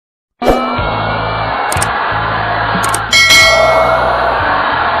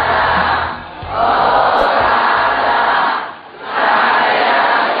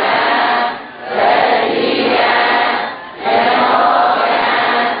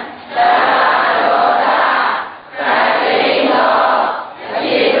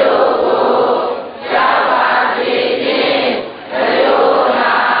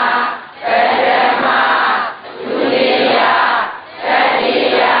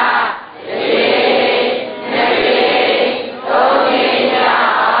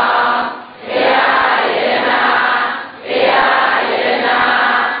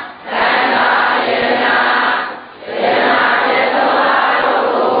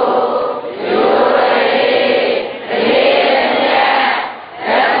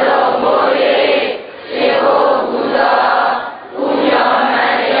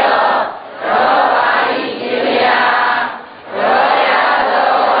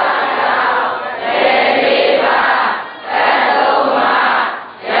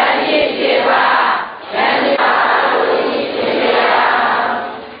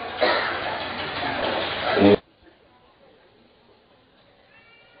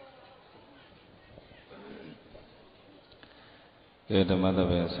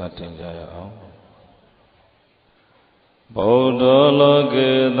Edamadabe Satinjaya Om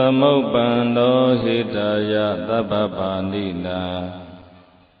Bodoloke Damopando Hidaya Dababanina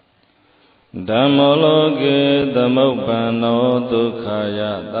Dhammoloke Damopando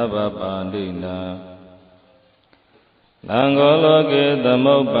Dukhaya Dababanina Langoloke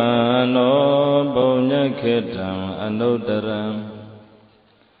Damopando Bonyaketam Anudaram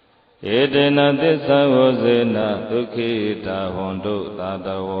Edena Disa Hosena Dukhita Hondo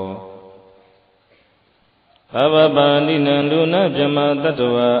Tadawo Bhavabandina Luna Jama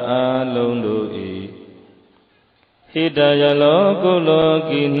Tattva Alundu I Hidaya Loko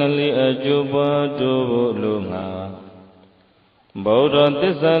Nali Ajuba Dubu Lunga Bodha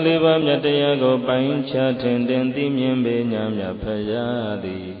Tissa Liva Myataya Go Paincha Tenden Dimyembe Nyamya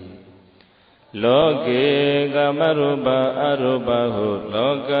Payadi Loke Gamaruba Aruba Ho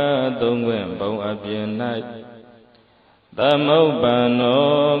Loka Dungwen Bong Abyenai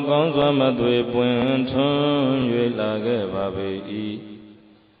Dhammopano Gonswama Dwe Puen Thun Yue Lage Babe I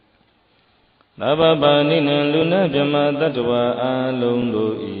Nababanina Luna Jama Tattva Alundu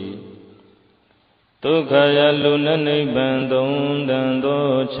I Dukhaya Luna Nibbandon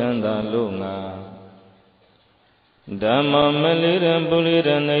Dando Chanda Lunga Dhamma Maliran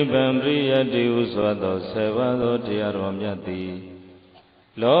Puliran Nibbam Priyati Usvado Sevado Tiaromyati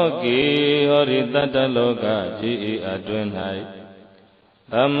Loki Horitata Loka Ji Adwenai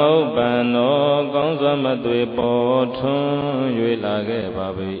Dhammopano Gonswama Dwe Pothun Yue Lage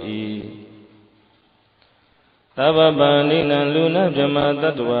Babe I Tababanina Luna Jama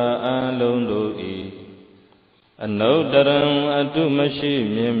Tattva Alundu I Anudaram Atumashi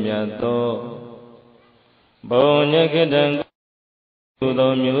Myamyato Bonyaketan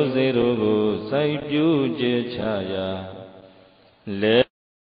Kudo Myuzirugu Saipyu Jechaya Le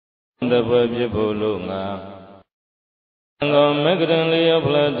Dabwa Pibulunga Ngo Megran Liya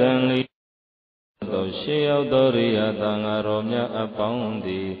Platan Liya Do Shiyao Doriya Tangaromya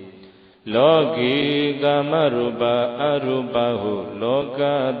Apaundi Loki Gamaruba Arubahu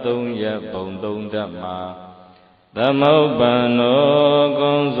Loka Dunya Bondong Dhamma Dhammopano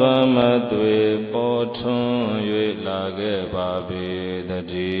Gonswama Dwe Pothun Yue Lage Babe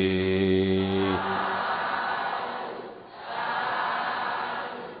Dadi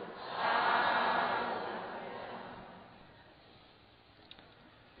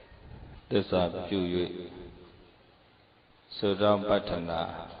Tissa Pyu Yue Sudam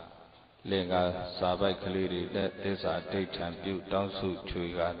Patana Lenga Sabai Kaliri Tissa Daytime Pyu Dangsu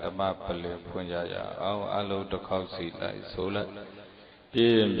Chuiga Dhamma Pale Punyaya Ao Alo Dakausi Lai Sola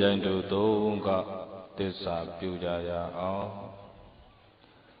Piem Jandu Donga Tissa Pyu Jaya Ao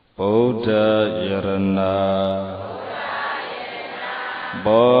Buddha Yarana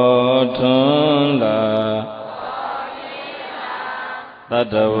Bodhun La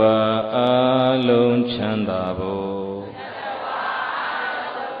Tattva Alun Chandabo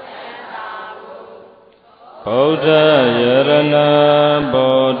Buddha Yarana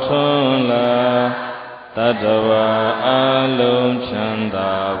Bodhun La Tattva Alun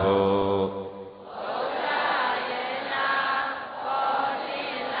Chandabo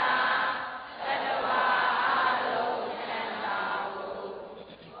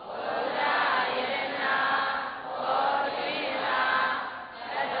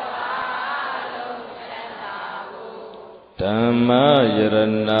Dhamma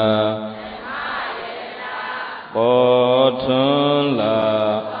Yarana Bodhun La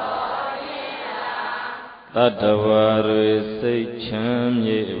Tattva Rwe Sei Cham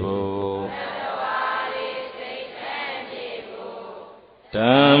Yevo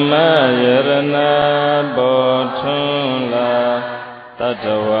Dhamma Yarana Bodhun La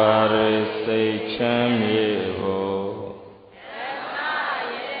Tattva Rwe Sei Cham Yevo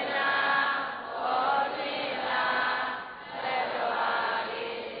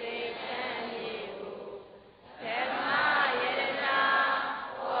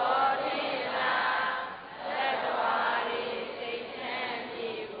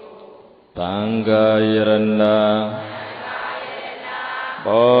Tanga Yarana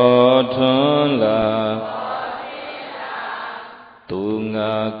Bodhun La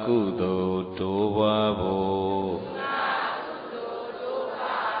Tunga Kudo Dovabo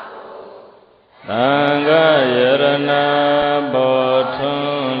Tanga Yarana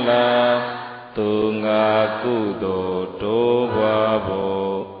Bodhun La Tunga Kudo Dovabo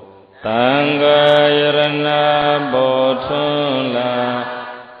Tanga Yarana Bodhun La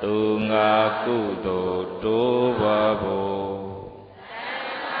Tunga Kudo Dovabo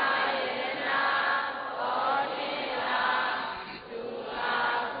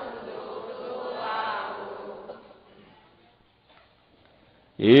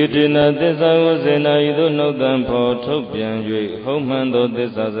Idina Tissa Usena Idu Nodan Po Tupian Yui Homando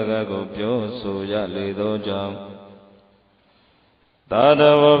Tissa Sagago Pyo Suya Lido Jam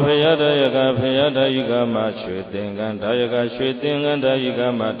Tada Vapayada Yaga Payada Yigama Shwetingan Dayaga Shwetingan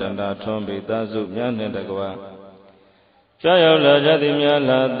Dayigama Danda Tombi Tazu Myanendagwa Chaya Lajati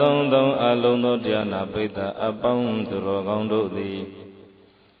Myala Dong Alono Diana Pita Apam Durogondo Di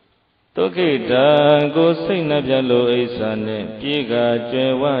Tokita Go Sina Pialo Isane Piga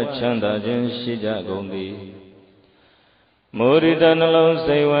Jewa Chanda Jen Shija Gondi Morita Nalong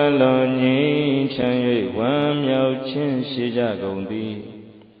Sewan Loni Chanye Wam Yao Chin Shija Gondi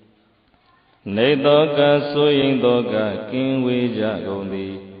Nedoka Soyin Doka Kinwe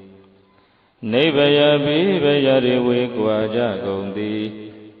Jagondi Nebaya Bibaya Rewe Gwaja Gondi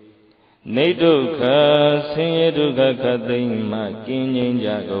Neduka Sinyeduka Katima Kinyin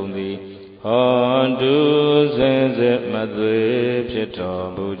Jagondi Hondu Zenze Madwe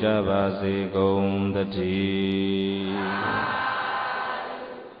Pito Bujavasi Gondati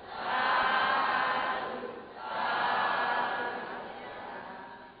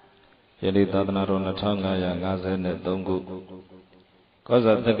Yadi Tadnaro Natangaya Gazene Dongu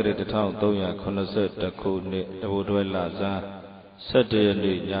Kaza Takri Toya Konaset Takuni Evodwe Laza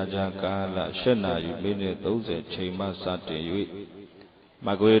Satayani Yaja Kala Shena Yumini Dose Chima Sati Yui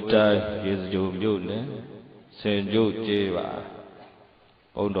Magweta Yizju Mune Senju Jeva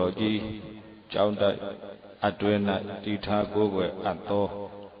Ondoji Chaunda Adwena Tita Gogwe Ato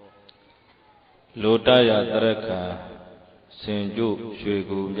Lotaya Taraka Senju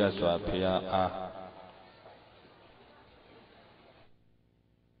Shwegu Yaswa Pia A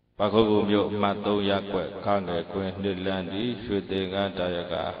Pakogu Myo Mato Yakwe Kange Kwen Nilandi Shwetenga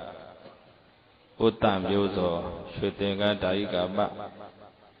Dayaga Utam Yozo Shwetenga Dayiga Ma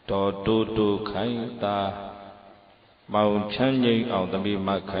Dodo Kainta Mau Chanyi Audami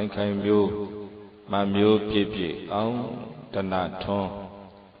Ma Kain Myo Ma Myo Pipi Aung Dana Ton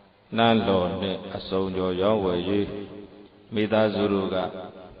Nan Lo Ne Asonjo Yawe Yi Mida Zuruga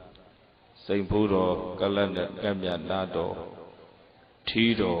Saint-Puro Kalanda Gamya Nado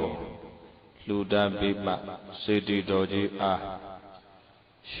Tido Luda Bima Siti Doji A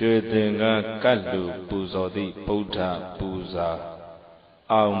Shwetenga Kalu Puzodi Buddha Puza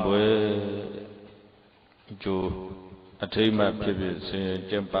Aumwe Jo Atima Pipi Sin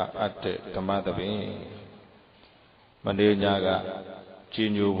Jempa Ate Kamadabi Manenyaga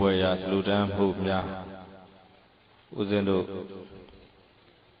Chinyu Boya Ludan Hubnya Uzendo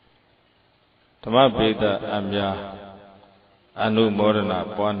Tama Beda Amya Anu Morana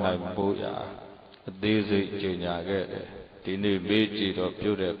Pwana Boya Dizi Jinyage Dini Beji do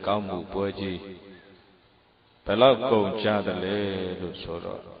Pure Kamu Boji Pelako Chadale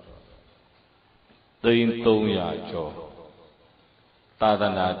Lusoro Din Tonya Jo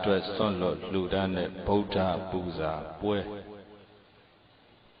Tadana Dress Sonlo Ludane Buddha Buza Bue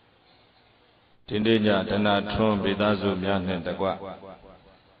Tindinya Dana Tron Bidazu Myanen Dagwa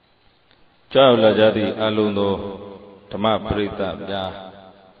Chao Lajadi Alundo Tama Prita Mya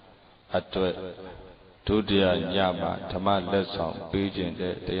Atwe Tudia Nyama Tama Lesson Beijing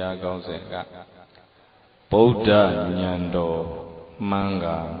de Diagong Zenga Buddha Nyando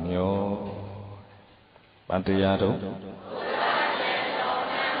Manga Myo Bantiyado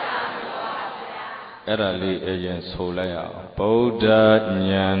Erali Ayen Solaya Buddha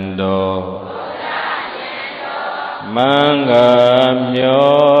Nyando Manga Myo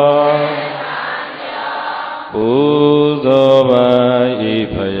Uzoba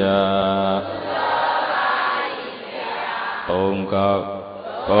Ipaya Ongka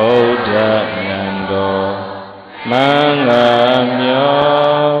Buddha Nyando Manga Myo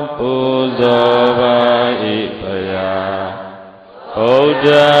Uzoba Ipaya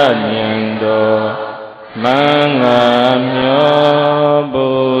Buddha Nyando Manga Myo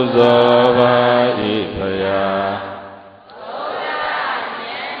Uzoba Ipaya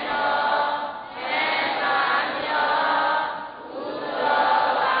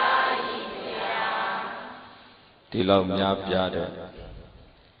Di lau nya pya de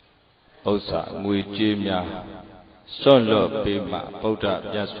Usa ngui ji mya Son lo pe ma Buddha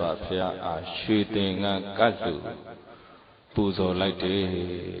Myaswa Phaya a Shwetenga Katlu Puzo Lai de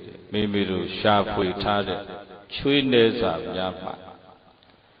Mimi ro sha phwe tha de Chwe ne sa mya ma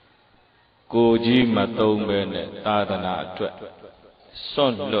Ko ji ma tong be ne Tadana Atwet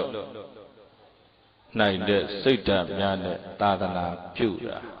Son lo Nai de Sitta mya ne Tadana Pyu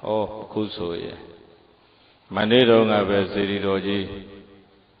da Ho Khu so ye Manero Ngabe Siri Doji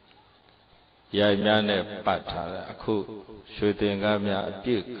Yayane Patara Aku Shwetenga Mya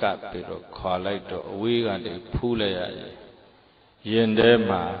Pi Kap Piro Khalai Do We Gande Phule Ya ရင်ထဲ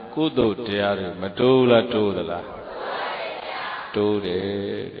မှာကုသိုလ်တရားတွေမတိုးလားတိုးသလားတိုးတယ်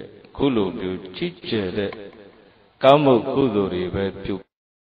တဲ့ခုလိုမျိုးကြီးကျယ်တဲ့ကောင်းမှုကုသိုလ်တွေပဲပြု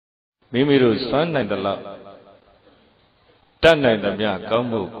မိမိတို့စွမ်းနိုင်သလောက်တတ်နိုင်သမျှကောင်း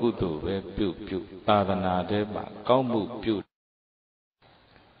မှုကုသိုလ်ပဲပြုသာသနာထဲမှာကောင်းမှုပြု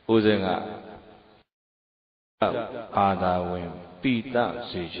ဦးဇင်းကအာသာဝင်ပိတ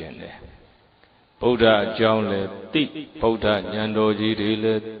စေခြင်းတယ်ဗုဒ္ဓအကြောင်းလည်းသိဗုဒ္ဓဉာဏ်တော်ကြီးတွေလ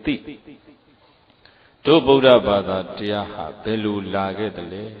ည်းသိတို့ဗုဒ္ဓဘာသာတရားဟာဘယ်လိုလာခဲ့တယ်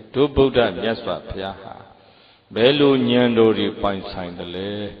လဲတို့ဗုဒ္ဓမြတ်စွာဘုရားဟာဘယ်လိုဉာဏ်တော်တွေပိုင်ဆိုင်တယ်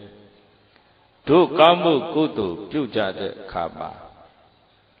လဲတို့ကောင်းမှုကုသိုလ်ပြုကြတဲ့အခါမှာ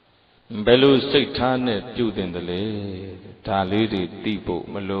ဘယ်လိုစိတ်ထားနဲ့ပြုတင်တယ်လဲဒါလေးတွေသိဖို့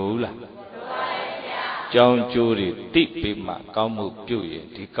မလိုဘူးလားကြောင်းကျိုးတွေသိပြီးမှကောင်းမှုပြုရင်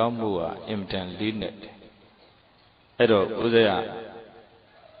ဒီကောင်းမှုဟာအင်မတန်လေးနဲ့တယ်အဲ့တော့ဦးဇေယ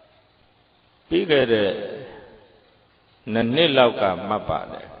ပြီးခဲ့တဲ့နှစ်လောက်ကမှတ်ပါ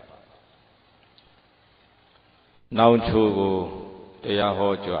တယ်နောင်ချိုကိုတရား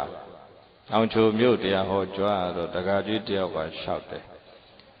ဟောကြွနောင်ချိုမြို့တရားဟောကြွတော့တက္ကကြီးတယောက်ကလျှောက်တယ်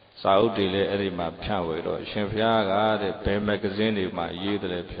စာအုပ်တွေလည်းအဲ့ဒီမှာဖြန့်ဝေတော့ရှင်ဖျားကတဲ့ဘယ်မဂ္ဂဇင်းတွေမှာရေးတ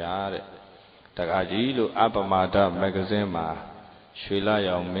ယ်ဖျားတဲ့တက္ကကြီးလို့အပမာဒမဂ္ဂဇင်းမှာရွှေလ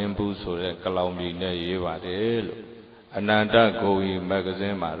ရောင်မင်းဘူးဆိုတဲ့ကလောင်ပြည်နဲ့ရေးပါတယ်လို့အနန္တကိုဝီမဂ္ဂဇ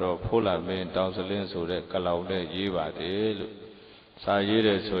င်းမှာတော့ဖိုးလာမင်းတောင်စလင်းဆိုတဲ့ကလောင်နဲ့ရေးပါတယ်လို့စာရေးတ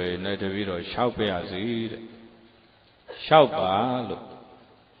ယ်ဆိုရင်လည်းတပည့်တော်လျှောက်ပြရစီတဲ့လျှောက်ပါလို့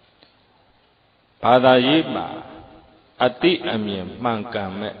ဘာသာရေးမှာအတိအမြင်မှန်က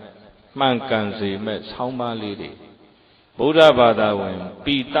န်စေမဲ့ဆောင်းပါးလေးတွေဗုဒ္ဓဘာသာဝင်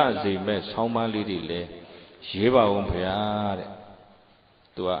ပိတစေမဲ့ဆောင်းပါးလေးတွေလည်းရေးပါဦးဗျာတဲ့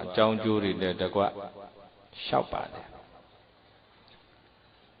သူကအကြောင်းကျိုးတွေနဲ့တကွလျှောက်ပါတယ်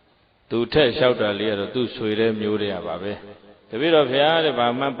သူထက်လျှောက်တာလေးကတော့သူ့ဆွေတဲ့မျိုးတွေကပါပဲတပည့်တော်ဗျာတဲ့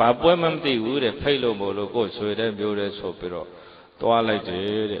ဘာပွဲမှမသိဘူးတဲ့ဖိတ်လို့မို့လို့ကိုယ်ဆွေတဲ့မျိုးတဲ့ဆိုပြီးတော့တွားလိုက်တ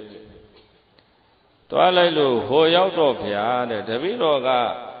ယ်တဲ့တွားလိုက်လို့ဟိုရောက်တော့ဗျာတဲ့တပည့်တော်က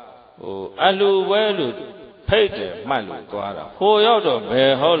အလူပွဲလို့ဖိတ်တယ်မှတ်လို့သွားတာဟိုရောက်တော့ဘ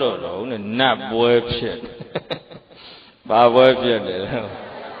ယ်ဟောလို့တော့နဲ့နတ်ပွဲဖြစ်ဘာပွဲဖြစ်တယ်လဲ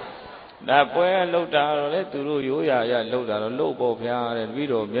နတ်ပွဲလှုပ်တာတော့လေသူတို့ရိုးရာရလှုပ်တာတော့လှုပ်ပေါ်ဗျာတဲ့တပည့်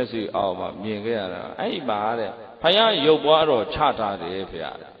တော်မျက်စိအောက်မှာမြင်ခဲ့ရတာအဲ့ဒီပါတဲ့ဖယားရုပ်ပွားတော့ချထားတယ်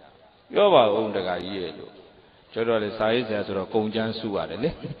ဗျာပြောပါဦးတခါကြီးရဲ့လို့ကျော်တော့လေစာရေးဆရာဆိုတော့ကုံကျန်းစုရတယ်လေ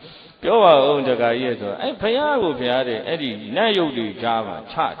ပြောပါဦးတခါကြီးရဲ့ဆိုအဲ့ဖယားကိုဗျာတဲ့အဲ့ဒီနတ်ရုပ်တွေကြားမှာ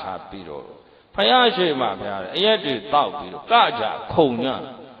ချထားပြီးတော့ဖယားရှိမှဗျာတဲ့အရက်တွေတောက်ပြီးတော့ကကြခုံည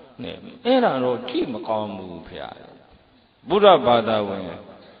နဲ့အဲ့ဒါတော့ကြည့်မကောင်းဘူးဗျာဘုရားဘာသာဝင်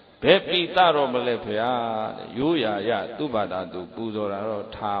ဘယ်ပိတတော့မလဲဗျာတဲ့ရိုးရာရသူ့ဘာသာသူပူဇော်တာတော့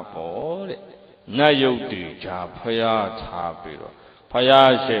ထားပေါ့တဲ့နတ်ယုတ်တီချာဖယားထားပြီးတော့ဖ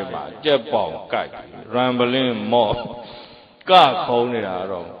ယားရှိမှကြက်ပေါင်ကိုက်ရံပလင်းမော့ကခုံနေတာ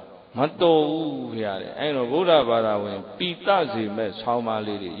တော့မတော်ဘူးဖယားတဲ့အဲ့တော့ဘုရားဘာသာဝင်ပိတစီမဲ့ဆောင်းပါး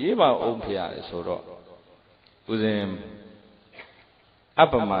လေးတွေရေးပါအောင်ဖယားတဲ့ဆိုတော့ဦးဇင်းအ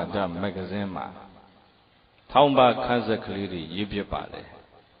ပမာဒမဂ္ဂဇင်းမှာထောင်ပါခန်းစက်ကလေးတွေရေးပြပါတယ်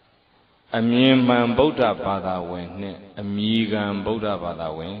အမြင်မှန်ဗုဒ္ဓဘာသာဝင်နဲ့အမီခံဗုဒ္ဓဘာသာ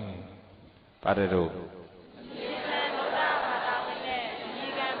ဝင်ပါတယ်တို့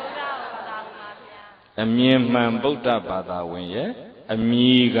အမြင်မှန်ဗုဒ္ဓဘာသာဝင်ရဲ့အမီ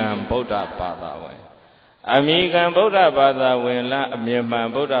ခံဗုဒ္ဓဘာသာဝင်အမီခံဗုဒ္ဓဘာသာဝင်လားအမြင်မှန်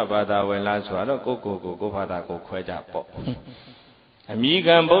ဗုဒ္ဓဘာသာဝင်လားဆိုတော့ကိုဘာသာကိုခွဲကြပေါ့အမီ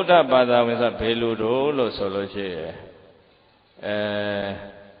ခံဗုဒ္ဓဘာသာဝင်ဆိုဘယ်လိုတို့လို့ဆိုလို့ရှိရဲ့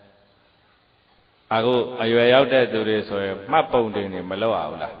အခုအရွယ်ရောက်တဲ့သူတွေဆိုရင်မှတ်ပုံတင်နေမလုပ်အော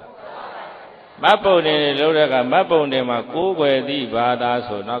င်လားမတ်ပုံတင်လို့တဲ့ကမတ်ပုံတင်မှာကိုးကွယ်သည့်ဘာသာ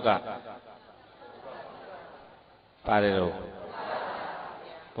ဆိုနောက်ကပါတယ်တော့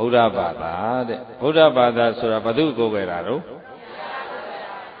ဗုဒ္ဓဘာသာတဲ့ဗုဒ္ဓဘာသာဆိုတာဘသူကိုးကွယ်တာတော့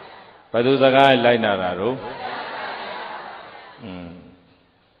ဘသူစကားလိုက်နာတာတော့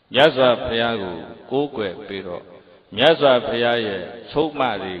မြတ်စွာဘုရားကိုကိုးကွယ်ပြီးတော့မြတ်စွာဘုရားရဲ့ဆုံးမ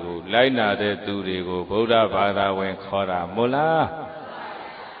တွေကိုလိုက်နာတဲ့သူတွေကိုဗုဒ္ဓဘာသာဝင်ခေါ်တာမို့လား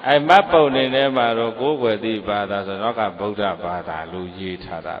အဲ့မတ်ပုံနေထဲမှာတော့ကိုးကွယ်သည့်ဘာသာဆိုတော့ကဗုဒ္ဓဘာသာလို့ရေး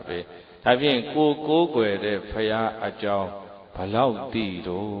ထားတာပဲဒါဖြင့်ကိုးကွယ်တဲ့ဘုရားအကြောင်းဘလောက်သိ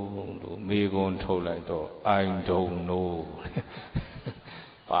တော့လို့မေခွန်းထုတ်လိုက်တော့ I don't know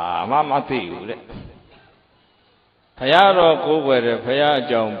ဘာမှမသိဘူးတဲ့ဘုရားတော်ကိုးကွယ်တဲ့ဘုရားအ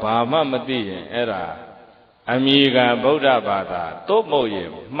ကြောင်းဘာမှမသိရင်အဲ့ဒါအမည်ခံဗုဒ္ဓဘာသာသို့မဟုတ်ရင်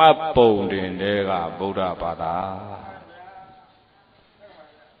မှတ်ပုံတင်တဲ့ကဗုဒ္ဓဘာသာ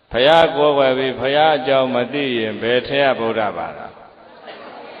ဖယားကိုယ်ဝယ်ပြီးဖယားအကြောင်းမသိရင်ဘယ်ထဲကဗုဒ္ဓဘာသာ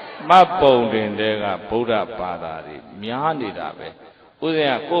မှတ်ပုံတင်တဲ့ကဗုဒ္ဓဘာသာတွေများနေတာပဲဥစဉ်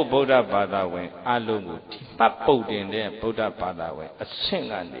ကကိုယ်ဗုဒ္ဓဘာသာဝင်အလုံးကိုဒီမှတ်ပုံတင်တဲ့ဗုဒ္ဓဘာသာဝင်အဆင့်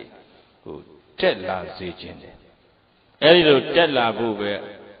ကနေဟိုတက်လာစေခြင်းတယ်အဲဒီလိုတက်လာဖို့ပဲ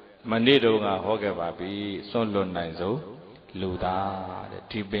မနေ့တုန်းကဟောခဲ့ပါပြီစွန့်လွတ်နိုင်ဆုံးလူသားတဲ့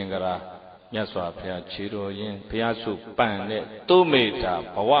ဒီပင်ကရာမြတ်စွာဘုရားခြေတော်ရင်ဘုရားစုပန်တဲ့သုမေတာ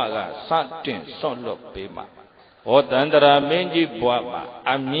ဘဝကစတင်စွန့်လွတ်ပေးမှာဟောတန္တရာမင်းကြီးဘဝမှာ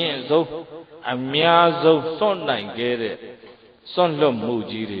အမြင့်ဆုံးအများဆုံးစွန့်နိုင်ခဲ့တဲ့စွန့်လွတ်မှု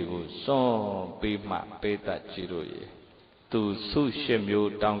ကြီးတွေကိုစွန့်ပေးမှပေးတတ်ကြည်လို့ရေသူဆုရှစ်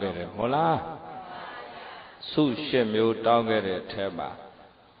မျိုးတောင်းခဲ့တယ်မဟုတ်လားဆုရှစ်မျိုးတောင်းခဲ့တဲ့အထက်မှာ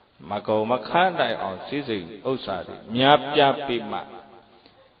မကုံမခန်းတိုင်အောင်စည်းစိမ်ဥစ္စာတွေများပြားပြီးမှ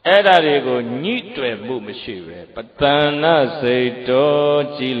အဲ့ဒါတွေကိုညှိတွယ်မှုမရှိပဲပတန်နစိတ်တော်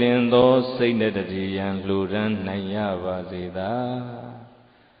ကြည်လင်သောစိတ်နဲ့တည်းရန်လူရန်နိုင်ရပါစေသာ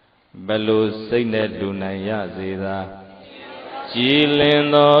ဘယ်လိုစိတ်နဲ့လူနိုင်ရစေသာကြည်လင်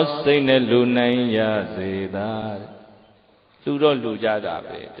သောစိတ်နဲ့လူနိုင်ရစေသာလူတော့လူကြတာ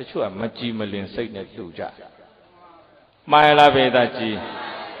ပဲတချို့ကမကြည်မလင်စိတ်နဲ့လူကြမှားလားပဲတကြီး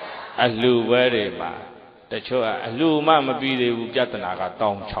အလှဝဲတွေမှာတချို့ကအလှမမပြီးသေးဘူးပြဿနာက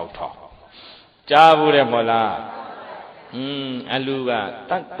16000ကြားဘူးတယ်မဟုတ်လားအလှက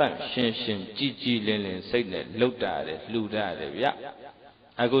တတ်တတ်ရှင်းရှင်းကြည်ကြည်လင်လင်စိတ်နဲ့လှုပ်တာတယ်လှူတာတယ်ဗျ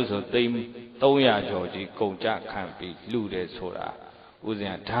အခုဆိုသိန်း300ကျော်ကြီးကုန်ကြခံပြီးလှူတယ်ဆိုတာဥစ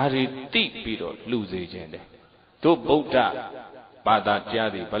ဉ်ကဓာရီတိပြီးတော့လှူစေခြင်းတယ်တို့ဗုဒ္ဓဘာသာတရား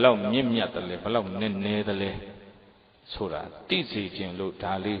တွေဘလောက်မြင့်မြတ်တယ်လဲဘလောက်နည်းနည်းတယ်လဲဆိုတာသိစေခြင်းလို့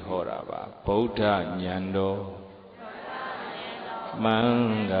ဒါလေးဟောတာပါဗုဒ္ဓဉာဏ်တော်မ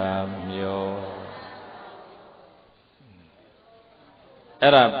င်္ဂမျော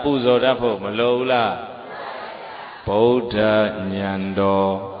အဲ့ဒါပူဇော်တတ်ဖို့မလိုဘူးလားဗုဒ္ဓဉာဏ်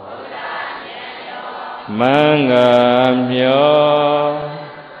တော်မင်္ဂမျော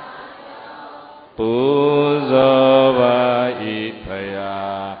ပူဇော်ပါ၏ဖ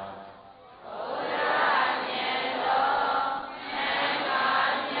ယား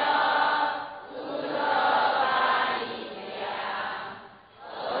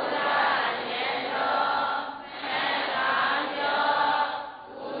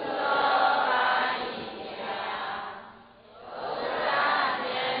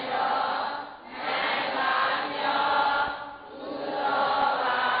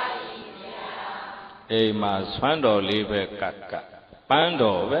အိမ်မှာဆွမ်းတော်လေးပဲကတ်ကတ်ပန်း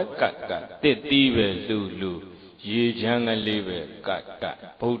တော်ပဲကတ်ကတ်တစ်သီးပဲလူလူရေချမ်းကလေးပဲကတ်ကတ်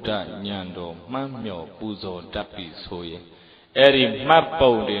ဗုဒ္ဓဉာဏ်တော်မှန်းမြော်ပူဇော်တတ်ပြီဆိုရင်အဲ့ဒီမှတ်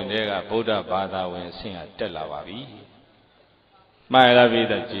ပုံတင်တဲ့ကဗုဒ္ဓဘာသာဝင်အဆင့်ကတက်လာပါပြီမှန်လားပြည်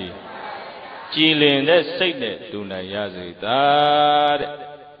သက်ကြီးကြည်လင်တဲ့စိတ်နဲ့လူနိုင်ရစေသာ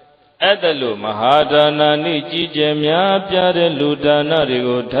တဲ့အဲ့ဒါလို့မဟာဒါနနိကြီးကျယ်များပြားတဲ့လူဒါနတွေ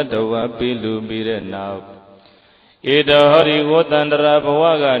ကိုထပ်တဝါပေးလူပြီးတဲ့နောက်ဧတဟောရိဝတန္တရာဘဝ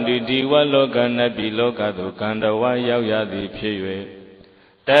ကဒီဝလောကနတ်ပြည်လောကသို့ကန္တဝါရောက်ရသည်ဖြစ်၍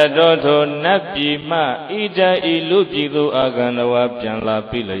တတောထိုနတ်ပြည်မှဣဒဤလူပြည်သို့အာကန္တဝါပြန်လာ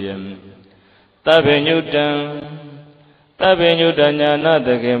ပြီလျင်တဗ္ဗညုတညာနာတ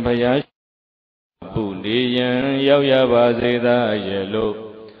ခင်ဘုရားပုနေယံရောက်ရပါစေသာရဲ့လို့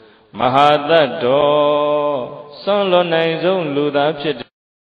မဟာတတ်တော်စွန့်လွတ်နိုင်ဆုံးလူသားဖြစ်တဲ့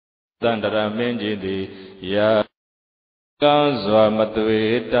သန္တရာမင်းကြီးသည်ရာကောင်းစွာမသွေ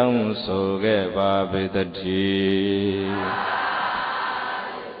တောင်းဆိုခဲ့ပါပေတည်း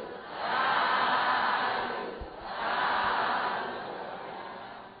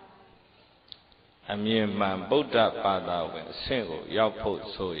အမြင်မှန်ဗုဒ္ဓဘာသာဝင်အဆင့်ကိုရောက်ဖို့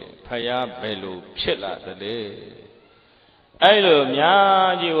ဆိုရင်ဖယားဘယ်လိုဖြစ်လာသလဲအဲ့လို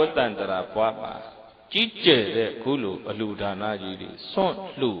များကြီးကိုတန်တရာပွားမှာကြီးကျယ်တဲ့ခုလိုအလူဒါနကြီးတွေစွန့်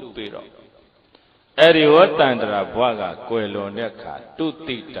လှူပြီးတော့အဲ့ဒီဝတ္တန္တရာဘွားကကွယ်လွန်တဲ့အခါတု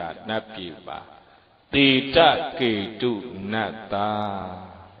တိတာနတ်ပြည်ပါတိတကေတုနတ်တာ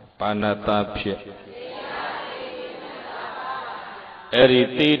ဘာနတ်တာဖြစ်အဲ့ဒီ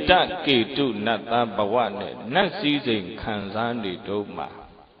တိတကေတုနတ်တာဘဝနဲ့နတ်စည်းစိမ်ခံစားနေတော့မှာ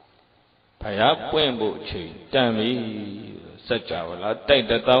ဘုရားပွင့်ဖို့အချိန်တန်ပြီစัจ java လာတိုက်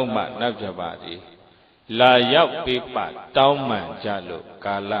တောင်းမှနောက်ကြပါသည်လာရောက်ပေးပတောင်းမှန်ကြလို့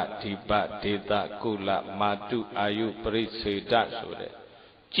ကာလဓိပဒေသကုလမာတုအာယုပရိစေတဆိုတဲ့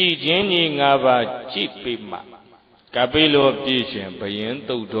ကြည်ချင်းကြီး၅ပါးကြည်ပေးမှကပိလောပြည့်ရှင်ဘယင်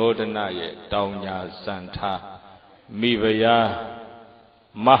သုဒ္ဓောဒနာရဲ့တောင်ညာစံထားမိဖုရား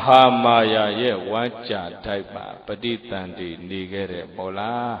Mahamaya ye wacha taipa Paditandi nigere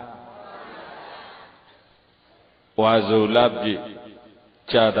bola Wazulabi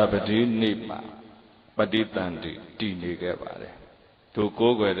Chadabadi nipa Paditandi di nigere To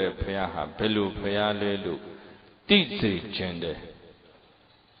go where the Payaha Belu Payalelu Titsi Chende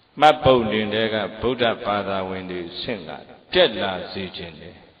Mapo Nindega Buddha Pada Windy Singer Tedla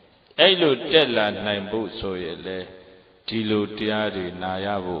Zijinde Elu Tedla Naimbu Soyele Tilo Tiari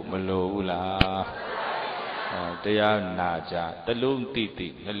Nayabu Malula Tia Naja Talung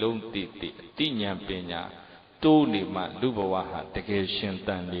Titi Nalung Titi Tinya Pena Tuni Ma Lubawaha Take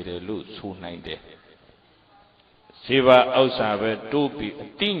Shintan Lide Lu Sunaide Siva Ausabe Topi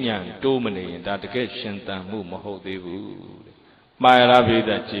Tinyan Domini that get Shintan Mumaho Devu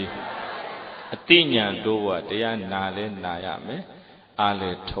Mayarabidachi Tinyan Doa Tia Nale Nayame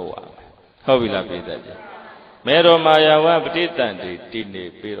Ale Toa How will I be that? Mero Mayawa Britandi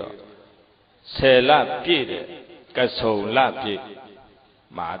Tini Piro Sela Pire Kasola Pi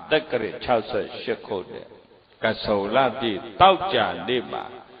Madakari Chausa Shekode Kasola Pi Tauja Lima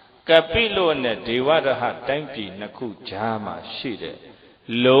Kapilo ne Devadaha Tanki Naku Jama Shide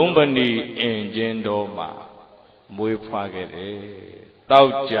Lombani Engine Doma Mui Pagere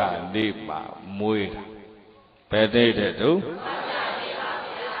Tauja Lima Mui Pedede do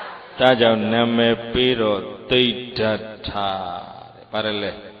Taja Name Piro Tidata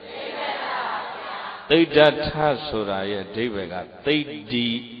Parale Tidata Suraya Devega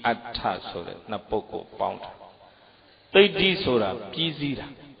Tidi Atta Sura Napoko Pound Tidi Sura Pizira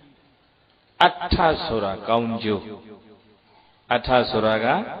Atta Sura Kaunjo Atta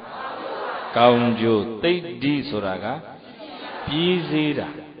Suraga Kaunjo Tidi Suraga Pizira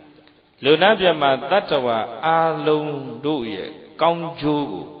Lunabia Tatawa Alung Duye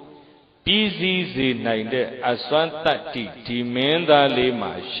Kaunjo Busy Ninde Aswanta Dimenda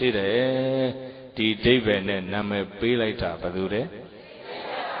Lima Shide Di David Name Bilata Badure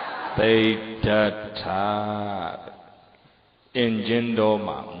They Data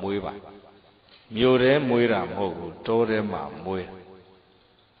Engindoma Muiva Mure Muira Mogu Torema Mui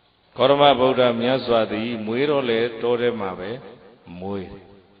Korma Buddha Miaswadi Muirole Toremabe Mui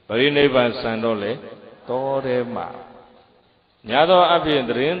Barineva Sandole Torema Nyado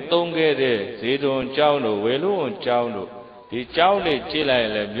Abindrin Tongere Zidon Chauno Welu Chauno Di Chauli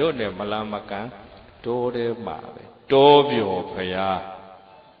Chile Mune Malamakan Tore Mabe Tobio Paya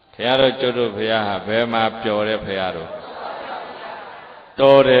Tiaro Chodo Paya Bema Piore Payaro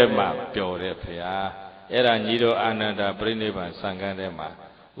Tore Ma Piore Paya Era Nido Ananda Brineva Sanganema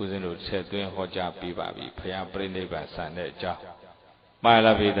Uzino Setwin Hoja Bibabi Paya Brineva Saneja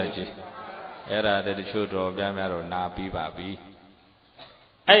Mala Vidaji Era the Chodo Bamaro Na Bibabi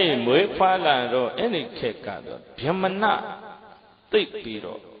Ay Mui Falando any Kekado Piamana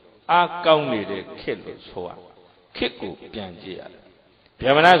Tipiro A County de Kilo Soa Kiku Piangia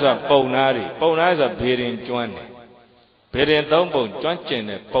Piamanaza Ponari Ponaza Birin Juane Birin Dombo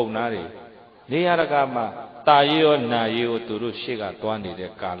Juanchin Ponari Niaragama Tayo Nayo Turu Shiga Twani de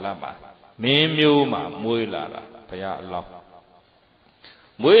Kalama Mimiuma Muilara Paya Law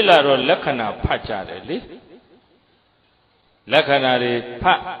Muilaro Lakana Pachadeli Lakanari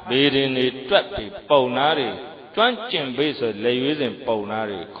Pa Birin Twati Ponari Juanchin Base Layusin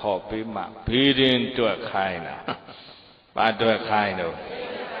Ponari Copy Ma Birin to a Kaina Bad to a kind of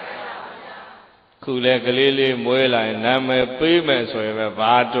Kule Galili Muela Name Payments were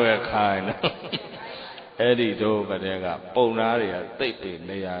bad to a kind Eddie Dogadega Ponaria Tati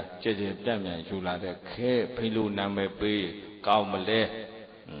Nea Jedi Damian Jula de K Pilu Name P Kaumale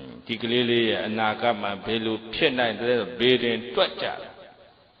Tiglili and Nakama Pilu Pina Birin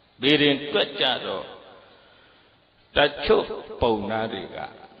Twachado That choke Ponariga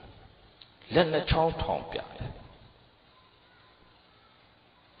Then the Chong Tong Pia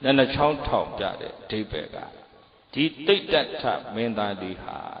Then the Chong Tong Pia Tibega Ti that tap Menda di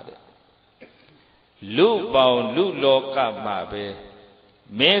hard Lu Bound Lu Loka Mabe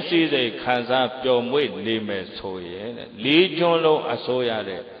Messi de Kansa Piomwe Lime Soye Legion Lo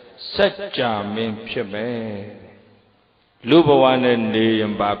Asoya Sacha Min Pime Lubawan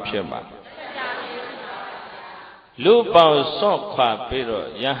Name Bapima Lu Bound So Qua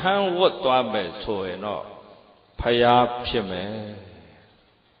Pero Yahan what Wabe Soye no Paya Pime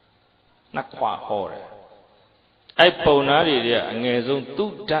Nakwa Hore I Ponari there and Yazun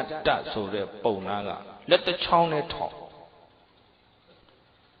do that so the Ponaga. Let the chong talk.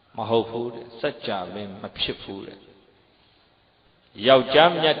 Maho food, such a man, my ship food. Yao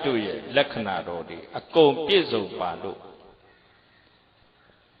Jam Yatuye, Lakanadodi, a comb piezo balo.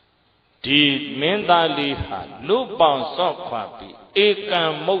 Di mentally ha lupang sokwapi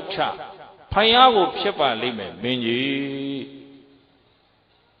ekan mocha payago pyepa lime minji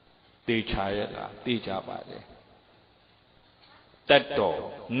Tichayala Tichapade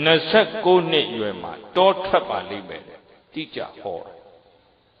Tato Nasako Nitwema Dotrapa lime Ticha Hor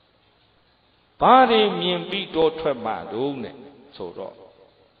Pari Mimpi Dotrapa Dune Soro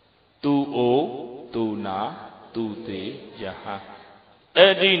Tu O Tu Na Tu Te Yaha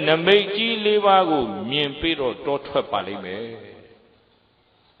Edi Nameji Levago Mimpiro Dotrapa lime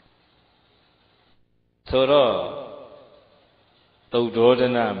Soro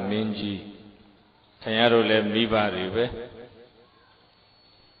Tododana Minji Tayarole Mibaribe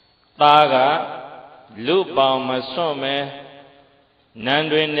Taga Lupao Masome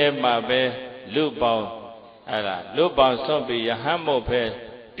Nandwene Babe Lupao Ala Lupao Sobi Yahamo Pe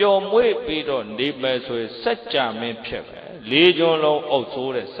Pyomwe Pido Nibeso Sachamen Pyepe Legion Long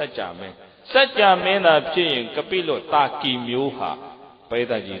Otsore Sachamen Sachamen da Pyin Kapilo Taki Muha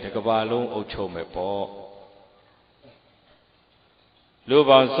Pedaji the Kabalong Ochome Po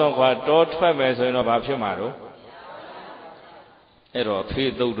Lubang song qua dot five so no Bapimaro Ero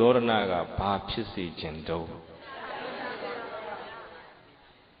Fi do Dornaga Bapisi Gendo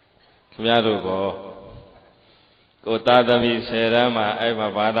Yarugo Go Tadavi Serama Eva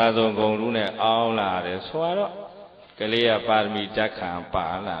Badazo Gongune Aula Swallow Kalea Parmi Jacka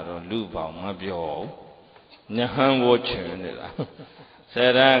Pala Lubang Mabio Nahan watching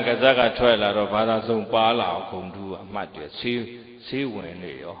Seran Kazaka Twella or Badazo Pala Kondu Amat See when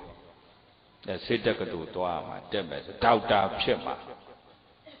you the Sitakatu Tuama, Demes, Tauta Pima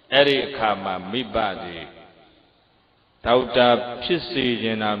Eri Kama Mibadi Tauta Pisi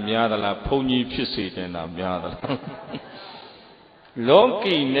in Amiadala, Pony Pisi in Amiadala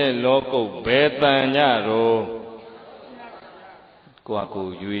Loki ne loco, Betanyaro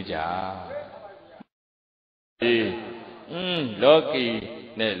Guaku Yuija Loki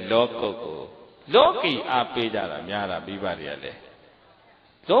ne loco Loki Apida Miara Bibariale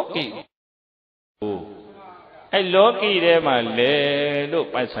Loki Oh I Loki de Male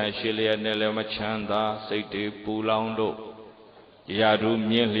look by San Shilia Nelemachanda, Sati Pulando Yadu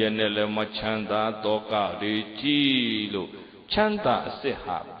Milia Nelemachanda, Doka, Gilo Chanda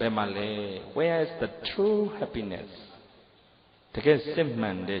Siha Bemale. Where is the true happiness? To get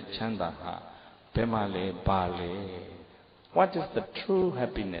Simman de Chanda Ha Bemale Bale. What is the true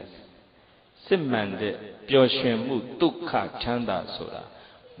happiness? Simman de Pyoshemu Tukha Chanda Sura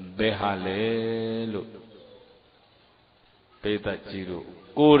Behale look. Peta Jiro.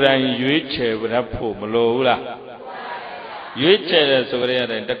 Kuran Yuiche would have put Malola. Yuiche Soria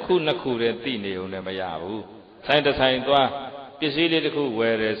and the Kunakure Tine Unemayahu. Saint the Saint Dwa, Pisili the Ku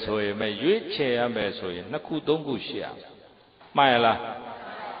where so may Yuiche Ameso, Naku Dongushia.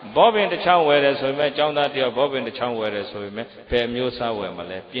 Mayala Bob in the town where so may John that your Bob in the town where so may pay Musa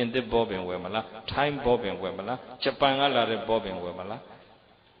Wemala, Pien the Bob in Wemala, Time Bob in Wemala, Japan Ala Bob in Wemala.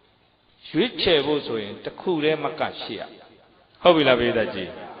 Yuiche was in the Kure Makashia. How will I be that?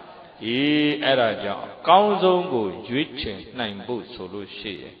 E. Eraja, Council go, Juichin, 9 boots, solo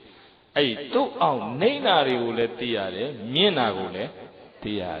she. A 2 out, Nainari will let Tiare, Mina gule,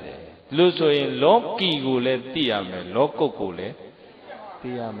 Tiare. Luso in Loki gule, Tiame, Loco gule,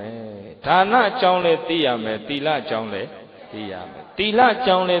 Tiame. Tana Jownle, Tiame, Tila Jownle, Tiame. Tila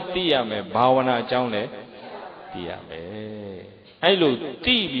Jownle, Tiame, Bawana Jownle, Tiame. I look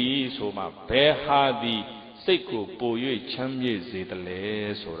TV, so my bear hardy. Seiko Boyu Chamye the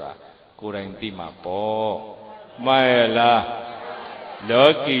Le Sura, Kurantima Po, Maela,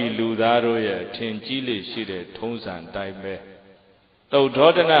 Lucky Ludaroya, Tenjili Shide, Tonsan Daibe, though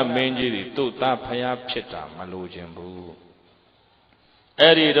Dodana Manjiri, Tota Paya Cheta, Malojambu.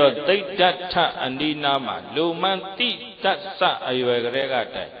 Erido, take that ta and Dinama, Luman Ti, that sa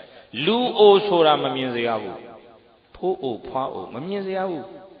Ayuagregata, Lu O Sura Mamiziavu, Po O Pao,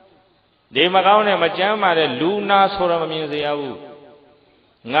 Mamiziavu. De Magone Majama, Luna Sora Musiavu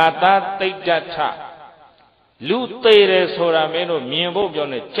Nata take that cha Lute Sora Meno, Mimbo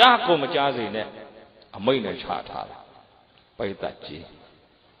Jone, Jaco Majazi, a minor charter. By that G.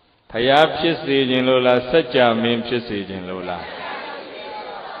 Payap Chissage in Lola, such a meme Chissage in Lola.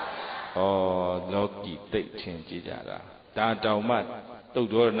 Oh, Loki, take change Jada. Tantaumat,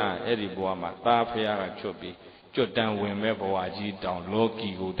 Todorna, Eddie Boama, Tapia Chopi. Jordan Wimmer Boaji down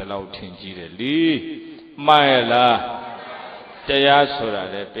Loki go the loud tingy Lee Maela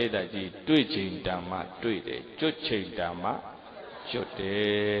Tayasura de Pedaji, twitching Dama, tweeted, Chuching Dama,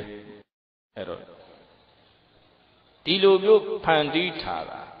 Chote Error. Dilubu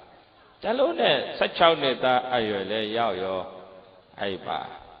Panditara Talone, such out neta Ayole Yao Aiba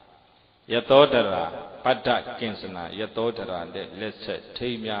Yatodara Pada Kinsana Yatodara let's say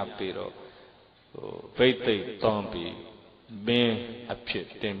Timia Piro Vete Tombi Min a pit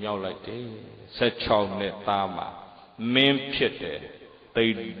them yaw like day set chow net tama min pit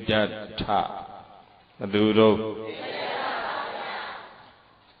they that ta Duro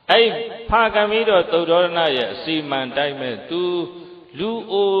Ay Pagamido Todorna see man diamond tu Lu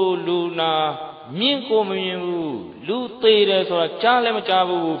o luna Min Komu Lu Tade so a Charlem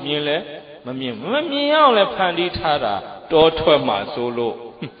Jabu Mile Mammy Pandi Tada Dotwama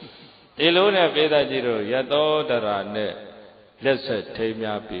solo Elona Veda Giro Yato Dara ne let's say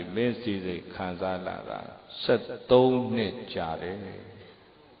Tamia be main season Kanzala set don't need Jare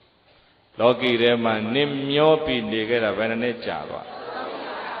Loki Rema Nim Yopi Nigera Venane Java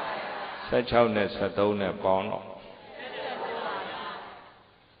such how nets a don't have gone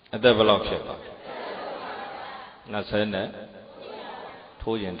a develop ship. Nasene,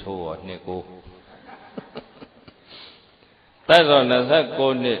 Toyan to or Nico. That's on the set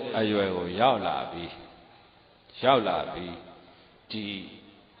go knit a you Yaulabi. Yaulabi. The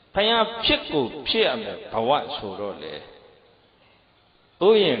Paya Chico Piam, Pawat Sorole.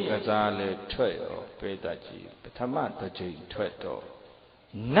 Oyen Gazale Trail, Pedaji, Petamata J. Tweto.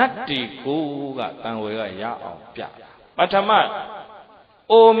 Nati Goga and we are ya on Pia. Patamat.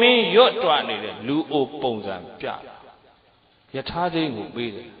 O me yotwani lu o ponzan pya yathade ngo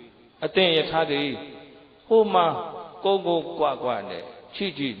pe de atin yathade ho ma ko kwa kwa ne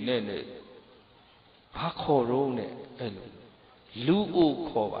chi ne ne ba kho ro ne ai lu o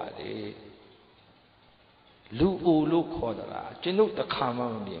kho ba de lu o lo kho da la chin nu takha ma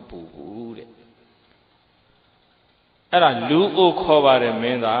mien pu bu de ai da lu o kho ba de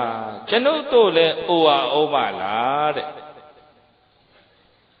min da chin nu to le o wa o ba la de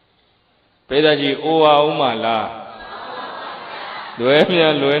Pedaji Oa Umala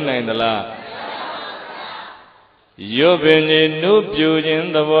Duemia Luenandala Yobini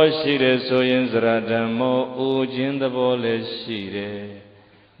Nubjin the Boshire Soyin Zradamo Ujin the Bole Shire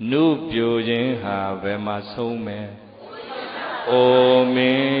Nubjin have Masome O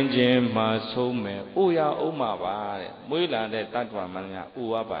Minjin Masome Uya Umaba Muila de Tatwamania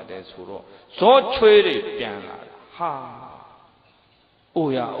Uaba de Suro So trade Piana Ha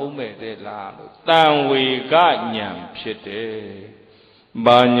Oya Ome de la Tan we got Yam Pite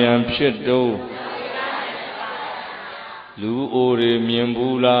Banyam Pito Lu Ore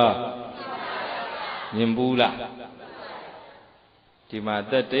Mimbula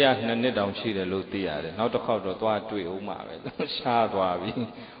Tima that they are none down she the Lutia, not a crowd of Dway Uma,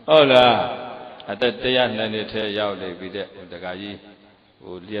 Shadwabi. Ola at that day and then they tell you they be there with the guy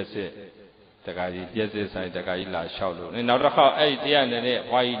who yes the guy yes inside the guy la shout and not how 8 years and then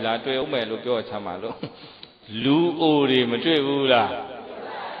why la to Ume look your Tamalo Lu Ore Matula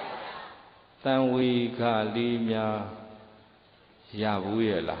Tan we Kalimia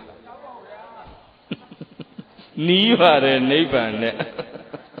Yabuela Niva the neighbor.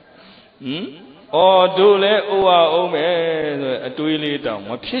 Oh, do let Oa Ome a twilly down,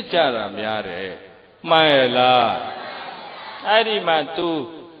 a picture of Yare. My la I demand to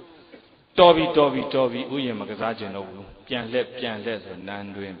Toby, Uyamakazajan, Pian let,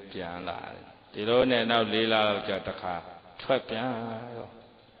 Nan doing Pian la. They don't now Lila Jataka, Trapian.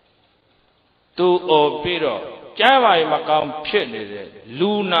 To O Piro, Java Macam Pit,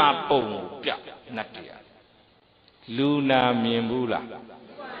 Luna Pong, Natia. Luna Mimbula.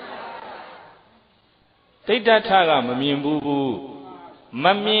 Take that taga, Mimbu,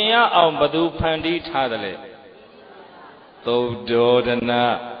 Mamia on Badu Pandi Tadale. To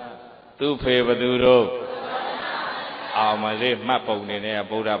Dodana, to favor Duro. Our Malay Mapo Nene,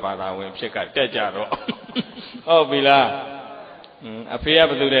 Boda Bada, when check out Tejaro. Oh, Bila, a fair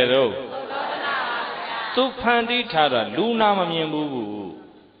Baduro. To Pandi Tada, Luna Mimbu.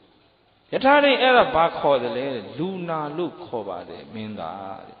 Yatari era back for the lady, Luna look over the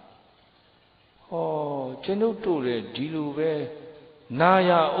Minda. Oh, Chenuture, Diluve,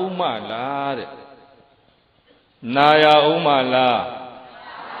 Naya Umala. Naya Umala.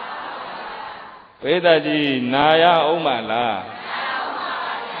 Pedaji, Naya Umala.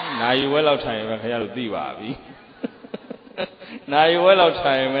 Now you well out time, I have Divavi. Now you well out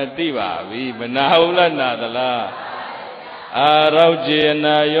time at Divavi, but now Nadala.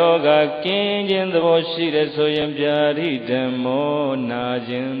 Araujena yoga king in the Boshire, so yam jari demo,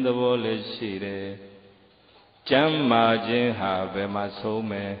 Najin the Boleshire. Jamajin have my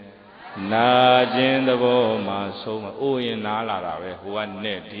some, Najin the Boma, so oh in Nala, one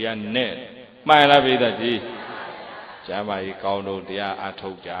net, dear net. My love is that ye Jamai Kauno, dear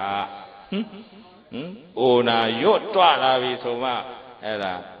Atoja. Oh, now your twalavi so much.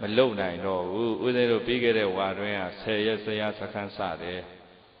 era melona no udero bigere wadwen seye seya sakan sade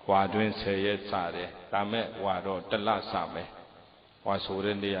wadwen seye sade tame wado tala same wa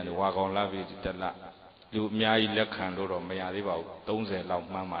sore ne yani wa kaung la bi tala lu amya ji let khan loတော့မရသေးပါဘူး30လောက်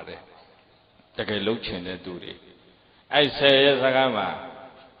မှန်းပါတယ်တကယ်လှုပ်ချင်တဲ့သူတွေအဲ့10ရက်စကားမှာ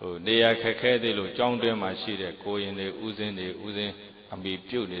ဟိုနေရာခက်ခဲသေးလို့ကြောင်းတွင်းမှာရှိတဲ့ကိုရင်တွေဥစဉ်အမိ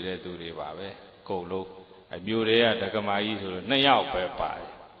ပြုတ်နေတဲ့သူတွေပါပဲကုန်လို့အမျိုးတွေကဒကမာကြီးဆိုလို့2ယောက်ပဲပါတယ်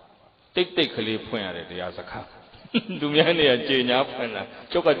တိတ်ကလေးဖွင့်ရတယ်တရားစကားသူများနေရာကြေညာဖွင့်တာ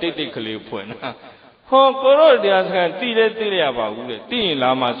ကျုပ်ကတိတ်ကလေးဖွင့်တာဟောကိုတော့တရားစကားတိရရပါဘူးလေတိရင်လာ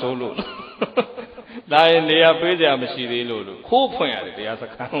မှဆုံးလို့ဒါရင်နေရာပေးစရာမရှိသေးလို့ခိုးဖွင့်ရတယ်တရားစ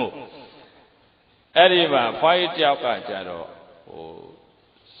ကားကိုအဲ့ဒီမှာဖွားကြီးတယောက်ကကြတော့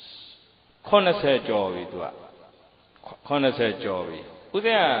ဟို80ကျော်ပြီသူက80ကျော်ပြီဦးဇ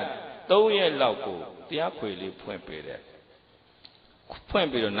င်းက3ရက်လောက်ကိုတရားခွေလေးဖွင့်ပေးတယ်ဖွင့်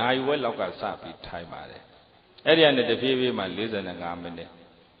ပြီးတော့နာယူဝဲလောက်ကစပြီးထိုင်ပါတယ်အဲ့ဒီကနေတဖြည်းဖြည်းမှ45မိနစ်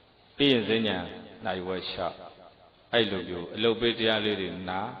ပြီးရင်ဈဉ္ညာနာယူဝဲလျှောက်အဲ့လိုမျိုးအလုပ်ပေးတရားလေးတွေ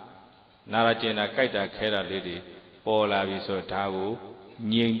နာရကျင်တာကြိုက်တာခဲတာလေးတွေပေါ်လာပြီဆိုတော့ဒါကို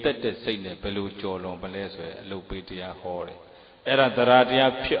ငြိမ်သက်တဲ့စိတ်နဲ့ဘယ်လိုကြော်လွန်ပလဲဆိုရယ်အလုပ်ပေးတရားဟောတယ်အဲ့ဒါတရားတ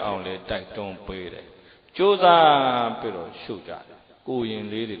ရားဖြစ်အောင်လေတိုက်တွန်းပေးတယ်ကြိုးစားပြီးတော့ရှုကြတယ်ကိုရင်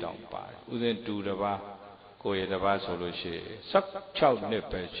လေးတွေတောင်ပါတယ်ဥစဉ်တူတစ်ပါးကိုရင်တစ်ပါးဆိုလို့ရှိရင်16နှစ်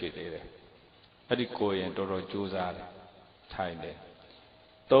ပဲရှိသေးတယ်အဲ့ဒီကိုရင်တော်တော်ကြိုးစားတယ်ထိုင်တယ်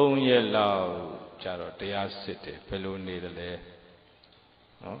3ရက်လောက်ကြာတော့တရားစစ်တယ်ဘယ်လိုနေတယ်လဲ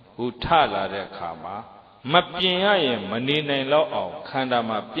နော်ခုထလာတဲ့အခါမှာမပြင်ရရင်မနေနိုင်တော့အောင်ခန္ဓာ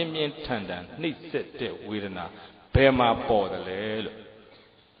မှာပြင်းပြင်းထန်ထန်နှိမ့်ဆက်တဲ့ဝေဒနာဘယ်မှာပေါ်တယ်လဲလို့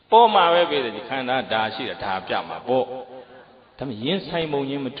ပေါ်မှာပဲပြည်တယ်ဒီခန္ဓာဒါရှိတယ်ဒါပြမှာပေါ့ဒါမှရင်ဆိုင်ပုံ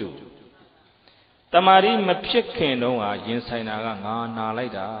ချင်းမတူတမာရီမဖြစ်ခင်တုန်းကရင်ဆိုင်တာကငါနာလို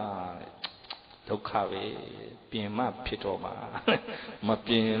က်တာဒုက္ခပဲပြင်မှဖြစ်တော့မှာမ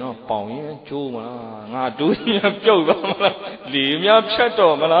ပြင်တော့ပေါင်ရင်ကျိုးမလားငါတွေးရင်ပြုတ်သွားမလားလေများဖြတ်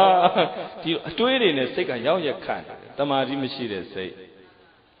တော့မလားဒီအတွေးတွေနဲ့စိတ်ကရောက်ရက်ခန့်တမာရီမရှိတဲ့စိတ်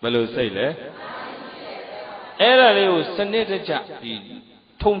ဘယ်လိုစိတ်လဲအဲ့ဒါလေးကိုစနစ်တကျဒီ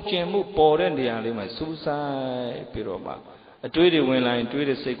ထုံကျင်မှုပေါ်တဲ့နေရာလေးမှာစူးစိုက်ပြီးတော့မှအတွေးတွေဝင်လာရင်တွေး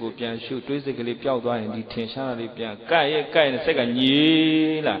တဲ့စိတ်ကိုပြန်ရှုတွေးစိတ်ကလေးပျောက်သွားရင်ဒီထင်ရှားတာလေးပြန်ကဲ့နဲ့စိတ်ကည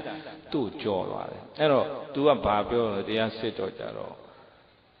ည်းလာသူ့ကြော်သွားတယ်အဲ့တော့ तू ကဘာပြောလဲတရားစစ်တော့ကြတော့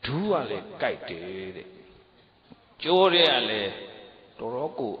ဒူးကလည်းကြိုက်တယ်တဲ့ကြိုးတွေကလည်းတော်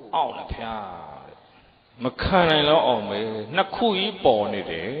တော်ကိုအောင့်တယ်ဖျားတဲ့မခံနိုင်တော့အောင်ပဲနှစ်ခုကြီးပေါ်နေ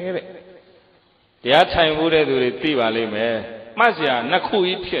တယ်တဲ့တရားထိုင်ဖို့တဲ့သူတွေသိပါလိမ့်မယ်မှတ်စရာနှစ်ခု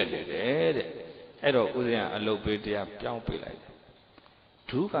ကြီးဖြစ်နေတယ်တဲ့အဲ့တော့ဦးဇင်းကအလုပ်ပေးတရားပြောင်းပေးလိုက်တယ်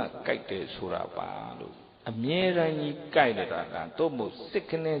ဒူးကကြိုက်တယ်ဆိုတာပါလို့အမြဲတမ်းကြီးကြိုက်နေတာကတော့မို့စစ်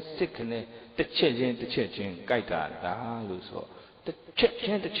ခနဲ့တစ်ချက်ချင်းကြိုက်တာဒါလို့ဆိုတစ်ချက်ချ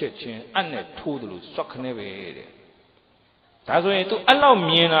င်းအနဲ့ထိုးတယ်လို့စွက်ခနဲ့ပဲတဲ့ဒါဆိုရင် तू အဲ့လောက်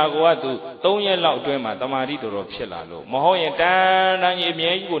မြင်တာက तू 3ရက်လောက်အတွင်းမှာတမာတိတော်ဖြစ်လာလို့မဟုတ်ရင်တန်းကြီးအ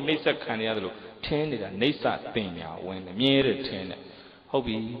မြဲကြီးကိုနှိမ့်ဆက်ခံရတယ်လို့ထင်းနေတာနှိမ့်စတင်ညာဝင်တယ်မြဲတယ်ထင်းတယ်ဟုတ်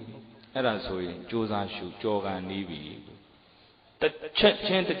ပြီအဲ့ဒါဆိုရင်ကြိုးစားရှုကြောကန်နီးပြီတစ်ချက်ချ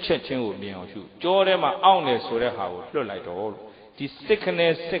င်းကိုမြင်အောင်ရှုကြောထဲမှာအောင့်နေဆိုတဲ့ဟာကိုလွတ်လိုက်တော့ဒီစစ်ခ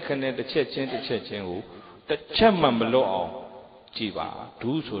နဲ့တစ်ချက်ချင်းကိုတစ်ချက်မှမလွတ်အောင်ကြည်ပါ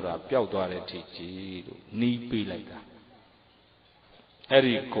ဒူးဆိုတာပျောက်သွားတဲ့ထိကြည်လို့နီးပေးလိုက်တာအဲ့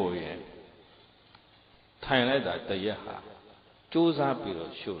ဒီကိုရင်ထိုင်လိုက်တာတရက်ဟာကြိုးစားပြီး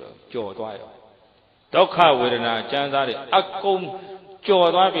တော့ရှုတော့ကြော်သွားရောဒုက္ခဝေဒနာအကျဉ်းစားတွေအကုန်ကြော်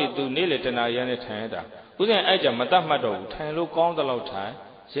သွားပြီသူနေ့လေတဏှာရနဲ့ထိုင်ရတာဦးဇင်းအဲ့ကြမတတ်မှတ်တော့ဘူးထိုင်လို့ကောင်းတဲ့လောက်ထိုင်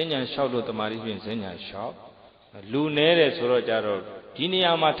ဈဉ္ညာလျှောက်လို့တမာတိဖြင့်ဈဉ္ညာလျှောက်လူနေတယ်ဆိုတော့ကြတော့ဒီနေ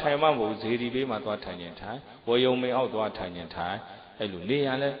ရာမှာထိုင်မှမဟုတ်ဇေဒီဘေးမှာသွားထိုင်ရင်ထိုင်ဝေယုံမေအောက်သွားထိုင်ရင်ထိုင်အဲ့လိုနေရ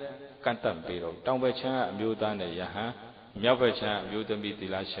လဲကန့်တက်ပြီးတော့တောင်ဘက်ချမ်းအမျိုးသားနဲ့ယဟန်မြောက်ဘက်ချမ်းအမျိုးသမီးသီ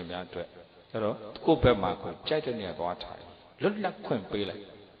လရှင်များအတွက်အဲ့တော့ကိုယ့်ဘက်မှာကိုကြိုက်တဲ့နေရာသွားထိုင်လွတ်လပ်ခွင့်ပေးလိုက်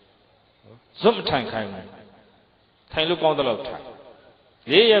ဇွတ်မထိုင်ခိုင်းဘူးထိုင်လို့ကောင်းတဲ့လောက်ထိုင်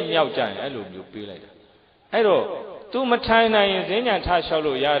လေးရမြောက်ကြရင်အဲ့လိုမျိုးပေးလိုက်တာအဲ့တော့ तू မထိုင်နိုင်ရင်ဈဉ္ညာထားလျှောက်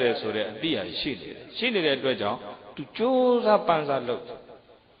လို့ရတယ်ဆိုတဲ့အတိအရရှိနေတဲ့အတွက်ကြောင့် तू ကြိုးစားပန်းစားလုပ်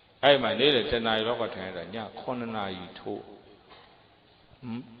အဲ့မှာနေလေတဏှာရီလောက်ကထိုင်ရတာည9နာရီထိုး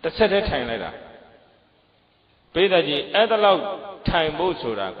တစ်ဆက်တည်းထိုင်လိုက်တာပိဋကကြီးအဲ့ဒါလောက်ထိုင်ဖို့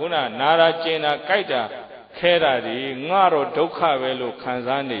ဆိုတာခုနနာရာကျင်တာကြိုက်တာခဲတာဒီငါတော့ဒုက္ခပဲလို့ခံ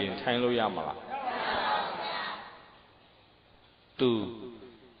စားနေရင်ထိုင်လို့ရမလားသူ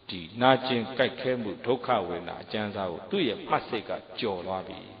ဒီနာကျင်ကြိုက်ခဲမှုဒုက္ခဝေဒနာအကျဉ်းစားကိုသူ့ရဲ့မှတ်စိတ်ကကြော်သွား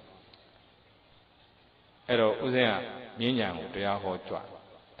ပြီအဲ့တော့ဦးဇင်းက မြင်းညာကိုတရားဟောကြွဒါ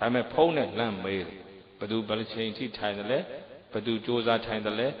ပေမဲ့ဖုံးနဲ့လမ်းမေးတယ်ဘသူဘယ်ချိန်ထိထိုင်တယ်လဲဘသူစူးစမ်းထိုင်တ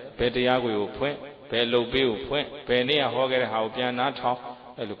ယ်လဲဘယ်တရားကိုဖွင့်ဘယ်လုံပေးကိုဖွင့်ဘယ်နေ့ဟောခဲ့တဲ့ဟာကိုပြန်နားထောင်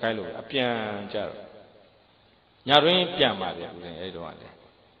အဲ့လိုခိုင်းလို့အပြန်ကြတော့ညတွင်ပြန်ပါတယ်ဦးဇင်းအဲ့တော့ကလည်း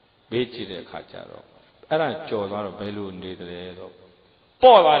ဘေးကြည့်တဲ့အခါကျတော့အဲ့ဒါကြော်သွားတော့ဘယ်လိုနေတယ်တော့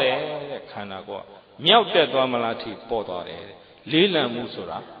ပေါ့သွားတယ်တဲ့ခန္ဓာကိုမြောက်တက်သွားမလားထိပေါ့သွားတယ်လေးလံမှုဆို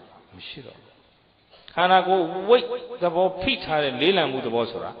တာမရှိတော့ခန္ဓာကိုဝိတ်သဘောဖိထားတဲ့လေးလံမှုသဘော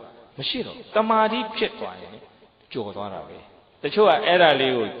ဆိုတာမရှိတော့တမာတိဖြစ်သွားရင်ကြော်သွားတာပဲတချို့ကအဲ့ဒါ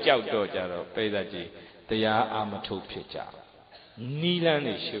လေးကိုကြောက်တော့ကြတော့ပိဿကြီးတရားအာမထုတ်ဖြစ်ကြနီးလန်း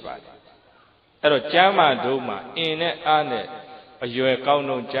နေရှိပါတယ်အဲ့တော့ကျမ်းမာတို့မှာအင်းနဲ့အားနဲ့အရွယ်ကောင်း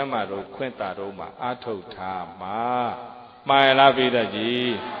တော့ကျမ်းမာတို့ခွင့်တာတို့မှာအာထုတ်ထားမှာမှားရလားပိဿ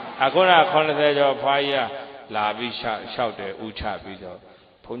ကြီးအခုန80ကျော်ဖွားကြီးလာပြီးလျှောက်တယ်ဥချပြီးတော့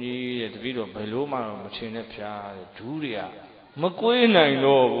ဘုန်းကြီးရဲ့တပည့်တော်ဘယ်လိုမှမထင်နဲ့ဖျားတဲ့ဒူးတွေကမကွေးနိုင်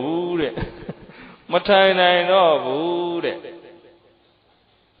တော့ဘူးတဲ့မထိုင်နိုင်တော့ဘူးတဲ့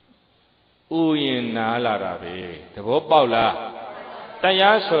ဥယင်နာလာတာပဲသဘောပေါက်လားတ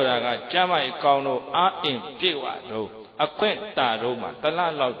ရားဆိုတာကကျမ်းမာရေးကောင်းလို့အာအင်ပြည့်ဝတော့အခွင့်တာတော့မှတ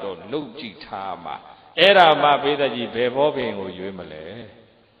လားလောက်တော့လှုပ်ကြည့်ထားမှာအဲ့ဒါမှပိဿကြီးဘယ်ဘောပင်ကိုရွေးမလဲ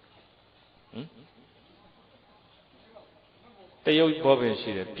တရုတ်ဘောပင်ရှိ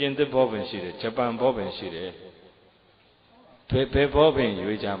တယ်ပြင်သစ်ဘောပင်ရှိတယ်ဂျပန်ဘောပင်ရှိတယ်ဘယ်ဘောပင်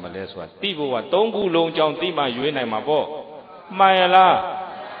ရွေးကြမလဲဆိုတာတိဘဝ၃ခုလုံးကြောင့်တိမှရွေးနိုင်မှာပေါ့မှန်ရလား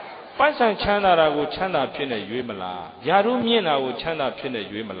ပိုက်ဆံချမ်းသာတာကိုချမ်းသာဖြစ်နေရွေးမလားယာရုမြင့်တာကိုချမ်းသာဖြစ်နေ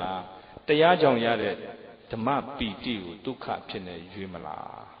ရွေးမလားတရားကြောင့်ရတဲ့ဓမ္မပီတိကိုဒုက္ခဖြစ်နေရွေးမ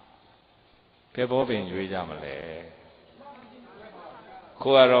လားဘယ်ဘောပင်ရွေးကြမလဲ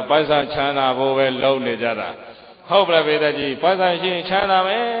ကိုကတော့ပိုက်ဆံချမ်းသာဖို့ပဲလုံနေကြတာဟုတ်ပါလားပိဿကြီးပိုက်ဆံရှိရင်ချမ်းသာမ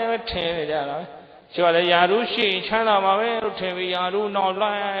ယ်ထင်နေကြတာကျော်လေယာရုရှိရင်ချမ်းသာမှာပဲလို့ထင်ပြီးယာရုနောက်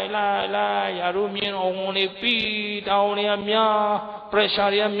လိုက်ယာရုမြင်အောင်ဝင်နေပြီးတောင်းနေရများ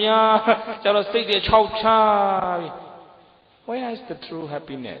pressure ရများကျတော့စိတ်တွေခြောက်ချပြီး where is the true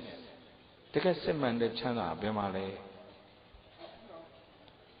happiness တကယ်စစ်မှန်တဲ့ချမ်းသာဘယ်မှာလဲ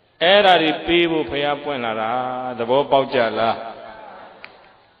အဲ့ဒါတွေပေးဖို့ဖရားပွင့်လာတာသဘောပေါက်ကြလား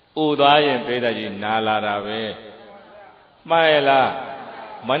ဥသွားရင်ပိဿကြီးနာလာတာပဲမှန်ရဲ့လား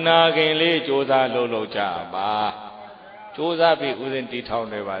မနာခင်လေးစ조사လုပ်ကြပါစ조사ပြီးဥစဉ်တီထောင်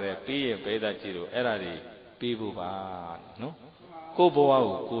နေပါတယ်ပြီးရင်ပိဿကြီးတို့အဲ့ဒါတွေပြီးဖို့ပါနော်ကိုယ့်ဘဝ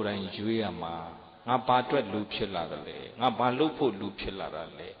ကိုကိုယ်တိုင်ရွေးရမှာငါဘာအတွက်လူဖြစ်လာတယ်လဲငါဘာလုပ်ဖို့လူဖြစ်လာတာ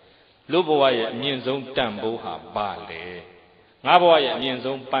လဲလူဘဝရဲ့အမြင့်ဆုံးတန်ဖိုးဟာဘာလဲငါဘဝရဲ့အမြင့်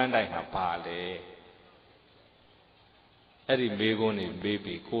ဆုံးပန်းတိုင်ဟာဘာလဲအဲ့ဒီမေးခွန်းတွေမေး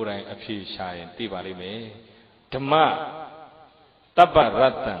ပြီးကိုယ်တိုင်အဖြေရှာရင်သိပါလိမ့်မယ်ဓမ္မတပ္ပရ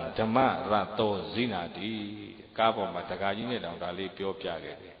တ္တံဓမ္မရတ္တောဇိနာတိကားပေါ်မှာတက္ကကြီးနဲ့တောင်ဒါလေးပြောပြ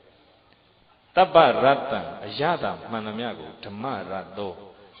ခဲ့တယ်တပ္ပရတ္တံအယတာမှန်သမျှကိုဓမ္မရတ္တော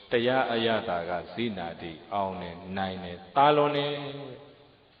တရားအယတာကဇိနာတိအောင်နေနိုင်နေတာလွန်နေ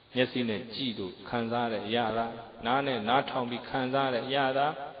မျက်စိနဲ့ကြည့်လို့ခံစားတဲ့အရာလားနားနဲ့နားထောင်ပြီးခံစားတဲ့အရာ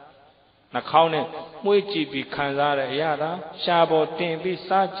လားနှာခေါင်းနဲ့မှုေးကြည့်ပြီးခံစားတဲ့အရာလားရှားပေါ်တင်ပြီး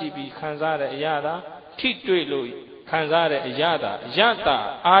စားကြည့်ပြီးခံစားတဲ့အရာလားထိတွေ့လို့ခံစားတဲ့အရာတာအရာတာ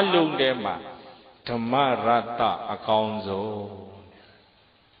အလုံးထဲမှာဓမ္မရတ္တအကောင်းဆုံး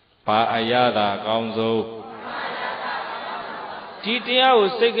ဘာအရာတာအကောင်းဆုံးဒီတရားကို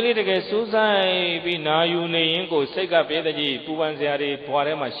စိတ်ကလေးတကယ်စူးစိုက်ပြီးနာယူနေရင်ကိုစိတ်ကပိဿကြီးပူပန်စရာတွေဘဝ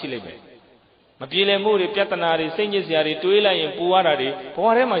ထဲမှာရှိလိမ့်မယ်မပြေလည်မှုတွေပြဿနာတွေစိတ်ညစ်စရာတွေတွေးလိုက်ရင်ပူရတာတွေဘဝ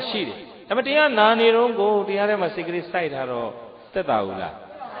ထဲမှာရှိတယ်ဒါပေမဲ့တရားနာနေတော့ကိုတရားထဲမှာစိတ်ကလေးစိုက်ထားတော့သက်သာဘူးလား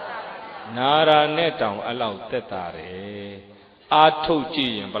နာရာနဲ့တောင်အလောက်သက်သာတယ်အာထုတ်ကြ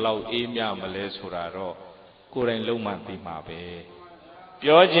ည့်ရင်ဘလောက်အေးမြမလဲဆိုတာတော့ကိုယ်တိုင်လုံးမှသိမှာပဲ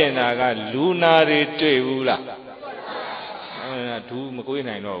ပြောချင်တာကလူနာတွေတွေ့ဘူးလားဒူးမကွေး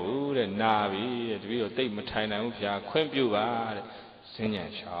နိုင်တော့ဘူးတဲ့နာပြီတဲ့တပည့်တော်တိတ်မထိုင်နိုင်ဘူးဗျာခွင့်ပြုပါတဲ့စဉ္ညာ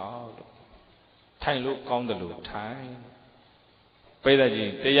လျှောက်တော့ထိုင်လို့ကောင်းတယ်လို့ထိုင်ပိဿ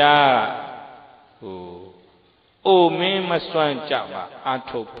ကြီးတရားအိုမင်းမစွန့်ကြပါအာ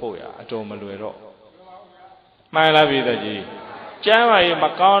ထုတ်ဖို့ရအတော်မလွယ်တော့မှန်လားပိဿကြီးကျမ်းပါရေးမ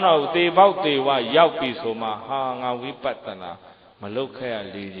ကောင်းတော့သေပေါက်သေဝရောက်ပြီဆိုမှဟာငါဝိပဿနာမလုပ်ခဲ့ရ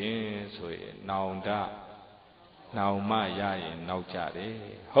လေခြင်းဆိုရင်နောင်တနောင်မရရင်နောက်ကြတယ်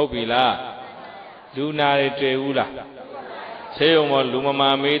ဟုတ်ပြီလားလူနာတွေတွေ့ဘူးလားဆေးရုံမလူမမာ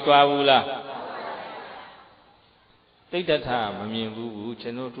မေးသွားဘူးလားတိတ်တထမမြင်ဘူးကျွ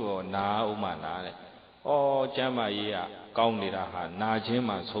န်တော်တို့နာဥမနာတဲ့ဩကျမ်းမာရေးကကောင်းနေတာဟာနာခြင်း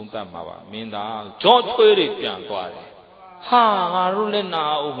မှဆုံးတတ်မှာပါမင်းသားကြောထွေးတွေပြန်သွားတယ်ဟာငါတို့လည်းနာ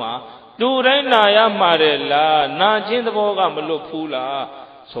ဥမ Do they Naya Marella, Najin the Boga Malupula,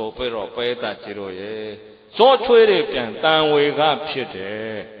 so pero peta chiroye, so twitty and tan wake up shit.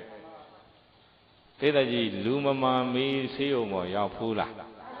 Pedaji Lumama me Seomo Yapula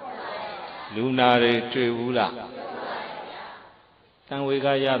Lunare Trevula Tan wake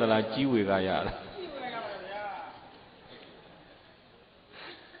a yada la Jiwigayada.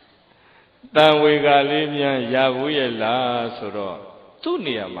 Tan wake a Libyan Yavuyela Soro. Two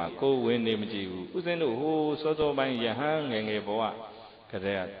near my co win name you, who's in the whole sort of my Yahan and a boa.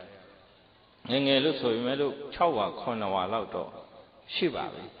 Cadet. And a little mellow chowa corner while out.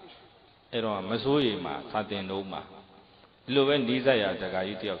 Shiva. Ero Masoima, Satin Noma. Lowen desire the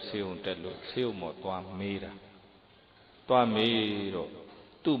gaiety of Seum Tello, Seum Tua Mira. Tua Miro.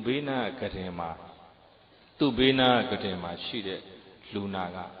 Tu Bina Katema. Tu Bina Katema, Shide,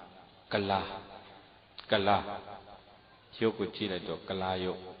 Lunaga, Kala. Kala. Yoko Chile do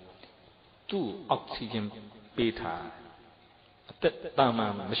Kalayo. Two oxygen beta. A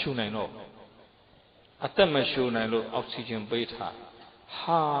tama machine no. A tamashuna no oxygen beta.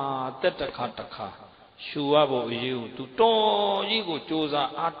 Ha, Tetakataka. Shuabo you to do you go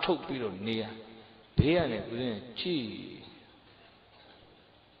Josa Atopiro near. Piane within chi.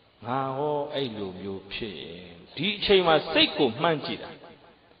 Now, I love you, Pay. DJ my Seiko Manjida.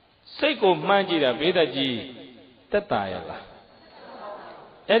 Seiko Manjida Beta G. Tatayala.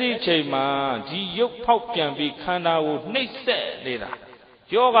 Eri Chema, the yoke pop can be Kana would Nate said later.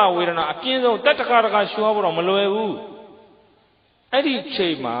 Yoga with an appeal that Tataka Shuabo Maloe. Eri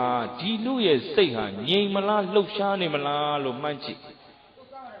Chema, the Louis Sehan, Yamala, Loshani Mala, Lomanchi.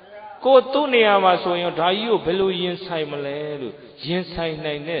 Go to Neama so you die you below Yen Simale, Yen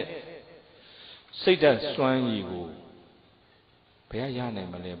Simane. Say that swan you. Payana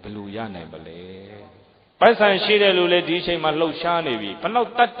Male, below Yana Male. Pasan Shida Lule Disha Malo Shani, but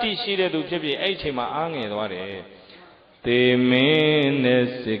not Tati Shida to Jibi Hma Angel. The men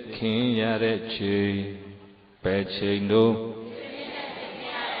is the king Yarechi, Pechino.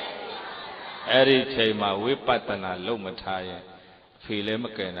 Eri Chema, Wipatana, Lomataya,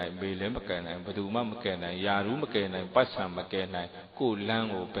 Philemacana, Bilemacana, Baduma Macana, Yaru Macana, Passam Macana,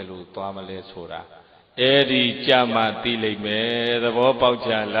 Kulango Pelu Tamale Sura. Eri Chama Tile me, the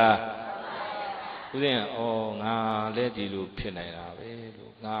Bopauchala. Then, oh, now let you pinna,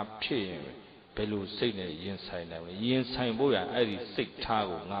 now pin, Pelu Signet, Yinside, Yinside Boya, Eddie Sick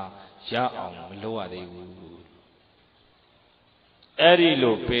Tago, now, Ya on lower they would. Eddie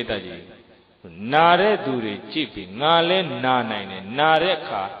Lo Petaji, Nare Duri, Chippy, Nale Nana,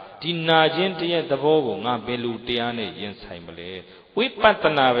 Nareka, Dinajin, the Bogo, now Belu Diane, Yinside Malay, we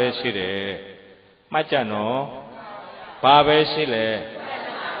Pantanave Shire, Machano, Babe Sile.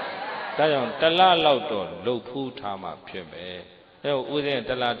 Tala Lauto, Lopu Tama Pime. Within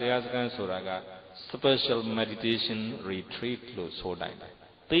Tala Diascan Soraga, special meditation retreat lo so dine.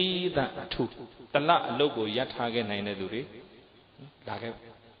 Tida two. Tala logo Yatagan Nainaduri. Lake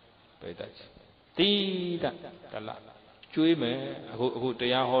Pedach. Tida Tala. Juime, who the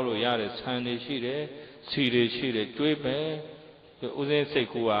Yaholo Yaris, Handy Shire, Sire Shire, Juime, Uzen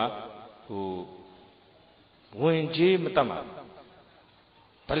Sekua, who when Jim Matama.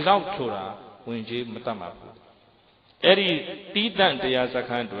 Palau Tura, when Jim Matama. Eri Titan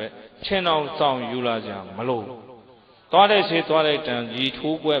Diasakan to it, Channel Song Yulaja, Malo. Toilet say toilet and ye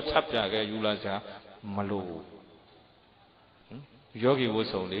two web subjaga Yulaja, Malo. Yogi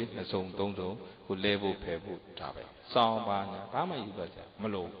was only a song dondo who level pebble tabe. Sound bana, Bama Yubaja,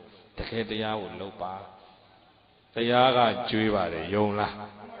 Malo. The Kedia would lopa. The Yaga Juiva, Yola.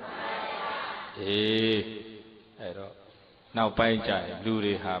 Eh, now by Jai,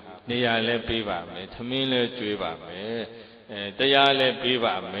 Luri have, Niale Piva, me, Tamile Juiva, me, Dayale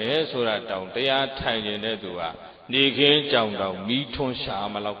Piva, me, so that down, they are tiny Nedua, Niki Jang down, me ton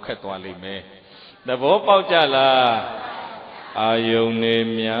Shamala Catwali me. The Bopala Ayone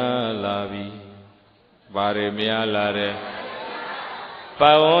Mia Lavi, Bare Mia Lare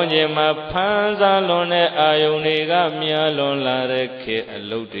Paonye ma Panza Lone Ayoniga Mia Lon Lare Ke,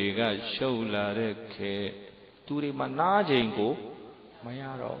 Alodiga Show Lare Ke. Turi Manajingo,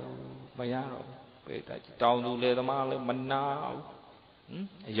 Mayaro, down to let the Male, Manao,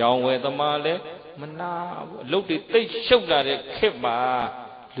 young with the Male, Manao, look at they show that it Kiba,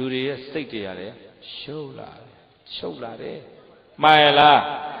 Luria City, show that, Maela,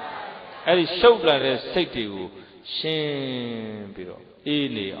 and show that it city, Shin Biro,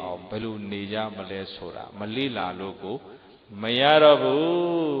 Ili of Balunija Malesora, Malila logo,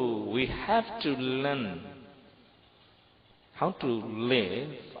 Mayarabu, we have to learn how to live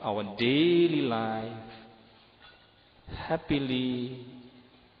our daily life happily,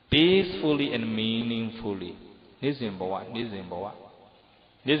 peacefully and meaningfully နေ့စဉ်ဘဝနေ့စဉ်ဘဝ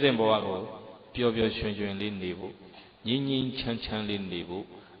နေ့စဉ်ဘဝကိုပျော်ပျော်ရွှင်ရွှင်လေးနေဖို့ငြိမ်းငြိမ်းချမ်းချမ်းလေးနေဖို့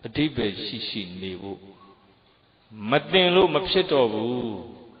အဓိပ္ပာယ်ရှိရှိနေဖို့မတင်လို့မဖြစ်တော့ဘူး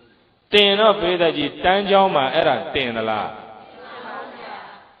တင်တော့ပေးတဲ့ကြီးတန်းချောင်းမှာအဲ့ဒါတင်သလား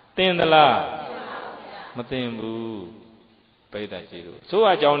တင်သလားမတင်ဘူးပေးတဲ့ကြီးတို့ဆို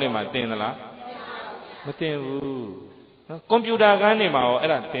အကြောင်းတွေမှာတင်သလားမတင်ဘူးနော်ကွန်ပျူတာကန်းတွေမှာရောအဲ့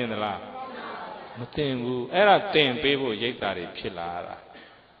ဒါတင်သလားမတင်ဘူးအဲ့ဒါတင်ပေးဖို့ရိတ်တာတွေဖြစ်လာတာ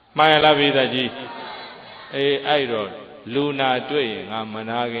မှန်ရလားပေးတဲ့ကြီးအေးအဲ့တော့လူနာတွေ့ရင်ငါမ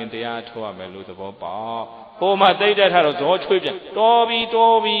နာခင်တရားထုတ်ရမယ်လို့သဘောပေါက်ဟိုမှာတိတ်တက်ထားတော့ဇောချွေးပြန်တော်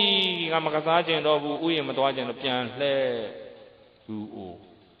ပြီငါမကစားကျင်တော့ဘူးဥယျာဉ်မသွားကျင်တော့ပြန်လှဲ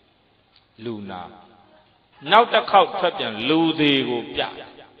လူနာနောက်တစ်ခေါက်ထွက်ပြန်လူသေးကိုပြ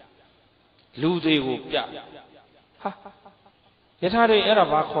ဟာယထာတွေအဲ့ဒါ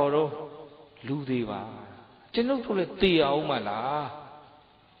ဘာခေါ်တော့လူသေးပါကျွန်ုပ်တို့လည်းတေအောင်မလား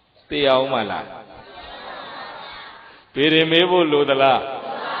တေအောင်မလားပေရင်မေးဖို့လိုသလား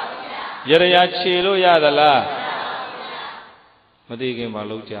ရရခြေလို့ရသလားမသိခင်မ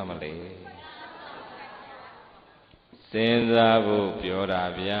လုပ်ကြမလဲစဉ်းစားဖို့ပြောတာ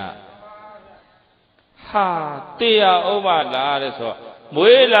ဗျဟာတေရဥပ္ပါလားတဲ့ဆို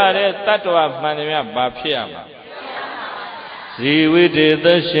မွေးလာတဲ့တတ္တဝမှန်တယ်များဘာဖြစ်ရမှာဇီဝိတေသ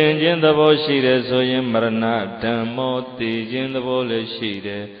ရှင်ခြင်းသဘောရှိတယ်ဆိုရင်မရဏဓမ္မောတည်ခြင်းသဘောလည်းရှိတ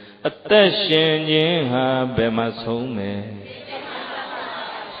ယ်အသက်ရှင်ခြင်းဟာဘယ်မှာဆုံးမယ်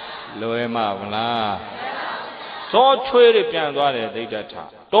လွယ်မှာမလားသောချွေးတွေပြန်သွားတယ်ဒိဋ္ဌထ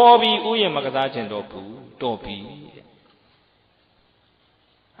တော်ပြီဥယျာဉ်မကစားခြင်းတော့ဘူးတော်ပြီ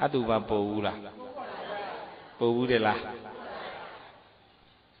အတုပါပို့ဘူးလားပို့ဘူးတယ်လား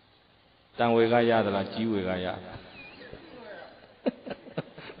တန်ဝေကရသလားကြီးဝေကရ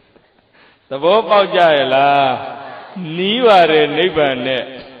သဘောပေါက်ကြရဲ့လားနီးပါတယ်နိဗ္ဗာန်နဲ့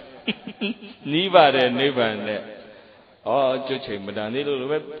နီးပါတယ်နိဗ္ဗာန်နဲ့ဩကျွတ်ချိန်မတန်သေးလို့လ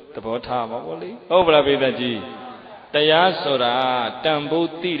ည်းပဲသဘောထားပါဘောလေဟုတ်ပါလားပိဿကြီးတရားဆိုတာတန်ဖိုး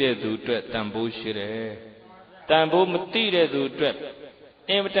သိတဲ့သူအတွက်တန်ဖိုးရှိတယ်တန်ဖိုးမသိတဲ့သူအတွက်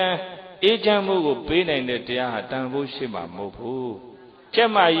အင်မတန်အေးချမ်းမှုကိုပေးနိုင်တဲ့တရားဟာတန်ဖိုးရှိမှာမဟုတ်ဘူးကျ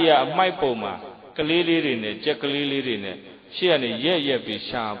က်မကြီးကအမိုက်ပုံမှာကလေးလေးတွေနဲ့ကြက်ကလေးလေးတွေနဲ့ရှေ့ကနေရက်ပြီး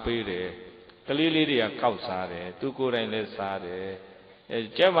ရှာပေးတယ်ကလေးလေးတွေကကောက်စားတယ်သူကိုယ်တိုင်လည်းစားတယ်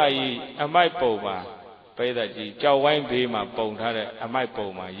ကျက်မကြီးအမိုက်ပုံမှာပိဿကြီးကြောက်ဝိုင်းဘေးမှာပုံထားတဲ့အမိုက်ပုံ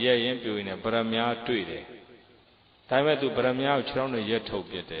မှာရက်ရင်ပြိုရင်ဗရမ ्या တွေ့တယ်ဒါပေမဲ့သူဗရမ ्या ကိုခြေထောက်နဲ့ရက်ထုတ်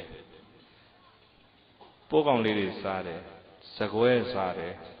ပြတယ်ပိုးကောင်လေးတွေစားတယ်စကွဲစားတ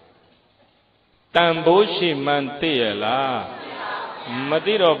ယ်တန်ဖိုးရှိမှန်သိရလားမ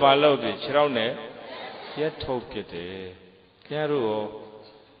သိတော့ဘာလို့ပြခြေထောက်နဲ့ရက်ထုတ်ပြတယ်ခင်ဗျားတို့ရော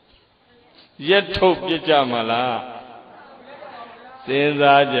ရက်ထုတ်ပြကြမလားစဉ်း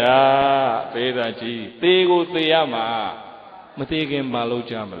စားကြပေသာကြီးသေကိုသေရမှာမသေးခင်မလုပ်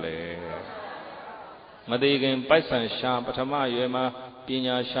ကြမလဲမသေးခင်ပိုက်ဆံရှာပထမရွယ်မှာပ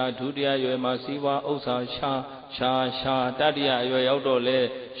ညာရှာဒုတိယရွယ်မှာစီးပွားဥစ္စာရှာတတိယရွယ်ရောက်တော့လဲ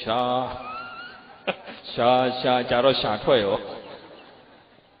ရှာကြတော့ရှာထွက်ရော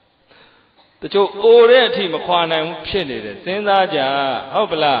တချို့အိုတဲ့အထိမခွာနိုင်ဘူးဖြစ်နေတယ်စဉ်းစားကြဟုတ်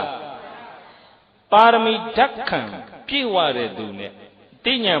ပလားပါရမီဓာတ်ခံပြည့်ဝတဲ့သူနဲ့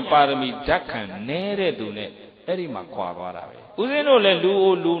တိညာပါရမီဓာတ်ခံနဲတဲ့သူနဲ့အဲ့ဒီမှာခွာသွားတာပဲဦးဇင်းတို့လည်းလူ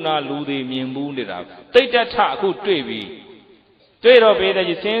အိုလူနာလူသေးမြင်ဘူးနေတာတိတ်တထအခုတွေ့ပြီတွေ့တော့ပေတဲ့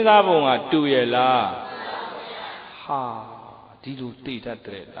ကြီးစဉ်းစားပုံကတူရဲ့လားဟာဒီလိုတိတ်တတ်တ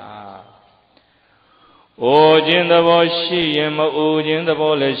ယ်လားအိုခြင်းသဘောရှိရင်မအိုခြင်းသ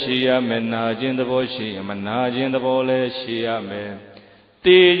ဘောလည်းရှိရမယ်နာခြင်းသဘောရှိရင်မနာခြင်းသဘောလည်းရှိရမယ်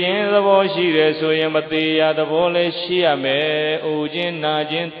တေခြင်းသဘောရှိတယ်ဆိုရင်မသေးရသဘောလည်းရှိရမယ်။အိုခြင်းနာ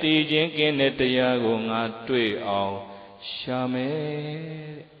ခြင်းတေခြင်းကင်းတဲ့တရားကိုငါတွေ့အောင်ရှာမ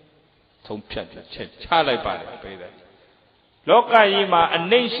ယ်။သုံးဖြတ်ချက်ချလိုက်ပါတယ်ပြေးတယ်။လောကကြီးမှာအ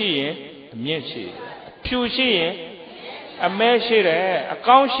နှိမ့်ရှိရင်အမြင့်ရှိတယ်။ဖြူရှိရင်အမဲရှိတယ်။အ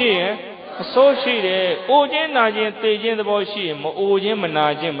ကောင်းရှိရင်အဆိုးရှိတယ်။အိုခြင်းနာခြင်းတေခြင်းသဘောရှိရင်မအိုခြင်းမနာ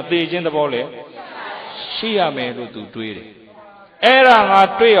ခြင်းမသေးခြင်းသဘောလည်းရှိရမယ်လို့သူတွေးတယ်အဲ့ဒါငါ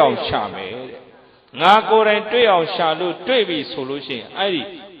တွေ့အောင်ရှာမယ်တဲ့ငါကိုယ်တိုင်တွေ့အောင်ရှာလို့တွေ့ပြီဆိုလို့ရှိရင်အဲ့ဒီ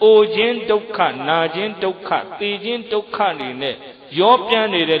အိုခြင်းဒုက္ခနာခြင်းဒုက္ခသိခြင်းဒုက္ခတွေနဲ့ရောပြန်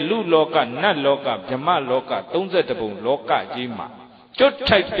နေတဲ့လူလောကနတ်လောကဗြဟ္မလောက32ဘုံလောကကြီးမှာကျွတ်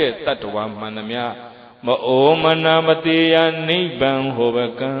ထိုက်တဲ့တတ္တဝါမှန်သမျှမအိုမနာမသေးရနိဗ္ဗာန်ဟောဘ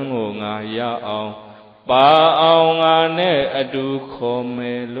ကံကိုငါရအောင်ပါအောင်ငါနဲ့အတူခေါ်မ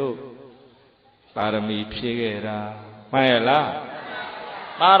ယ်လို့ပါရမီဖြည့်ခဲ့တာမှန်ရဲ့လား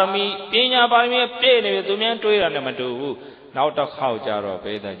Parami, Pina Parami, Pay, to me and to it and Matu. Now talk how Jaro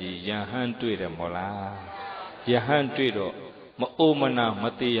Pedaji, Yahan to it and Mola. Yahan to it, Maumana,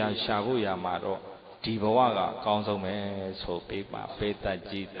 Matia, Shavuya Maro, Tiboaga, Council Me, so Pipa,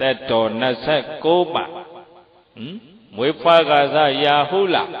 Petaji, that door, Nasa, Koba. Wepagaza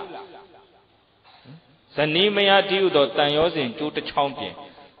Yahula. Sanimaya Diu dot Tanyos into the champion.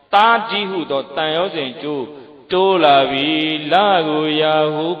 Tajihu dot Tanyos into Tola Vi Lagu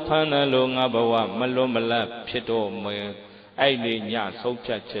Yahu Panalonga Bawa Malomala Pito Me Aidinya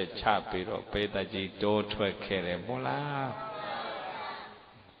Socha Chapiro Petaji Do Twekere Bola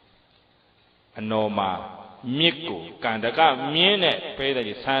Anoma Miku Kandaka Mine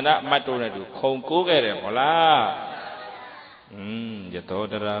Petaji Sanda Matuna to Konkugere Bola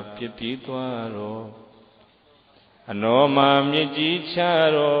Yatodara Pipituaro Anoma Miji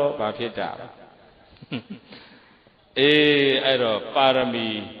Charo Bapita Ero Parami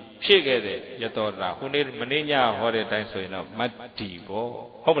Pigade Yatodra, who need Manina Hore Tansoina,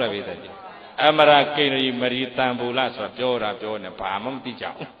 Matibo, Hobla Vida Amara Kiri Marita Bulas or Jora Jona Pamam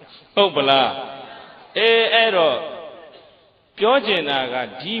Tija Hobla Ero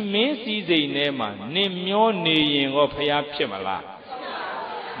Georginaga, G. Macy's a name, name your name of Payapchimala.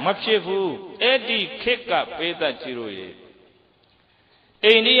 Mapchefu, Eddie kick up Peta Chiroye.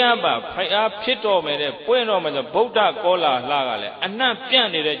 Indiaba, Payapchito made a bueno with the Boda Gola Lagale, and not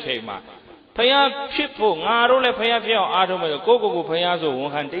Piani de Chema. Payapchipo, Narole Payapio, Adam with the Gogo Payazo,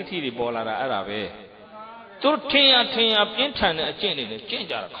 180 Bola Arabe. Turtia Tia Pintan, a change,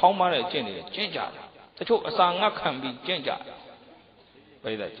 change, Comma, change. The two Sanga can be changed.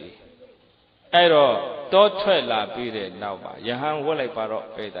 By that, Ero, don't try la be there now. Yahan will like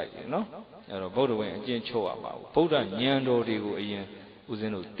Paro, pay that, you know. Ero, Bodaway and Jen Choa, Boda Nyando,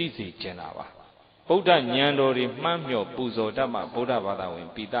 Uzeno, Tizi Genava. Boda Nyando, Mamio, Buzo, Dama, Boda Vada,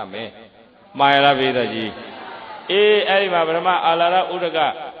 Pita me. My Lavida, Erima Brahma, Alara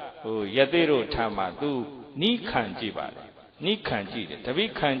Udaga, Yadero Tama, do Ni Kanjiba, Ni Kanji, Tabi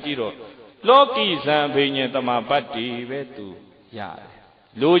Kanjiro, Loki Zambin Tama Bati, Vetu, Ya.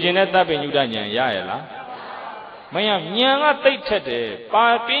 Lujinetta Benudan Yaela Mayam Yanga Tate,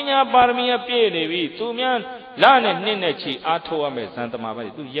 Parpina Barmia Pievi, Tumian, Lana Ninechi, Atoame Santa Mava,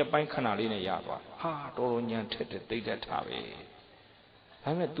 do Yapan Canalina Yava, Ha, Doronian Tete, Data Tavi.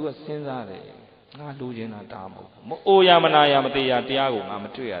 I met to a Senzare, not Lujina Damo. O Yamana Yamatia Tiago,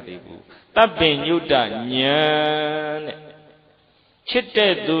 Amatua Debu. That being you done, Yan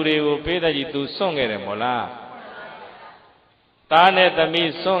Chitte Duri, Peda to Song Mola. Tane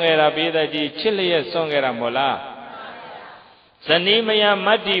Tami song era Bedaji, Chile song era Mola. Sanimaya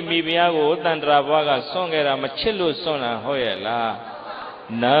Mati Mibiago, Tandravaga song era Machilo sona Hoyela.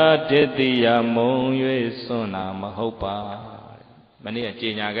 Na Dedia Monye sona Mahopa. Mania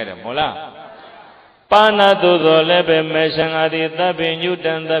Gina get a Mola. Pana do the lebe meshangadi, the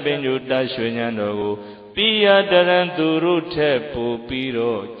benutan, the benuta Shunano, Pia Daran Duru Tepu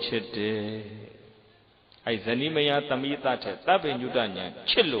Piro Chete. I Zanimaya Tamita, Tabin Udanian,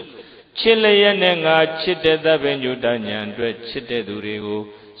 Chillu, Chilean, Chite, Tabin Udanian, Dread Chite Durigo,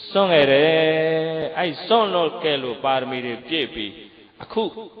 Song ere, I saw no Kelo Parmi Jepi, a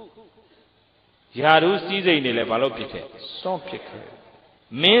cook. Yaru sees a Nilebaloke, Son Pique.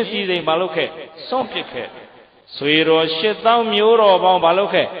 Men sees a Baloke, Son Pique. Suiro shit down Muro about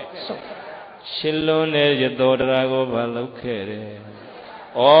Baloke. Chillone, your daughter, Baloke.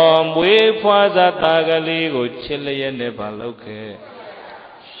 Oh, we was a tagali, go chilly and never look.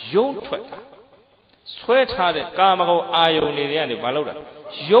 Young twit. Sweetheart, Kamago, Ionian, Baloda.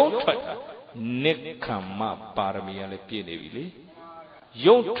 Young twit. Nick come up, Parmi and a Piedi.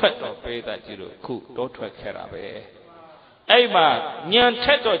 Young twit of pay that you cook, don't twit carabe. Aba, Nyan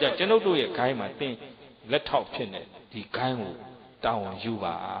Teto, General do a kaima thing. Let talk chin it, the kind down you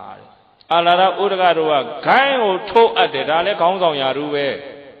are. Alara Udagaru, kind or toe at the Dale Kong on Yaru.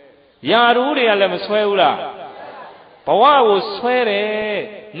 Yaru, the Alemswella. Pawa was swear,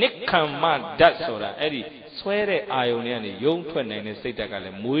 Nick come mad, that's so that Eddie, swear Ionian, young twin and say that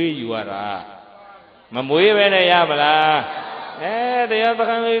Mui you are. Mamui when I am. The other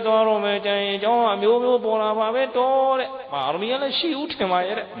family don't make John, you Bola, Parmi and she would come.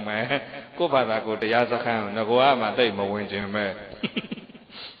 Go back to Yazakam, Nagoama, they mo win him.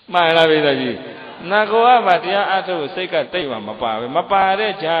 My love is Nagoa, but Yato, Seka, Teva, Mapa,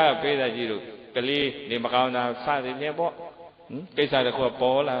 Reja, Peda, Kali, the Macana, Sadi, Nebo, beside the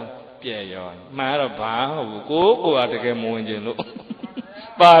Copola, Pierre, Maraba, go at the game window.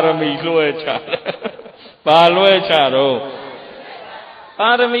 Parami, Loecha, Paloecharo.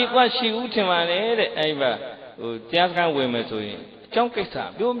 Parami, what she would him and Eva, just can't women to him. ကြောင်းကိစ္စ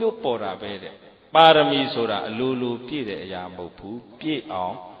မျိုးမျိုးပေါ်တာပဲတဲ့ပါရမီဆိုတာအလိုလိုပြည့်တဲ့အရာမဟုတ်ဘူးပြည့်အော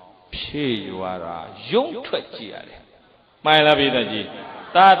င်ဖြည့်ရွာတာယုံထွက်ကြည့်ရတယ်မှန်လားပြည်သက်ကြီး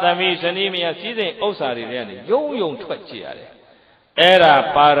သာသမီဇနီးမယားစည်းစိမ်ဥစ္စာတွေထဲကနေယုံထွက်ကြည့်ရတယ်အဲ့ဒါ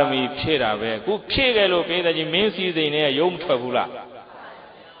ပါရမီဖြည့်တာပဲခုဖြည့်ခဲ့လို့ပြည်သက်ကြီးမင်းစည်းစိမ်နဲ့ယုံမထွက်ဘူးလား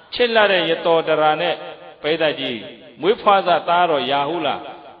ချစ်လာတဲ့ရတော်တရာနဲ့ပြည်သက်ကြီးမွေးဖွားစားသားတော်ရာဟုလား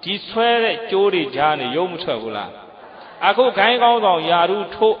ဒီဆွဲတဲ့ကြိုးတွေကြားနေယုံမထွက်ဘူးလားအခုခိုင်းကောင်းဆောင်ယာရု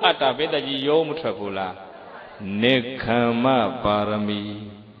ထိုးအပ်တာပြည်သက်ကြီးယုံမထွက်ဘူးလားနိခမ္မပါရမီ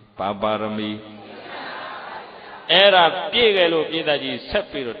ပါရမီအဲ့ဒါပြည့်ခဲ့လို့ပြည်သက်ကြီးဆက်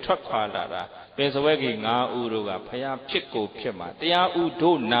ပြီးတော့ထွက်ခွာလာတာပင်စဝဲကြီး9ဦးတို့ကဖယားဖြစ်ကိုဖြစ်မှာတရားဥ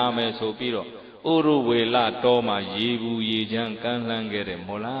တို့နာမယ်ဆိုပြီးတော့ဥရဝေလတော်မှာရေဘူးရေချမ်းကမ်းလှမ်းခဲ့တယ်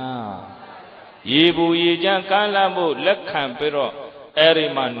မို့လားရေဘူးရေချမ်းကမ်းလှမ်းဖို့လက်ခံပြီးတော့အဲ့ဒီ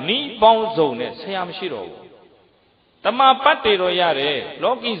မှာနီးပေါင်းစုံနဲ့ဆရာမရှိတော့ဘူးတမပတ်တွေတော့ရတယ်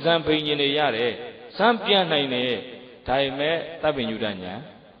လောကီဇံဘိညာဉ်တွေရတယ်ဇံပြန်နိုင်တယ်ဒါပေမဲ့တပ်ပင်ညုတညာ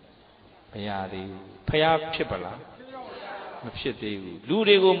မရသေးဘူးဖျားဖြစ်ပလားမဖြစ်သေးဘူးလူ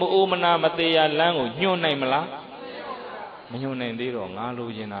တွေကိုမအိုမနာမသေးရလမ်းကိုညှို့နိုင်မလားမညှို့နိုင်သေးတော့ငါလို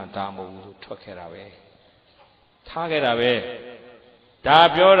ချင်တာဒါမဟုတ်ဘူးထွက်ခဲ့တာပဲထားခဲ့တာပဲဒါ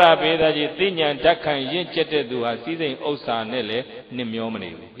ပြောတာပေသားကြီးသိဉာဏ်ဓာတ်ခံရင့်ကျက်တဲ့သူဟာစည်းစိမ်ဥစ္စာနဲ့လည်းနှစ်မျောမနေ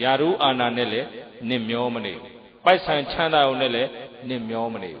ဘူးယာရုအာနာနဲ့လည်းနှစ်မျောမနေဘူးပိုက်ဆံချမ်းသာုံနဲ့လည်းနှစ်မျော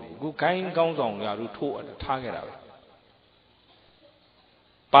မနေဘူးအခုခိုင်းကောင်းဆောင်ယာရုထိုးထားခဲ့တာပဲ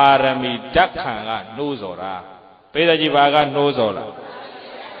ပါရမီဓာတ်ခံကနှိုးစော်တာပေသားကြီးဘာကနှိုးစော်တာ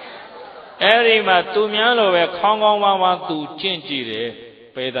အဲ့ဒီမှာသူများလိုပဲခေါင်းကောင်းဝါသူကျင့်ကြည့်တယ်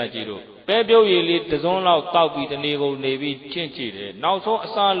ပေသားကြီးတို့ပဲပြုတ်ရည်လေးတစုံလောက်တောက်ပြီးတနေကုန်နေပြီးကျင့်ကြည့်တယ်နောက်ဆုံးအ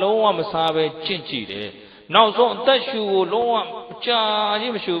စာလုံးဝမစားပဲကျင့်ကြည့်တယ်နောက်ဆုံးအသက်ရှူကိုလုံးဝကြာ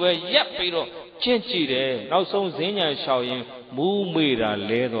ကြီးမရှူပဲရက်ပြီးတော့ကျင့်ကြည့်တယ်နောက်ဆုံးဈဉ္ဉံလျှောက်ရင်မူးမေ့တာ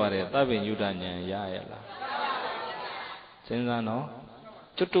လဲသွားတယ်သဗ္ဗညုတဉာဏ်ရရလားစဉ်းစားနော်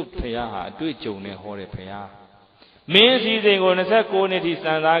ကျွတ်ဖရာဟာအတွေ့အကြုံနဲ့ဟောတယ်ဖရာမင်းစည်းစိမ်ကို29နှစ်ထိ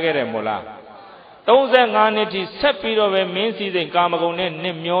စံစားခဲ့တယ်မို့လား35နှစ်ထိဆက်ပြီးတော့ပဲမင်းစည်းစိမ်ကာမဂုဏ်နဲ့နှ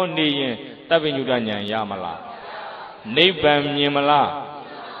စ်မျောနေရင်သဗ္ဗညုတဉာဏ်ရမလားနိဗ္ဗာန်မြင်မလား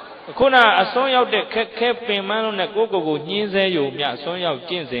ခုနအစွန်းရောက်တဲ့ခက်ခဲပင်ပန်းလို့နဲ့ကိုညှင်းဆဲယုံမြအစွန်းရောက်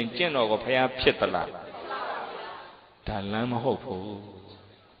ကျင့်စဉ်ကျင့်တော်ကိုဖရာဖြစ်သလားဒါလမ်းမဟုတ်ဘူး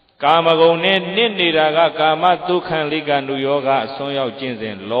ကာမဂုဏ်နဲ့နစ်နေတာကကာမဒုက္ခလိကနုယောဂအစွန်းရောက်ကျင့်စ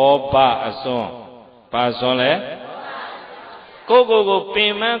ဉ်လောဘအစွန်းဘာစွန်းလဲကိုပ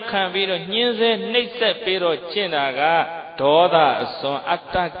င်ပန်းခံပြီးတော့ညှင်းဆဲနှိပ်စက်ပြီးတော့ကျင့်တာကဒေါသအစွန်းအတ္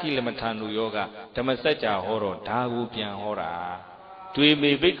တကိလမထာနုယောဂဓမ္မစကြာဟောတော့ဒါကိုပြန်ဟောတာတွေ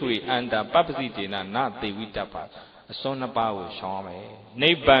မေဘိက္ခဝေအန္တပပ္ပစီတေနနသေဝိတ္တပါအစွန်းနှစ်ပါးကိုရှောင်ရမယ်နိ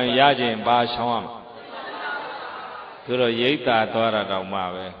ဗ္ဗာန်ရခြင်းဘာရှောင်ရမလဲဆိုတော့ရိတ်တာသွားတာတောင်မှ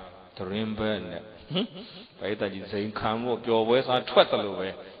ပဲဒရင်ဘဲနဲ့ဘိတကြီးစိန်ခံဖို့ပျော်ပွဲစားထွက်တယ်လို့ပဲ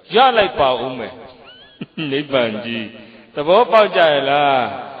ရလိုက်ပါဦးမယ်နိဗ္ဗာန်ကြီးသဘောပေါက်ကြရလား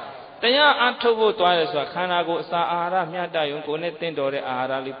တရားအထုတ်ဖို့သွားတယ်ဆိုတာခန္ဓာကိုယ်အစာအာဟာရမျှတရုံကိုယ်နဲ့တင့်တော်တဲ့အာ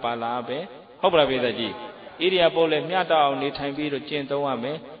ဟာရလေးပါလာပဲဟုတ်ပါလားဘိတကြီးဣရိယာပုလည်းမျှတအောင်နေထိုင်ပြီးတော့ကျင့်သုံးရမ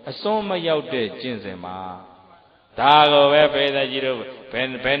ယ်အစွန်းမရောက်တဲ့ကျင့်စဉ်မှာဒါကိုပဲဘိတကြီးတို့ဘ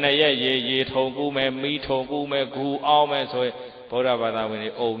ယ်နဲ့ရေထုံကူးမယ်မီးထုံကူးမယ်ဂူအောင်မယ်ဆိုရင်ဗုဒ္ဓဘာသာဝင်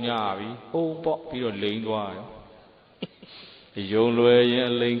တွေအုံညပြီအုံပေါ့ပြီးတော့လိန်သွားရောယုံလွယ်ရင်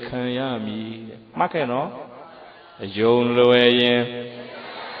အလိန်ခံရမည်မှတ်ခဲ့နော်ယုံလွယ်ရင်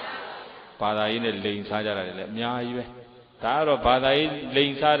ဘာသာရေးနဲ့လိန်စားကြတာလည်းအများကြီးပဲဒါကတော့ဘာသာရေးလိ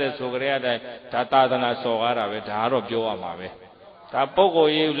န်စားတဲ့ဆိုကြတဲ့အတိုင်းဒါသာသနာစော်ကားတာပဲဒါကတော့ပြောရမှာပဲဒါပုဂ္ဂို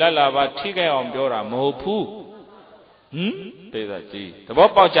လ်ရေးလက်လာပါထိခိုက်အောင်ပြောတာမဟုတ်ဘူးပြေသာကြည့်သဘော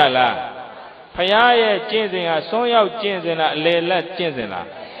ပေါက်ကြလားဖရာရဲ့ကျင့်စဉ်ဟာစွန်းရောက်ကျင့်စဉ်လားအလေလက်ကျင့်စဉ်လား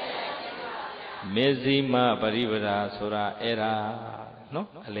မေဇိမပရိပဒါဆိုတာအဲ့ဒါနော်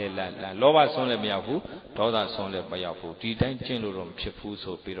အလေလက်လောဘစွန်းလည်းမရောက်ဘူးဒေါသစွန်းလည်းမရောက်ဘူးဒီတိုင်းကျင့်လို့တော့မဖြစ်ဘူး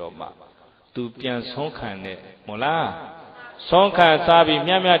ဆိုပြီးတော့မှသူပြန်ဆုံးခံတဲ့မို့လားဆုံးခံစားပြီး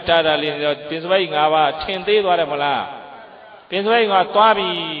မြတ်တာတာလေးတော့ပင်စပိုက်5ပါးထင်သေးသွားတယ်မလားပင်စပိုက်5သွားပြီ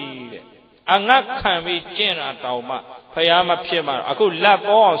တဲ့အငတ်ခံပြီးကျင့်တာတောင်မှဖယားမဖြစ်မှအခုလက်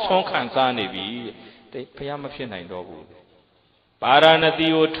ပေါ်အောင်ဆုံးခံစားနေပြီတဲ့ဖယားမဖြစ်နိုင်တော့ဘူးပါရဏသီ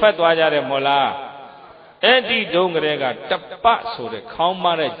ကိုထွက်သွားကြတယ်မို့လားအဲ့ဒီတုန်းကလေးကတပဆိုတဲ့ခေါင်းမ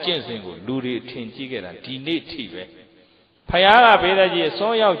တဲ့ကျင့်စဉ်ကိုလူတွေထင်ကြည့်ခဲ့တာဒီနေ့ထိပဲဖယားကဘေးသားကြီးအစွ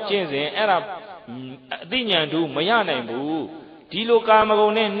န်းရောက်ကျင့်စဉ်အဲ့ဒါအသိဉာဏ်တူမရနိုင်ဘူးဒီလိုကာမဂု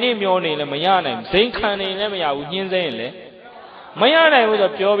ဏ်နဲ့နှင့်မျောနေလည်းမရနိုင်ဘူးဇိမ်ခံနေလည်းမရဘူးညှင်းစေရင်လည်းမရနိုင်ဘူး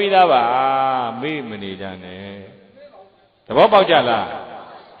ဆိုပြောပြီးသားပါမေ့မနေကြနဲ့သဘောပေါက်ကြလား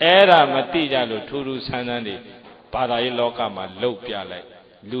အဲ့ဒါမသိကြလို့ထူးထူးဆန်းဆန်းတွေ ဘာသာရေးလောကမှာလှုပ်ပြလိုက်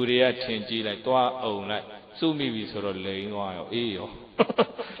လူတွေကထင်ကြည့်လိုက်သွားအောင်လိုက်စုမိပြီဆိုတော့လိန်သွားရောအေးရော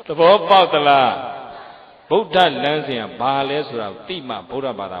သဘောပေါက်သလားဗုဒ္ဓလမ်းစဉ်ကဘာလဲဆိုတာတိမှဗုဒ္ဓ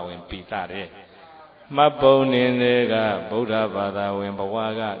ဘာသာဝင်ပိတာတယ်မတ်ပုံနေတဲ့ကဗုဒ္ဓဘာသာဝင်ဘဝ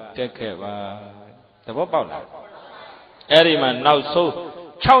ကတက်ခဲ့ပါသဘောပေါက်လားအဲ့ဒီမှာနောက်ဆုံး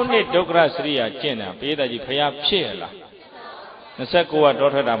6နှစ်ဒုက္ခစရိယာကျင့်တာပိဋကကြီးဖျားဖြစ်ရလား29ကတော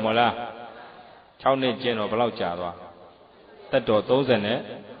ထွက်တာမဟုတ်လား6နှစ်ကျင့်တော့ဘယ်လောက်ကြာသွားတက်တော်30နဲ့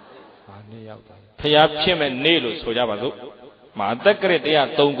နှစ်ရောက်သွားဖျားဖြစ်မဲ့နေ့လို့ဆိုကြပါစို့မဟာတက္ကရာ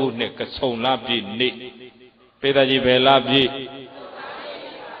103ခုနှစ်ကဆုံလပြည့်နေ့ပိဋကကြီးဘယ်လပြည့်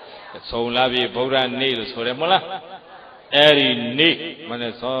ကဆုံလပြည့်ဗုဒ္ဓနေ့လို့ဆိုတယ်မဟုတ်လားအဲ့ဒီနေ့မ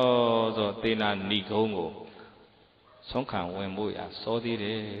နေ့စောစောသေနာဏီကုန်းကိုဆုံးခံဝင်ဖို့ရစောသေးတ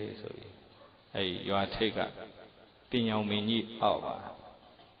ယ်ဆိုပြီးအဲ့ရွာထိတ်ကပညာမင်းကြီးအောက်ပါ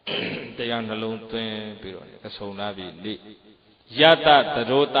တရားနှလုံးသွင်းပြီးတော့ကဆုံလာပြီနေ့ယတသ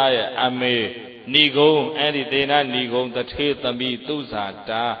ရောတရဲ့အမေဏီကုန်းအဲ့ဒီသေနာဏီကုန်းတထေသမီးသူဇာ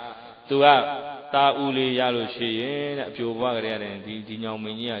တာသူကတာဦးလေးရလို့ရှိရင်တဲ့အပြိုဘွားကလေးရတယ်ဒီညောင်မ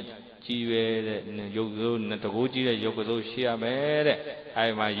င်းကြီးကကြီးပဲတဲ့ရုပ်စိုးတကိုးကြီးတဲ့ရုပ်ကစိုးရှိရမယ်တဲ့အဲ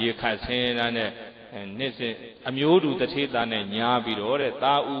ဒီမှာရေခတ်ဆင်းတာနဲ့နေ့စဉ်အမျိုးတူတထေသားနဲ့ညားပြီးတော့တဲ့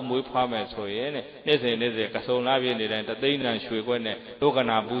တာဦးမွေးဖွားမယ်ဆိုရင်တဲ့နေ့စဉ်ကဆုံလာပြည့်နေတိုင်းတသိန်းတန်ရွှေခွက်နဲ့ဒုက္ခ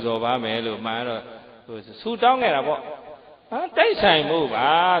နာပူဇော်ပါမယ်လို့မှန်တော့ဆူတောင်းခဲ့တာပေါ့တိုက်ဆိုင်မှုပါ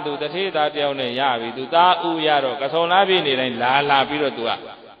သူတထေသားတယောက်နဲ့ရပြီသူတာဦးရတော့ကဆုံလာပြည့်နေတိုင်းလာပြီးတော့သူက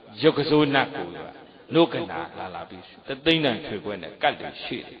ရုပ်ကစိုးနတ်ကိုဒုက္ခနာလာပြီးတသိန်းတန်ရွှေခွက်နဲ့ကတ်တယ်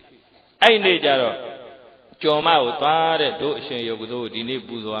ရှိတယ်အဲ့နေ့ကျတော့ကျော်မကိုသွားတဲ့တို့အရှင်ရုပ်ကစိုးဒီနေ့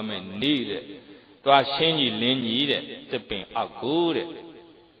ပူဇော်ရမယ်နေတဲ့သွားရှင်းကြီးလင်းကြီးတဲ့တပင်အောက်ကိုတဲ့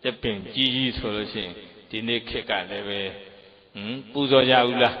တပင်ကြီးဆိုလို့ရှိရင်ဒီနေ့ခေတ်ကလည်းပဲပူဇော်ကြ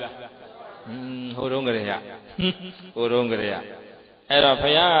ဘူးလားဟိုတုန်းကလေးအဲ့တော့ဘု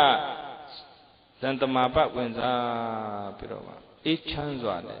ရားသံတမပတ်ဝင်စားပြီးတော့အေးချမ်း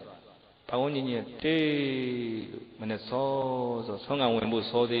စွာနဲ့ဘဝညင်ညင်တေးလို့မနဲ့စောဆုံးကဝင်ဖို့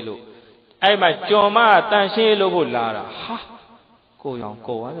စောသေးလို့အဲ့မှာကြော်မတန်ရှင်းလို့ဖို့လာတာဟာကိုရောင်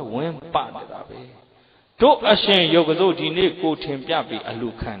ကိုဝါဆိုဝင်းပနေတာပဲတို့အရှင်ရုပ်ကစိုးဒီနေ့ကိုထင်ပြပြီးအလူ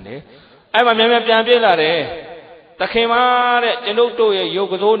ခံတယ်အဲ့မှာမြန်ပြန်ပြေးလာတယ်တခင်မတဲ့ကျွန်ုပ်တို့ရဲ့ရုပ်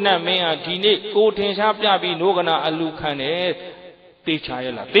ကစိုးနတ်မင်းဟာဒီနေ့ကိုထင်ရှားပြပြီးနိုးကနာအလူခံတယ်တေးချ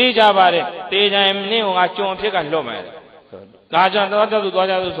ရဲ့လားတေးချပါတယ်တေးချရင်နင်းကကြုံဖြစ်ကလွတ်မယ်ဒါကြောင့်သွားကြဆို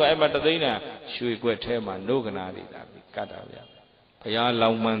အဲ့မှာတသိန်းနဲ့ရွှေခွက်ထဲမှာနိုးကနာလေးလာပြီးကတ်တာဗျဘုရားလော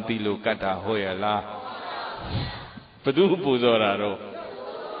င်မှန်သိလို့ကတ်တာဟုတ်ရလားဘသူပူဇော်တာတော့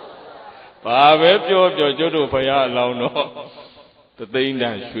ဘာပဲပြောကျွတ်တို့ဘုရားအလောင်းတော့တသိန်းတ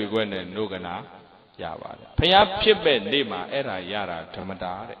န်ရွှေခွက်နဲ့နိုးကနာရပါတယ်ဘုရားဖြစ်မဲ့နေ့မှာအဲ့ဒါရတာဓမ္မ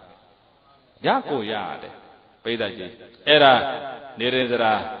တာတဲ့ရကိုရတယ်ပိဋကကြီးအဲ့ဒါနေရင်စ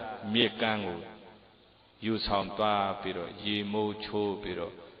ရာမြေကမ်းကိုယူဆောင်သွားပြီးတော့ရေမိုးချိုးပြီး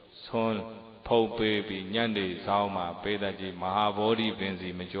တော့ဆွန်းဖုံးပေးပြီးညနေဆောင်မှာပိဋကကြီးမဟာဗောဓိပင်စီ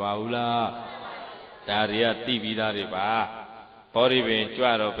မကြွားဘူးလားဒါတွေကသိပြီးသားတွေပါဗောဓိပင်ကြွ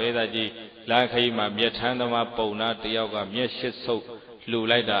တော့ပိဋကကြီးလမ်းခရီးမှာမြက်ထမ်းသမားပုံနာတယောက်ကမျက်ရှစ်ဆုပ်လှူ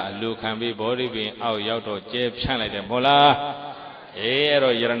လိုက်တာအလူခံပြီးဗောဓိပင်အောက်ရောက်တော့ကျဲဖြန့်လိုက်တယ်မဟုတ်လားအဲ့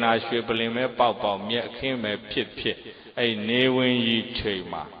တော့ယရနာရွှေပလင်မဲပေါက်မြက်အခင်းမဲဖြစ်အဲ့နေဝင်ကြီးချိန်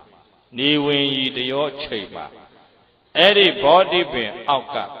မှာနေဝင်ကြီးတရောချိန်မှာအဲ့ဒီဗောဓိပင်အောက်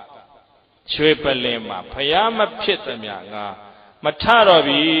ကရွှေပလင်မှာဖျားမဖြစ်သမျှငါမထတော့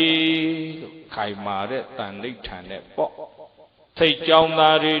ပြီလို့ခိုင်မာတဲ့တန်လိဋ္ဌာန်နဲ့ပေါ့စိတ်ကြောင်း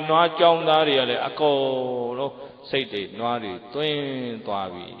သားတွေနွားကြောင်းသားတွေကလည်းအကုန်လုံးစိတ်တွေနွားတွေသွင်းသွား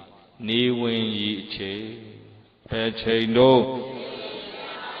ပြီနေဝင်ကြီးအချိန်ဘယ်ချိန်တော့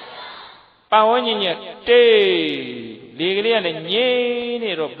ပတ်ဝန်းကျင်ရဲ့တေးလေကလေးကလည်းငြိမ်း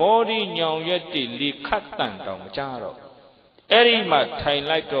နေတော့ဘောဓိညောင်ရက်တိလေခတ်တန်တောင်မကြတော့အဲ့ဒီမှာထိုင်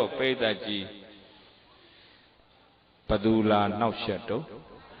လိုက်တော့ပိဋကကြီးဘသူလာနှောက်ရှက်တော့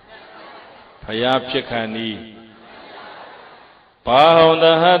ဖယားဖြစ်ခဏီဘာဟောသ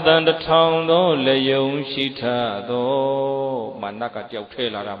ဟတန်တထောင်သောလယုံရှိထသောမနကတယောက်ထဲ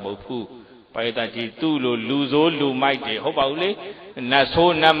လာတာမဟုတ်ဘူးပိဋကကြီးသူ့လိုလူဆိုးလူမိုက်တွေဟုတ်ပါဘူးလေနတ်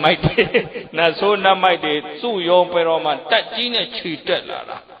ဆိုးနတ်မိုက်တွေသူ့ရောပဲတော့မှတက်ကြီးနဲ့ခြေတက်လာ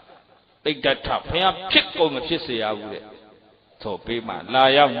တာတိတ်တထဖယားဖြစ်ကုန်မဖြစ်เสียရဘူးတဲ့ဆိုပေးမှလာ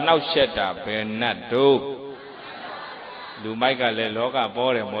ရောက်နှောက်ရှက်တာဘယ်နတ်တို့လူမိုက်ကလည်းလောက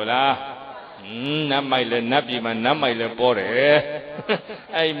ပေါ်တယ်မို့လားနတ်မိုက်လည်းနတ်ပြည်မှာနတ်မိုက်လည်းပေါ်တယ်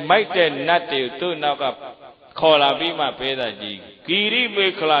အဲ့မိုက်တဲ့နတ်တွေသူ့နောက်ကခေါ်လာပြီးမှပေးတာကြီးဂီရိမေ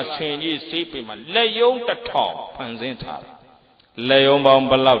ခလာဆင်ကြီးစီးပြီးမှလက်ယုံ1000ဖန်ဆင်းထားတယ်လက်ယုံပေါင်း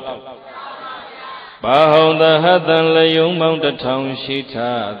ဘယ်လောက် Bahonda layung mountain town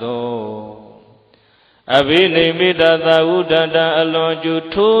shita do. Abhinimita udada alonju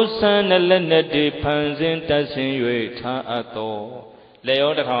tusan lenedi panzin tasin yue ta ato.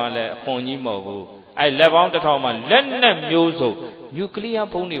 Layong the Kawale, Pony Mobu. I love on the Toma, Lenna Muso. Nuclear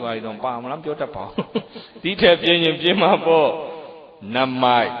pony ride on Palm, Jotapa. Detail Jim Bo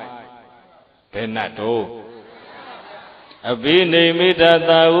Namai Penato.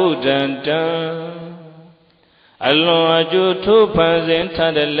 Abhinimita udada. Along a Jew 2 pounds in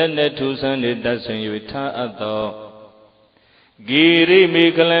Tadalenda to Sunday doesn't you ta Giri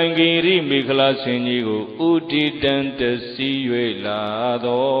Mikalan Giri Mikala Sinigo Uti Dante Si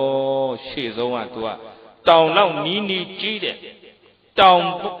Lado she's a one to a down now Nini cheated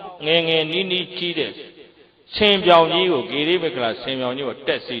down Nini cheated same young you Giri Mikala same young you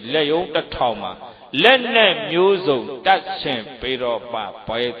Tessie Leo the Toma Lenna Muso, that same Pedro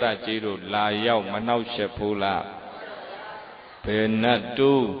Poeta Jiro, La Yao Manau Shepula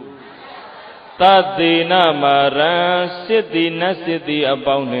Penatu Tadina Mara, City Nasity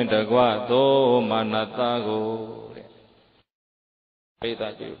abounding the Guado Manatago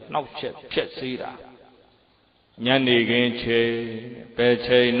Peta Jiro, no chip, Chetsira Nyani Ginche,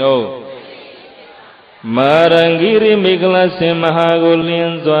 Peche no. Marangiri Mikla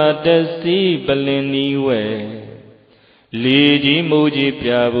Simahagolin Zwatesi Baliniwe Liji Muji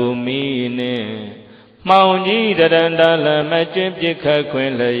Piabu Mine Maunji Dadandala Majib Jika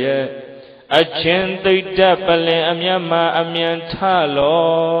Quinlaye Achin Tapale Amyama Amyan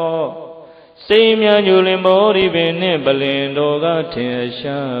Talo Simya Yulimori Bene Balindo Gatin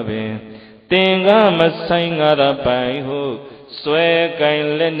Tinga Masangara Paihu Swe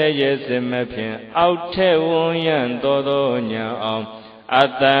kain lenne yesemapin out te won todo nya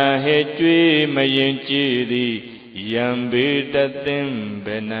ata he jwi mayin ji di yambi tatin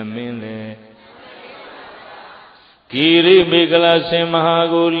benamile Kiri Mikala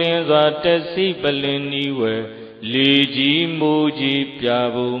Simahagolin Zatesi Baliniwe Liji Muji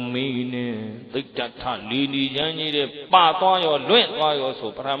Piabu Mine Dictata Lini Janji de Patoyo Luen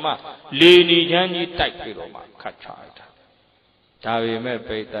so Prama Lini Janji Takiroma Kachai Tavi me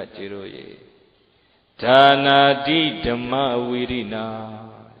peta chiroye. Jana di dhamma virina.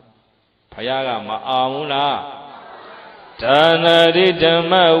 Payaga ma amula. Jana di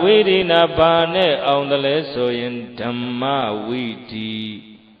dhamma virina bane aundale soyin dhamma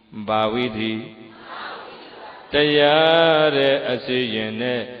vidi. Bavidi. Tayare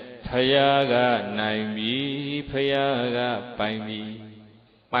asiyene. Payaga naimi. Payaga paimi.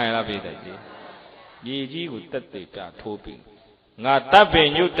 Mayala peta chi. Yeji ku tatte ka thopi. Nga tabi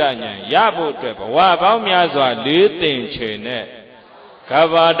nyutanya yabu tweba wabao myazwa litin chene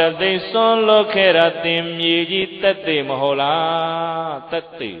kabadate son lo kera tim miji tate mahola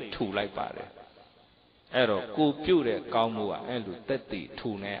tate thu lai pare ero ku pyu de kaung mu a elu tate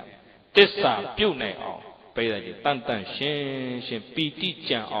thu ne tissa pyu ne aw pai da ji tan tan shin shin piti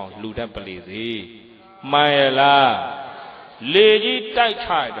chan aw lu dat pali si mai la le ji tai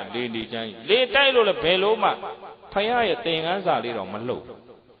chai da le ni chan le tai lo le bhe lo ma Paya ya tengan sali ro malo.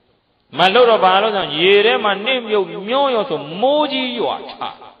 Malo ro balo sang yere manim yo myo so moji yua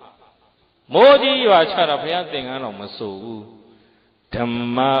cha. Moji yua cha ra paya tengan ro maso.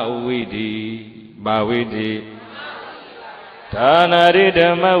 Dhamma vidi bhavidi. Dana ri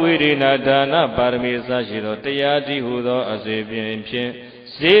dhamma vidi na dana parami sa shiro tayati hudo ase pyin pyin.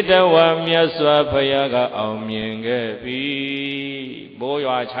 Sidawa myaswa paya ga aung myin ke pi. Bo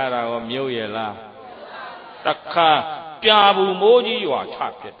yua cha ra ko myo ye la. Taka Piabu Moji Yua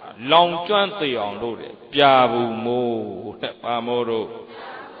Chapita, Long Twenty on Lode, Piabu Mo, Pamoro,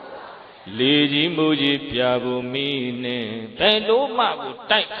 Liji Moji Piabu Mine, Pendoma would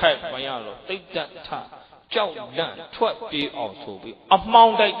take cat Mayalo, take that time, Joe Dan, 12 be also be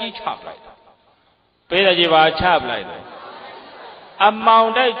among the each chap like that. Peda Jiva chap like that.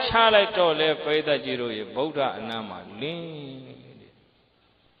 Among that child to left Peda Jiro, Boda and Nama,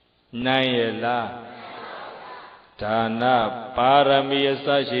 Nayela. Dana Parami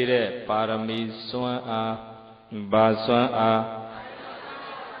Sashire Parami Swan Baswan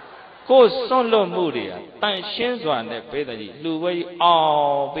Ko Solo Muria Tan Shinswan de Pedagi Luway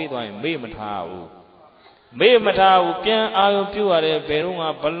all Bedwine Mimatawu Mimatawu Pian Ayo Pure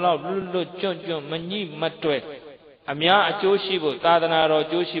Berunga Balau Lulu John Mani Matwe Amia Joshibo Tadana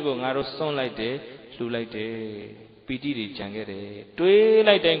Joshibo Naro Son like de Lu like de Piti Jangere Dwe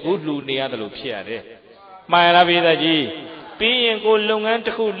like the good Lu near the Lupiade My Vida being good long and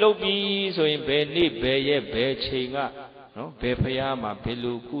cool lobby, so in Benny Baye Bechinga, no Bepayama,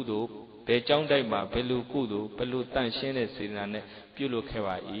 Pelu Kudo, 배 정다이마 벨루 꾸도 벨루 딴 신의 세나네 뷰로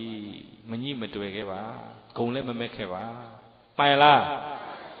캐봐 이 머니 머되게봐 공래 머맥해봐 마야라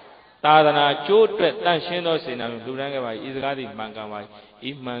따다나 쪼트 딴 신의 세나는 누랑게봐 이스가디 만간봐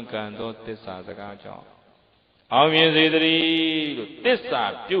이 만간도 뜻사스가죠 아미세들이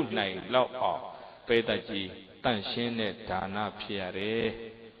뜻사 뷰나이 라오 배다지 딴 신의 다나 피야래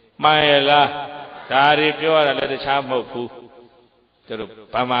마야라 다리 뼈라 레드 참먹고 저로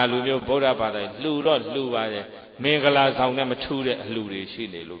바마루မျိုး ဗုဒ္ဓဘာသာလှူတော့လှူပါတယ်မင်္ဂလာဆောင်နဲ့မထူးတဲ့အလှူတွေရှိ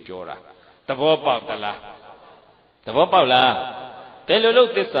နေလို့ပြောတာသဘောပေါက်သလားသဘောပေါက်လားဘယ်လိုလုပ်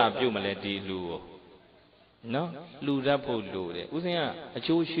သစ္စာပြုမလဲဒီလှူကိုနော်လှူတတ်ဖို့လိုတယ်ဥစဉ်ကအ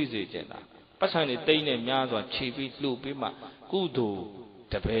ချိုးရှိစေချင်တာပတ်စံတွေတိမ့်နဲ့များစွာခြေပြီးလှူပြီးမှကုသိုလ်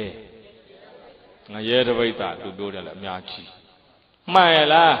တပည့်ငရဲတပိဋ္ဌလူပြောတယ်လေအများကြီးမှန်ရ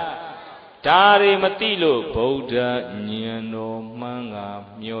လားဒါရီမတိလို့ဗုဒ္ဓဉာဏ်တော်မှန်းက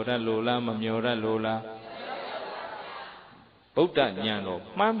မျောတတ်လို့လားမမျောတတ်လို့လားဗုဒ္ဓဉာဏ်တော်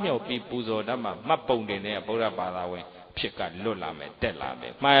မှန်းမြောက်ပြီးပူဇော်တတ်မှမှတ်ပုံတင်တဲ့ဗုဒ္ဓဘာသာဝင်ဖြစ်ကလွတ်လာမယ်တက်လာမ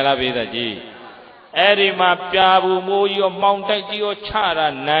ယ်မှန်လားပိဿကြီးအဲ့ဒီမှာပြာဘူးမိုးကြီးရောမှောင်တိုက်ကြီးရောချတာ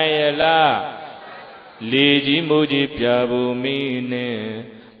နိုင်ရလားလေကြီးမိုးကြီးပြာဘူးမီးနဲ့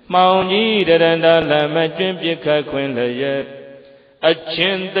မှောင်ကြီးတရန္တလမကျွင်းပြခတ်ခွင်လျက်အချ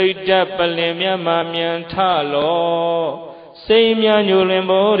င်းသိတ္တပလင်မြတ်မှမြန်ထလောစိတ်များညိုလင်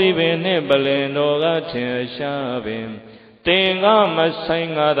ဘောဒီပင်နှင့်ပလင်တော်ကထင်ရှားပင်တင်ကမဆို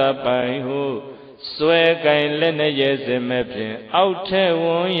င်ငါသာပိုင်ဟုစွဲကင်လက်နဲ့ရဲစင်မဲ့ဖြင့်အောက်ထဲဝ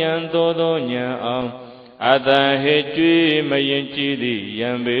န်းရန်သောညံအောင်အတန်ဟေကျွေးမရင်ကြည်သည်ရံ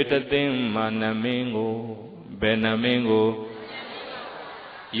ပေတသိမ်းမာနမင်းကိုဘယ်နမင်းကို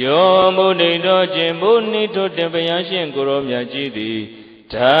ယောမုဒိတောခြင်းမုနိထိုတဘယရှင်ကိုရောမြတ်ကြီးသည်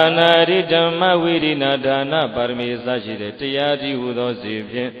ဒါနာရိဓမ္မဝိရိနာဒါနပါရမီစရှိတဲ့တရားကြီးဟူသောစီ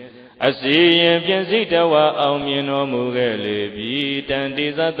ဖြင့်အစီရင်ဖြင့်စိတဝအောင်မြင်တော်မူခဲ့လေပြီတန်တိ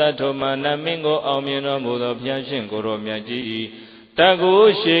သတ္တထောမနမင်းကိုအောင်မြင်တော်မူသောဘုရားရှင်ကိုရောမြတ်ကြီးတကု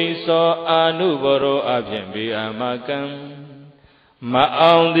ရှိန်သောအာနုဘောရောအဖြင့်ဘေအာမကံမ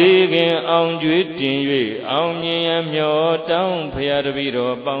အောင်သေးခင်အောင်ကျွေးတင်၍အောင်မြင်ရမျောတောင်းဖရာတပည့်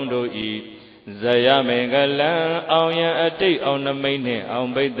တော်ပေါင်းတို့ဤဇယမင်္ဂလံအောင်ရန်အတိတ်အောင်နမိတ်နှင့်အောင်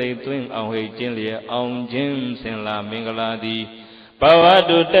ဘိသိက်သွင်းအောင်ဟိတ်ခြင်းလျက်အောင်ခြင်းစင်လာမင်္ဂလာသည်ဘဝ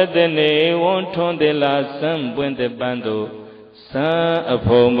တုတတနေဝွန်ထွန်းသေးလာစံပွင့်တဲ့ပန်းတို့စံအ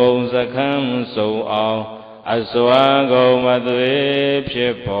ဖုံကုံစခန်းစုံအောင်အစွမ်းကုန်မသွေဖြ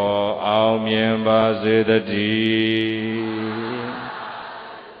စ်ပေါ်အောင်မြင်ပါစေတည်း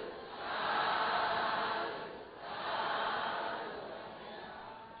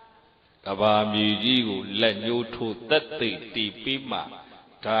ကဘာမြေကြီးကိုလက်ညှိုးထိုးသက်သိတီးပြီးမှ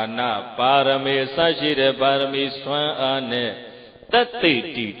ဒါနပါရမီစရှိတဲ့ပါရမီစွမ်းအားနဲ့သက်သိ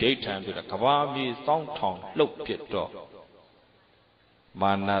တီဒိဋ္ဌံပြုတာကဘာမြေစောင်းထောင်လှုပ်ဖြစ်တော့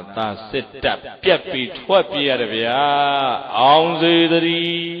မာနတာစစ်တပ်ပြက်ပြီးထွက်ပြေးရတယ်ဗျာအောင်စေတ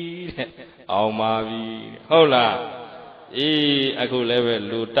ည်းတဲ့အောင်ပါပြီဟုတ်လားအေးအခုလည်းပဲ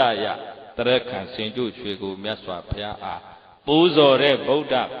လူတရတရခန့်စင်ကျုရွှေကိုမြတ်စွာဘုရားအားပူဇော်တဲ့ဗုဒ္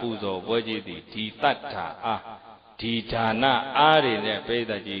ဓပူဇော်ပွဲကြီးသည်ဒီတတ္ထာအားဒီဒါနအားတွေနဲ့ပိဋ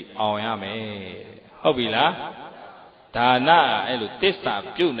ကကြီးအောင်ရမယ်ဟုတ်ပြီလားဒါနအဲ့လိုသစ္စာ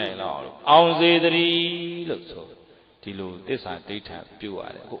ပြုတ်နိုင်တော့အောင်စေတည်းလို့ဆိုဒီလိုသစ္စာဒိဋ္ဌံပြုတ်ရ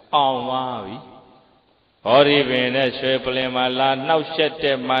တယ်ကိုအောင်ပါပြီဟောဒီပင်နဲ့ရွှေပလင်မှာလာနှောက်ရက်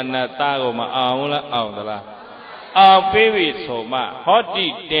တဲ့မာနသားကိုမအောင်လားအောင်သလားအောင်ပြီးပြီဆိုမှဟောဒီ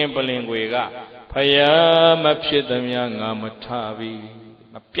တင်ပလင်ွေကဖယားမဖြစ်သမျှငါမထပြီ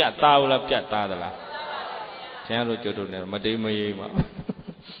မပြတ်သားဘူးလားပြတ်သားသလားဆရာတို့ကြွတို့နဲ့မတိမ်မရိပ်ပါ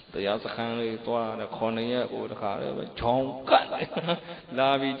တရားစခန်းလေးသွားတယ်ခေါင်းရက်ကိုတခါလေးပဲချောင်းကတ်လာ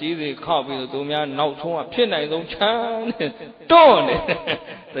ပြီးကြီးစီခောက်ပြီးသူများနောက်ဆုံးကဖြစ်နိုင်ဆုံးချမ်းနဲ့တွန်းနေ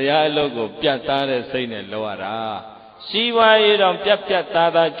တရားအလုပ်ကိုပြတ်သားတဲ့စိတ်နဲ့လုပ်ရတာရှိပါရဲ့တော့ပြတ်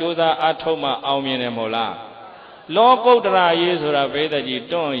သားကြိုးစားအားထုတ်မှအောင်မြင်တယ်မဟုတ်လားလောကုတ္တရာရေးဆိုတာဘိဓကြီး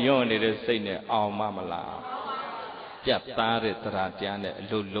တွန်းယွန့်နေတဲ့စိတ်နဲ့အောင်မလားပြတ်သားတဲ့တရားတရားနဲ့အ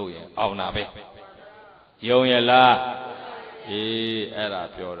လုပ်လုပ်ရင်အောင်တာပဲယုံရလားအေးအဲ့ဒါ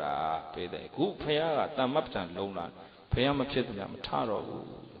ပြောတာဘိဓခုဖះကတမ္မပ္ပံလုံးလာဖះမဖြစ်တယ်မထတော့ဘူး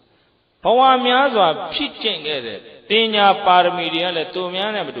ဘဝများစွာဖြစ်ကျင့်ခဲ့တဲ့တင်ညာပါရမီတွေကလည်းသူ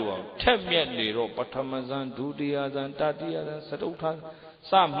များနဲ့မတူအောင်ထက်မြက်နေတော့ပထမဇန်ဒုတိယဇန်တတိယဇန်စတုထ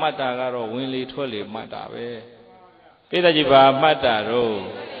စမှတ်တာကတော့ဝင်လေထွက်လေမှတ်တာပဲပိဋကကြီးပါမှတ်တာတော့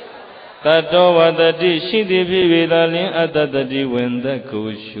တတောဝတတိရှိသည်ဖြစ်၍သာလျှင်အတ္တတတိဝင်သက်ကို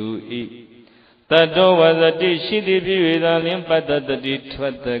ရှု၏တတောဝတတိရှိသည်ဖြစ်၍သာလျှင်ပတ္တတတိထွ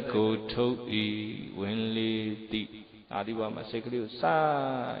က်သက်ကိုထုတ်၏ဝင်လေတိ Adivama Sekriu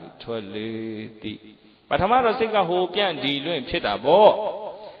Sai Toileti. But Hamara Sika Hopian Diluin Pita Bo.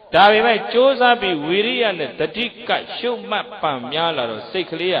 Davi may Josa be weary and the Dika show map Pamyala or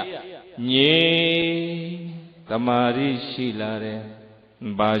Seklia. Ye Tamari Shilare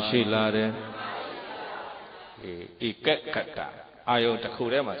Bashilare Ikekata Ayo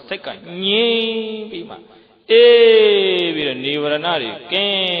Takurema second Ye Bima Evi Nivaranari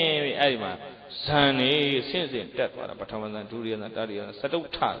Game Aima Sani since in death for a Pataman Durian and Darian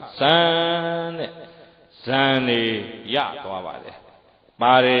Saduta San Sani Yatwavade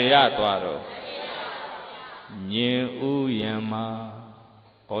Mare Yatwaro Nye Uyama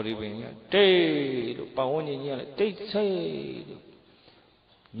Oribin Day Pawoni Day say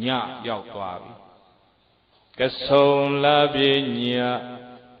Nya Yatwavi Gasson Labinia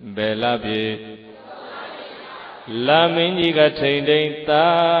Belabi Laminiga Tending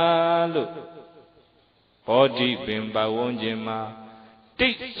Talu Body Bimba Wonjima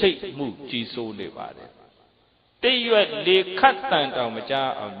Day say Muji so levade. They you at the cut down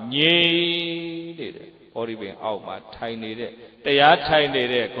Maja of Nye or even out my tiny day. They are tiny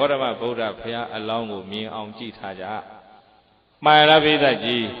day, Kodama Boda Pia along with me on Jitaja. My Ravida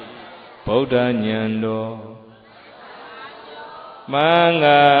G Boda Nyando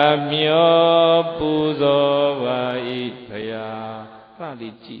Manga Mio Buzo Vai Pia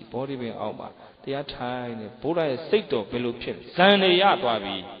Radi G body being out my. They are tiny. Boda is sick of Pilupin. Sunday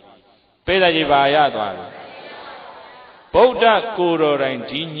Yatwabi Pedajiba Yatwabi. Boda Kuro and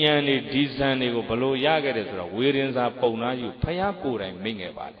Jinyani Dizanigo below Yagares, Williams are Pona, you Payapur and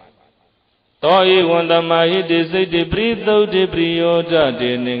Mingabad. Toi wonder my head is a debris, though debris or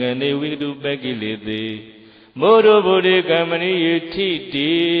deadening, and they will do Becky Lady. Modo Bode Gamani,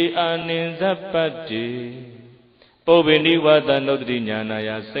 Titi, and in Zapati. Bobini was the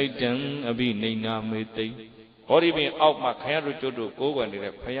Nodriana, Satan, a be Nina Mete. Or even out my carriage to go and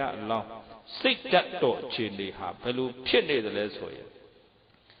the Paya along. Sit that door, chili, ha, Pelu, Pinny the less for you.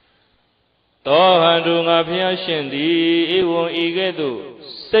 Tohandunga Piashindi, Ewo Igedu,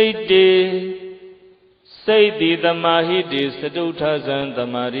 say the Mahidis, the Dutazan, the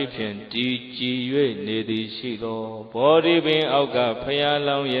Maripian, D.G. Nedi Shido, body being Auga, Paya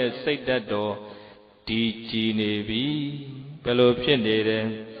Long, yes, say that door, D.G. Navy, Pelu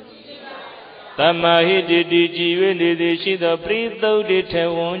Pinny. Tamahidi Dijiwindi the Shido, breathe though the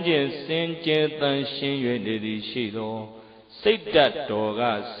Tawonjin, Sinjet and Shin the Shido. Say that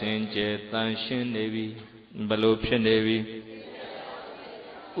doga, Sinjet and Shin Navy, Balopin Navy.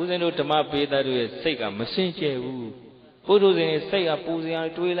 Uzeno Tamapi that we say a messenger who put us in a say a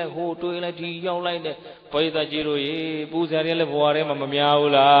Puzia, Twila, who Twila, young like the Poeta Giro, Puzia, Warema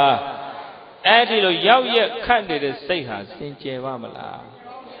Miaula. Adilo Yao candidate say her, Sinje Vamala.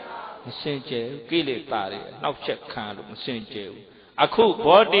 Messenger, Gilly Tari, now check kind of messenger. A cool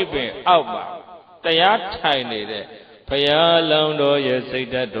body being out. They are tiny there. Paya Londo, yes, say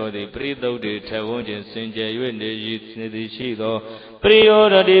that door, they breathe out the Tawonjin, Sinja, you and the Shido.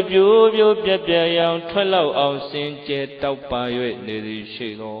 Priora de Bubio, Pia, young 12 of Sinja, Taupa, you and the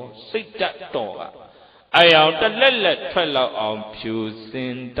Shido. Say that door. I am the Lella 12 of Pew,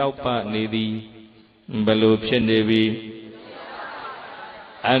 Sin, Taupa, Nidi, Balopin Navy.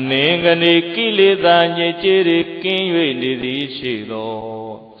 Anengani Kilidanya Jiri King Nidi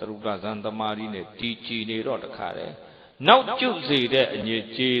Shido, Sarugazanda Marine, Tichi Rodakare. Now choose it and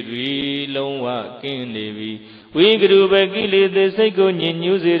Yiri Longa King Navy. We grew back Gili, the second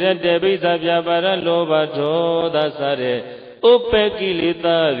news it at the base of Yabara Lobato, that's it. Ope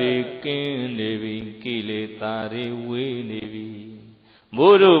Kilitari King Navy, Kilitari We Navy.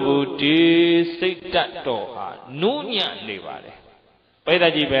 Murubuti, say that door, Nunya Nevare.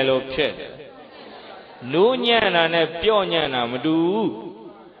 Pedaji Bello Pet Nunyana and Pionyana Madu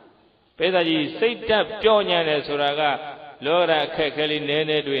Pedaji say that Pionyana Suraga Lora Kakali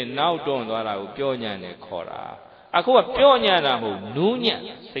Nene doing now don't allow Pionyana Cora. Aqua Pionyana who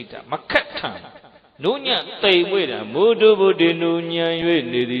Nunya say that Macatan Nunya stay with a Mudu Budi Nunya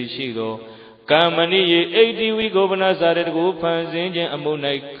Yidi Shido Kamani 80 week over Nazareth go pans in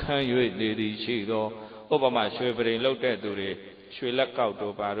Amunai can you Lady Shido Obama Shivering looked at the Shwelak out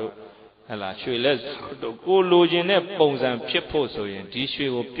of Baro, Ella Shwelas to go lodging at bones and piposo in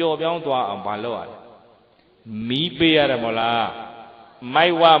tissue of pure Biandoa and Baloa. Me bearamola, my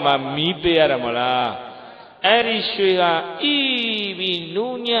wama me bearamola. Arishua, Evi,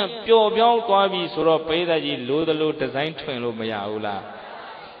 Nunya, pure Biandoa, Sura Pedaji, Lodo design twin of Mayaula.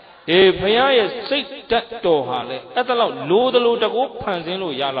 If Paya is sick that door, at the low the load of opens in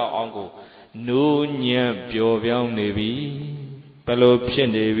Yala Ongo. Nunya, pure Bian Navy.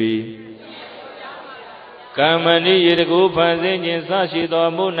 Palopin Devi Kamani Yirgu Pazin Sashido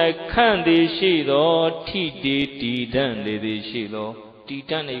Munai Kandi Shido Titi Tidan Lidi Shido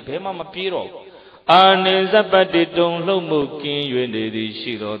Titan Pema Piro Ane Zapati Don Lomukin Yudi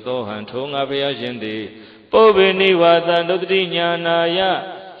Shido Dohan Tonga Beajende Bobini Wada Nodrinya Naya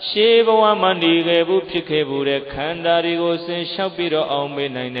Shiva Mandi Gebu Pikebure Kandari Gosen Shapiro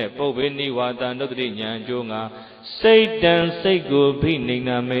Almenine Bobini Wada Nodrinya Junga Satan Sego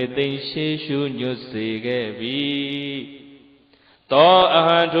Pinina Metin Shishu Nusigebi To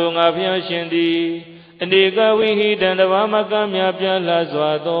Ahantunga Piashindi Ndiga Wihidan the Vamakamya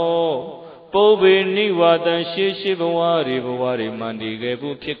Pialazwado Bobini Wada Shishibawari Bawari Mandi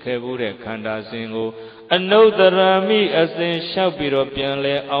Gebu Pikebure Kanda Singo Anodarami as in Shapiro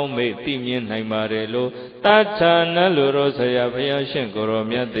Pianle Alme Timian Naimarelo Tata Naluro Sayapia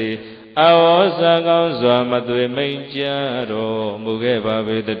Shenkoromiate Awasagan Zamadwe Majaro Mugeba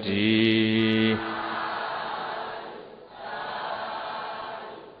Vedati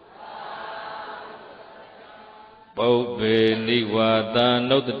Bobe Niwata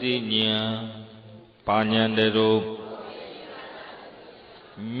Notatinia Panyandero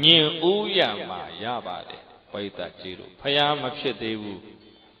Nyin Uyama Yabade Paita Chiru Payama Pshetevu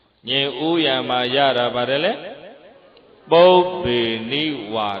Nyin Uyama Yara Badele Bobe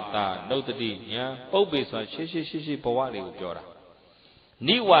Niwata Notatinia Bobe Swan Shishi Bawari Ujora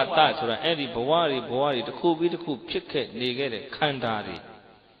Niwata Sura Eddie Bawari the Kubi the Ku Picket Negate Kandari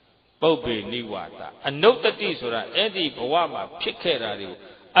Bobe Niwata Anotati Sura Eddie Bawama Picketari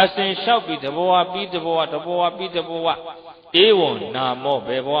as in shall be the Boa beat the Boa beat the Boa Ewon na mo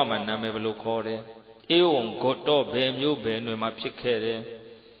bebo na mebelo kore. Ewon goto be myo be no ma phikere.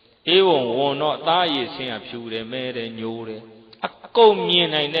 Ewon won no ta yi sin a phyu de me de nyo de. Akou myin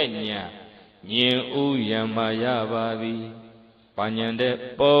nai ne nya. Nyin u yan ma ya ba bi. Panyan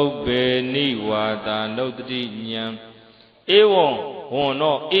de Bobe Niwata Notati Nyan. Ewon won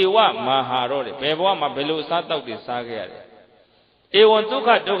no ewa ma ha ro de. Bebo ma belo sa tauk de sa ge ya de. Ewon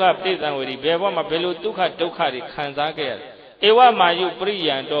dukha ptisan wori bebo ma belo dukha de khan sa ge ya de. Ewa Mayu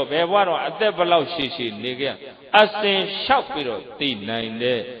Priyanto, Bevaro, at the Balau Shishi, Nigga, Asin Shapiro,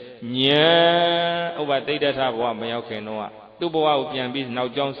 T9, Nya, over Data Tabwa, Mayokenoa, Duboa Piambis, now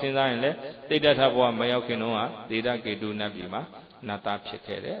Johnson Island, Data Tabwa, Mayokenoa, Data Gedu Nabima, Nata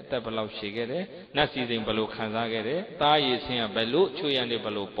Chekere, Tabalau Shigere, Nasi in Balu Kanzagere, Tai is in a Balu, Chuyan de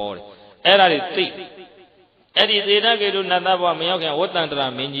Balu Port. Era is thick. Eddie Data Gedu Nataba, Mayokan, what under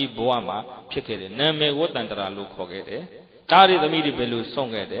Minji Boama, Chekere, Name, what under Lukogere. Tari the midi belu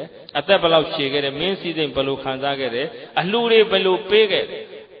song at it, at the below shigger, main season belu kanzagere, a lure belu pigget,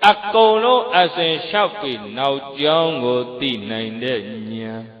 a colo as a shopping, now jungle T9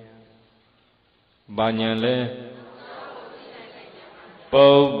 nya Banyale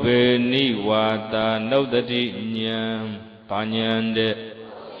Bobe Niwata Notati Nyam Banyande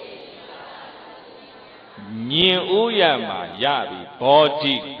Nyin Uyama Yabi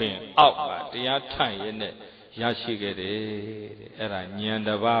Body Pin out the time in it. Yashigere era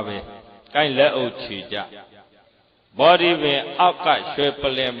Nyanda Babe, kind let Ochija. Body be Aka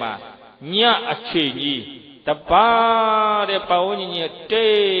Shepalema, Nya Achi, the bar de Paoni,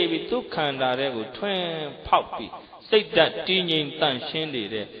 David Tukanda Rego, twin Poppy, say that Dinin Tan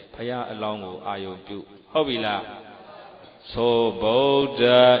Shindy, Paya along Ayo do. Hobila so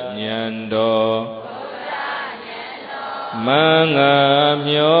Boda Nyando Manga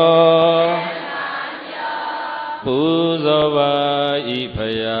Myo. Puzava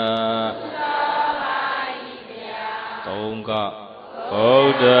Ipaya Tonga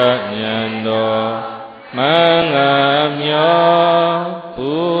Boda Nyando Mangamyo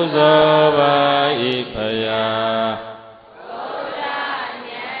Puzava Ipaya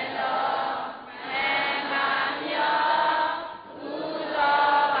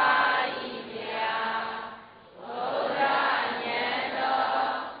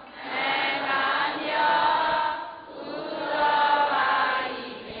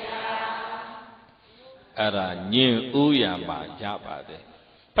Era Nyin Uyama Yabade.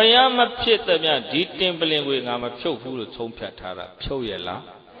 Payama Pit the Mia, deep timbling with Nama Pyo Fu to Tom Piatara, Pyo Yella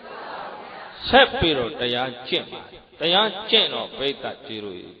Sepiro, the young Jim, the young Jen of Beta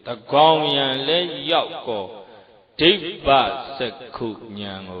Jiru, the Gongyan Le Yoko, Deep Bad Seku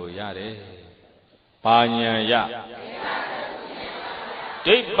Nyango Yare Panya Ya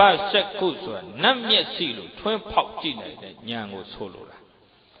Deep Bad Seku, Namia Silu, twin pop Gina, Nyango Solo.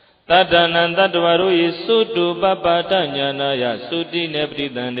 Tadananda Dwaru Sutu Baba Tanyana Ya Suti Nepri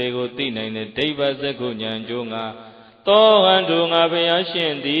Dandego Tina in the Deva Zekunyan Junga Tohandunga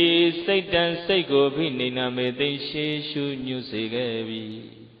Bayashin di Satan Sego Pinina Mede Shishu Nusigavi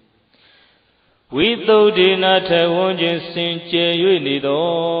Withoudina Taiwanjin Sinche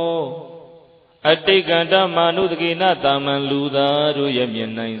Unido Atikanda Manudgina Taman Luda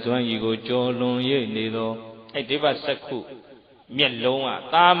Ruyamin Nainzwan Yigo Jolon Yenido Etiba Saku Mielonga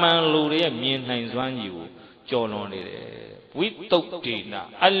Taman Luria Min Nainzwan Yigo Jolon Withoudina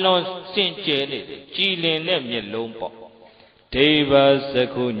Alon Sinche Chilin Mielompo Teva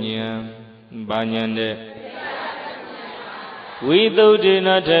Sakunya Banyande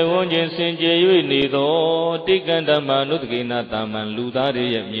Withoudina Taiwanjin Sinche Unido Tikanda Manudgina Taman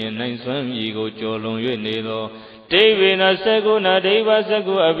Ludari Yamin Nainzwan Yigo Jolon Yenido Devina Saguna Deva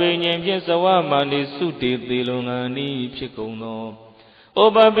Sagu Abinyam Sawa Mani Suti Tilungani Pikono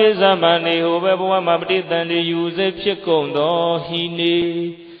Oba Bizamani Oba Mabdi Tandi Use Pikono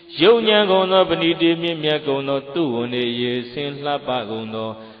Hini Yonyagono Benidi Miagono Tuone Yesin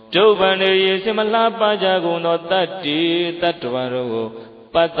Lapagono Jovane Yesimala Jagono Tati Tatwaro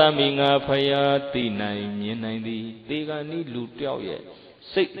Pataminga Faya Tina Yenandi Tigani Lutioye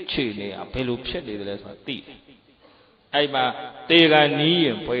Sik Chile Apelu Pedi de Lesmati Aima Tigani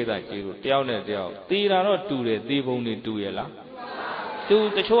and Poeta Jiru Tiana Del Tira not to the Divoni Duela to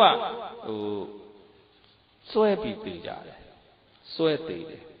the Chua Sweaty Tijare Sweaty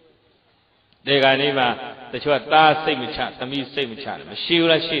Deganima, the Chuata, same chat, the me same chat,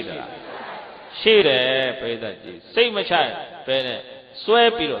 Shira Shida. Shida, pray that same chat, Bene,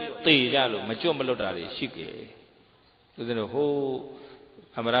 Swapiro, Tijalo, Majumbalodari, Shiki. Within a whole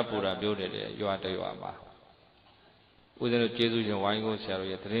Amarapura building, you are the Yama. Within a Jesus and Wango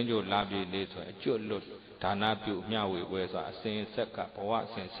Sharia, the Rango Labi later, a Joe look, Tanapu, Miawi, where's a saying Saka, Powat,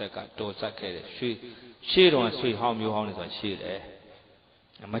 and Saka, Dosaka, she don't see how you honest and she there.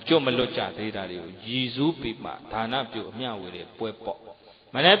 Majumalocha, Jizu Pima, Tanapu, Miawi, Puepo.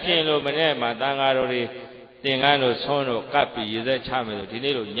 Manapino, Manema, Dangarori, Dingano, Sono, Capi, is a chamber,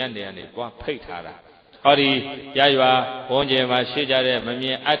 Dinero, Yande, and one Petara. Ori, Yayua, Onjema, Shijare,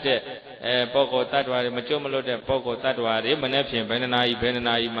 Mamia, Ate, Poco Tatwa, Majumalo, Poco Tatwa, Manapin,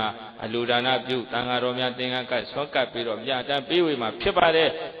 Benanaima, Aludana, Bu, Tangaromia, Dinga, Soncapiro, Yata, Biwima,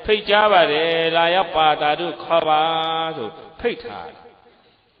 Pipare, Pejavare, Layapa, Tadu, Kava, Petara.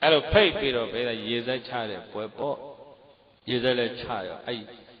 I don't pay Peter, but years a child, Puepo, years a child.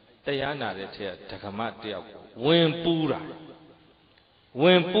 Diana, the tear, Takamatia, when Pura,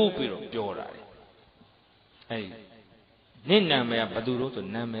 when Pupiro, Jora. Hey, Nina me a Paduro to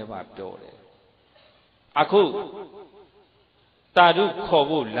Nameva Jore. Aku Tadu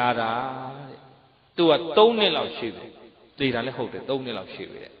Kobu Lara to a tonel of shiv. They don't hold the tonel of shiv.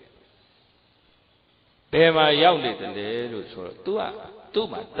 Bema Yauli the little sort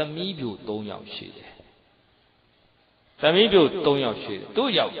Tuma, the Mibu don't yaw shit. The Mibu don't yaw shit. Do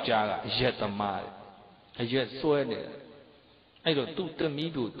yaw jaga, yet a mile. I yet swear it. I don't do the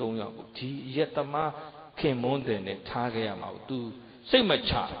Mibu don't yaw. Yet a ma came on the net, Tagayam out. Do say my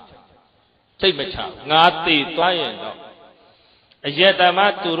child. Say my child. Not the client. Yet a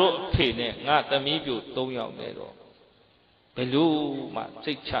ma to rope pin, not the Mibu don't yaw meadow. Below my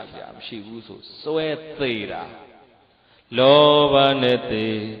take charge, she was so swear. Loba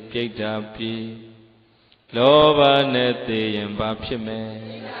nete, Pieta Pi, Loba nete, and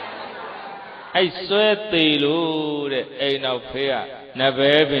Bapime. I swear they load a now fair, never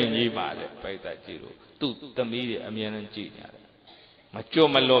even ye bad by that zero. To the media, a man and genius.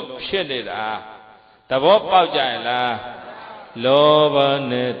 Machoma look, shedder, the Wapa Jala, Loba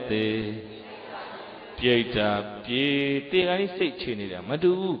nete, Pieta Pi, the I say chinida,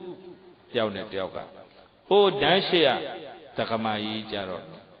 Madu, Yaunet Yoga. Oh, Danshia. Takamai Jaro.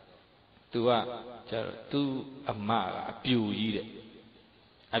 Tu a ma, a pew eat.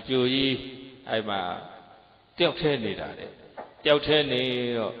 A pew ye, I'm a Telteni.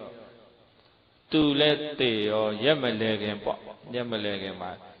 Telteni to let the or Yamaleg and Pop, Yamaleg and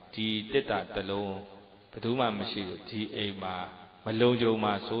my tea deta the low, Patuma machine, tea a ma, Malojo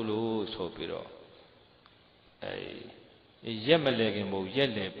ma solo, so piro. A Yamaleg and Mo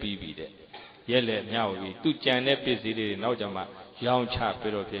Yelle BB there. Yelle now we two channel busy now jama young chap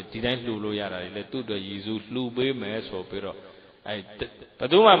pero didn't lulu yara let to the Yizu lube mess or pero I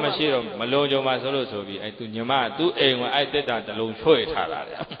Paduma Mashiro Malojo Masolo so I to Yama do a I did that alone show it hard.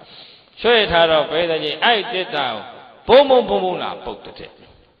 Show it hard of I did down Pomo Pomona poked it.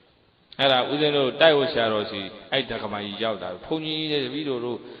 And I wouldn't know Dio Sharosi I took my yauda pony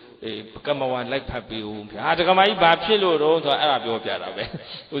video become one like Papi. I took my bapchilo to Arab Yara.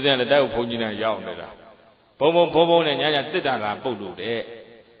 Within the Dio Ponina Yauna. Pomo Pomo and Yana did that Bolu there.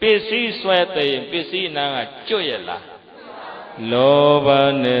 PC sweat the PC now Joyella.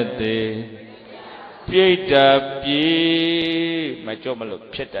 Loba nete. Pieta Pi. My Jomalo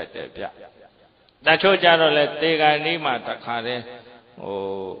Peta. တချို့ကြတော့လေတေခါနီးမှတခါတည်း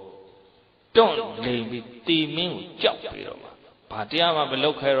တွန့်နေပြီးတီမင်းကိုကြောက်ပြီးတော့ဘာတရားမှမ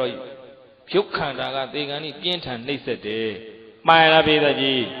လုပ်ခဲတော့ရုပ်ခန္ဓာကတေခါနီးပြင်းထန်နှိမ့်ဆက်တယ်မှန်လားပြေသက်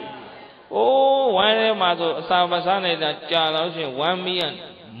ကြီးဝမ်းထဲမှာဆိုအစာမစားနိုင်တာကြာတော့ရှင်ဝမ်းမီးက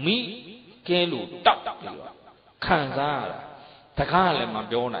မိကဲလို့တောက်ပြီးတော့ခံစားရတာတကားလည်းမ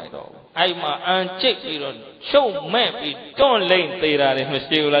ပြောနိုင်တော့ဘူးအဲ့မှာအန်ကျိတ်ပြီးတော့ရှုံမဲ့ပြီးတွန့်လိမ့်သေးတာတွေမ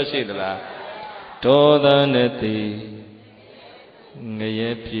ရှိဘူးလားရှိသလားဒေါသနဲ့တေင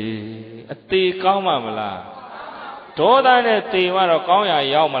ရဲပြေအသေးကောင်းမှာမလားဒေါသနဲ့တေမှတော့ကောင်းရာ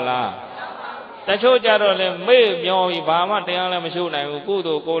ရောက်မလားတချို့ကြတော့လေမေ့မျောပြီးဘာမှတရားလည်းမရှုနိုင်ဘူးကု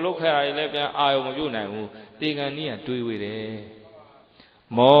သိုလ်ကိုလုပ်ခဲ့တာတွေလည်းပြန်အာရုံမပြုနိုင်ဘူးတေကံနည်းကတွေးဝေတယ်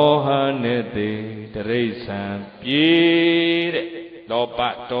မောဟနဲ့တေတရိစ္ဆာန်ပြေတဲ့လောဘ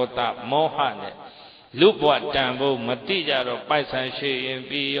ဒေါသမောဟနဲ့လူဘဝတန်ဖို့မတိကြတော့ပိုက်ဆံရှိရင်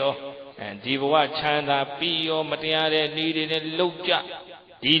ပြီးရောဒီဘဝချမ်းသာပြီးရောမတရားတဲ့ဤတွေနဲ့လှုပ်ကြ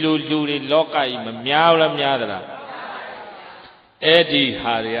ဒီလိုလူတွေလောကကြီးမများလားများသလားအဲ့ဒီ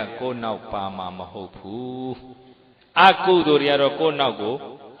ဟာတွေကကိုယ်နောက်ပါမှာမဟုတ်ဘူးအကုသိုလ်တွေကတော့ကိုယ်နောက်ကို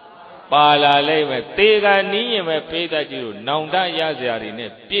ပါလာလိမ့်မယ်သေကနီးရင်ပဲပိဋကကြီးတို့နောင်တရစရာတွေ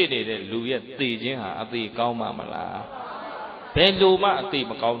နဲ့ပြည့်နေတဲ့လူရဲ့သေခြင်းဟာအသေးကောင်းမှာမလားဘယ်လိုမှအသေး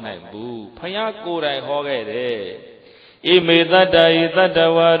မကောင်းနိုင်ဘူးဖယားကိုယ်တိုင်ဟောခဲ့တယ်ဣမေတတ္တယတတ္တ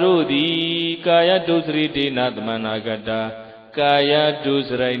ဝါတို့သည်ကာယဒုစရိတေနသမဏဂတာကာယဒုစ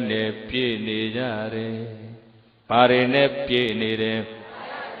ရိုက်နဲ့ပြည့်နေကြတယ်ဘာတွေနဲ့ပြည့်နေတယ်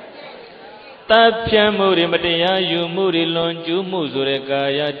တပ်ဖြတ်မှုတွေမတရားယူမှုတွေလွန်ကျူးမှုဆိုတဲ့ကာ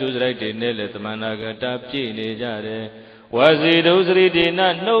ယဒုစရိုက်တွေနဲ့လည်းသမဏဂတာပြည့်နေကြတယ်ဝစီဒုစရိတေန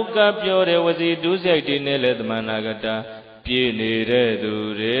နှုတ်ကပြောတဲ့ဝစီဒုစရိုက်တွေနဲ့လည်းသမဏဂတာပြည့်နေတဲ့သူ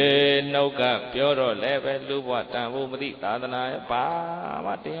တွေနှုတ်ကပြောတော့လည်းပဲလူဘဝတန်ဖို့မသိသာသနာရဲ့ဘာ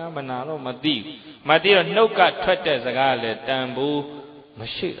မှတရားမနာတော့မသိတော့နှုတ်ကထွက်တဲ့စကားလည်းတန်ဖို့မ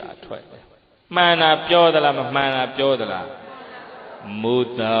ရှိတာထွက်တယ်မှန်တာပြောသလားမမှန်တာပြောသလားမု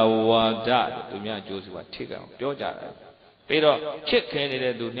တဝါဒသူများအကျိုးစီးပွားထိကောင်ပြောကြတာပြီးတော့ချစ်ခင်နေ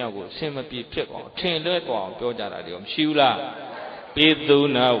တဲ့သူနှစ်ယောက်ကိုအစင်မပြေဖြစ်အောင်ထင်လွဲသွားအောင်ပြောကြတာတွေမရှိဘူးလားပေသု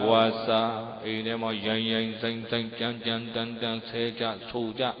နာဝါစာအိမ်ထဲမှာရိုင်းရိုင်းဆိုင်ဆိုင်ကြမ်းကြမ်းတန်တန်ဆဲကြဆို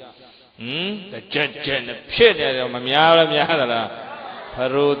ကြကြက်ကြက်နဲ့ဖြစ်နေတယ်မများလားများသလားဖ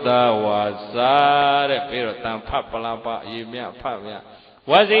ရုဒဝါစာတဲ့ပြီးတော့တန်ဖတ်ပလာပအရေးမြဖတ်မြ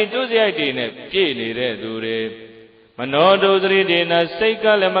ဝါစီတုစရိုက်တွေနဲ့ပြည့်နေတဲ့သူတွေမနောဒုစရိတေနစိတ်က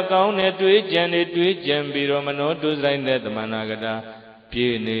လည်းမကောင်းတဲ့တွေးကြံပြီးတော့မနောဒုစရိုက်နဲ့သမဏဂတာပြ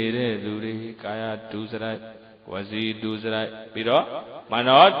ည့်နေတဲ့သူတွေကာယဒုစရိုက်ဝစီဒုစရိုက်ပြီးတော့မ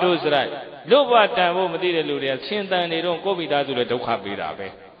နောဒုစရိုက်လူဘဝတန်ဖို့မသိတဲ့လူတွေကဆင်းတန်နေတော့ကိုယ်မိသားစုလည်းဒုက္ခပေးတာပဲ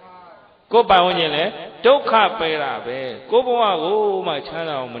ကိုယ်ပိုင်ဝန်းကျင်လည်းဒုက္ခပေးတာပဲကိုယ်ဘဝကိုမှချမ်း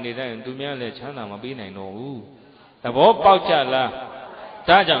သာအောင်မနေတိုင်းသူများလည်းချမ်းသာမပေးနိုင်တော့ဘူးသဘောပေါက်ကြလား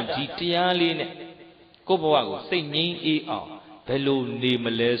ဒါကြောင့်ဒီတရားလေးနဲ့ကိုယ့်ဘဝကိုစိတ်ငြိမ်းအေးအောင်ဘယ်လိုနေမ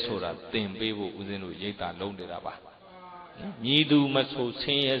လဲဆိုတာသင်ပေးဖို့ဦးဇင်းတို့ရိပ်သာလုံးနေတာပါမြည်သူမဆိုဆ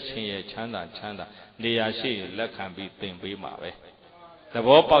င်းရဲချမ်းသာနေရာရှိရင်လက်ခံပြီးသင်ပေးမှာပဲသ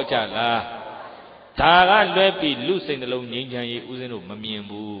ဘောပေါက်ကြလားဒါကလွဲပြီးလူစိတ်နှလုံးငြိမ်းချမ်းရေးဦးဇင်းတို့မမြင်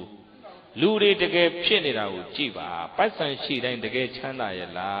ဘူးလူတွေတကယ်ဖြစ်နေတာကိုကြည့်ပါပိုက်ဆံရှိတိုင်းတကယ်ချမ်းသာ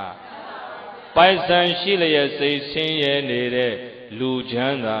ရဲ့လားပိုက်ဆံရှိလျက်စိတ်ဆင်းရဲနေတဲ့လူချ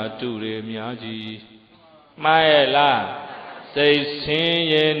မ်းသာတူတွေအများကြီးမှားရဲ့လားစိတ်ဆင်း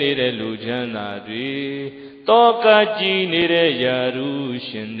ရဲနေတဲ့လူချမ်းသာတွေတောကကြည်နေတဲ့ယာရု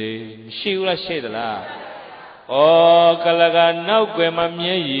ရှင်တွေရှိဘူးလားရှိသလားဩကလကနောက်ွယ်မှာမျ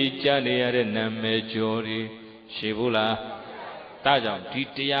က်ရည်ကျနေရတဲ့နာမည်ကျော်တွေရှိဘူးလားဒါကြောင့်ဒီ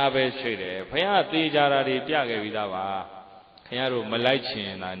တရားပဲရှိတယ်ဘုရားသေးကြတာတွေပြခဲ့ပြီးသားပါခင်ဗျားတို့မလိုက်ချ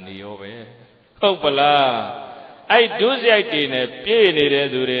င်တာနေရောပဲဟုတ်ပလားအဲ့ဒုစရိုက်တွေနဲ့ပြည့်နေတဲ့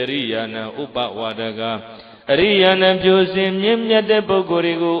သူတွေရိယာဏဥပဝါဒကအရိယာဏပြိုစင်မြင့်မြတ်တဲ့ပုဂ္ဂိုလ်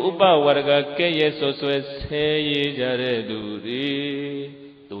တွေကိုဥပဝါဒကကဲ့ရဲ့ဆွဆွဲဆဲရည်ကြတဲ့သူတွေ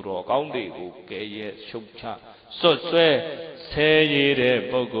သူတော်ကောင်းတွေကိုကဲ့ရဲ့ရှုပ်ချဆွဆွဲဆဲရည်တဲ့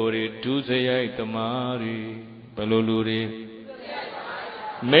ပုဂ္ဂိုလ်တွေဒုစရိုက်သမားတွေဘယ်လိုလူတွေ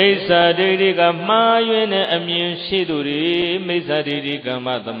မိစ္ဆာဒိဋ္ဌိကမှားယွင်းတဲ့အမြင်ရှိသူတွေမိစ္ဆာဒိဋ္ဌိကမ္မ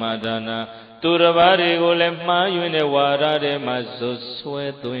သမာဒါနာသူတစ်ပါးတွေကိုလည်းမှားယွင်းတဲ့ဝါဒတွေမှာဆွဆွဲ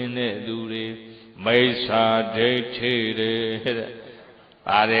သွင်းတဲ့သူတွေမိစ္ဆာဒိဋ္ဌိတွေတဲ့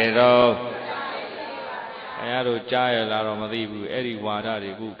ပါတယ်တော့ခင်ဗျားတို့ကြားရလားတော့မသိဘူးအဲ့ဒီဝါဒ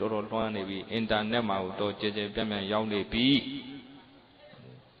တွေကတော်တော်လွှမ်းနေပြီအင်တာနက်မှာတော့ကြည်ကြည်ပြန့်ပြန့်ရောက်နေပြီ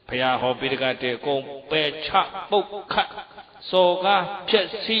ဘုရားဟောပိဋကတေအကုန်ပယ်ချပုတ်ခတ်စော်ကားဖြက်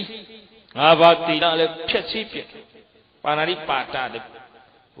စီးငါးပါးတိလလည်းဖြက်စီးပြပါဏာတိပါတာလည်း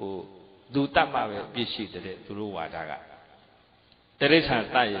လူတတ်မှပဲပြည့်ရှိတဲ့သူတို့ဝါဒကတရိစ္ဆာန်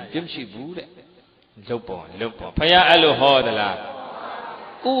တတ်ရင်ပြည့်ရှိဘူးတဲ့လုတ်ပေါ်ဖယားအဲ့လိုဟောသလား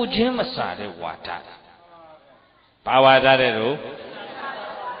ကိုချင်းမစားတဲ့ဝါဒဘာဝါဒတဲ့တို့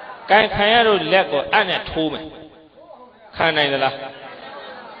ကန်ခံရတို့လက်ကိုအဲ့နဲ့ထိုးမယ်ခံနိုင်သလား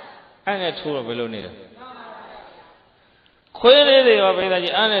အဲ့နဲ့ထိုးတော့ဘယ်လိုနေလဲခွေးလေးတွေရောပဲသား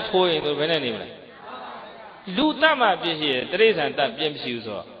ကြီးအဲ့နဲ့ထိုးရင်သူဘယ်နဲ့နေမလဲလူတတ်မှပြည့်ရှိတယ်တရိစ္ဆာန်တတ်ပြည့်မရှိဘူး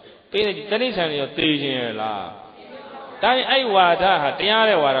ဆိုတော့ပေးတယ်တရိစ္ဆာန်တွေရောသေခြင်းရလားဒါရင်အဲ့ဝါဒဟာတရား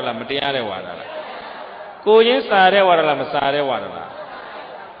တဲ့ဝါဒလားမတရားတဲ့ဝါဒလားကိုချင်းစားတဲ့ဝါဒလားမစားတဲ့ဝါဒလား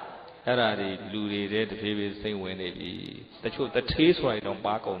အဲ့ဒါတွေလူတွေတဲ့တဖြည်းဖြည်းစိတ်ဝင်နေပြီတချို့တထေးဆိုရင်တော့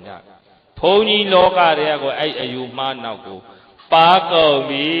ပါကုန်ကြဘုံကြီးလောကတွေကအဲ့အယူမှားနောက်ကိုပါကုန်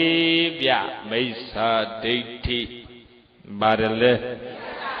ပြီဗျမိစ္ဆာဒိဋ္ဌိပါတယ်လေ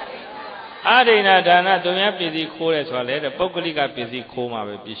အဒိဏဒါနသူများပစ္စည်းခိုးတယ်ဆိုတာလေတဲ့ပုဂ္ဂလိကပစ္စည်းခိုးမှ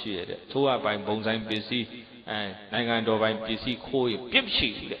ပဲပြည့်ရှိရတဲ့ထိုးအပိုင်ဘုံဆိုင်ပစ္စည်းနိုင်ငံတော်ပိုင်ပစ္စည်းခိုးရင်ပြည့်ရှိ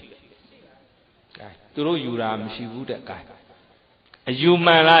တယ်ကဲသူတို့ယူတာမရှိဘူးတဲ့ကဲအယူ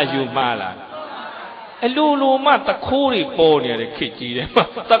မှန်လားအယူမှားလားအလိုလိုမှတခိုးတွေပေါ်နေတယ်ခေတ်ကြီးတယ်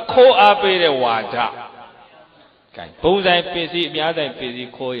တခိုးအားပေးတဲ့ဝါဒကဲဘုံဆိုင်ပစ္စည်းအများဆိုင်ပစ္စ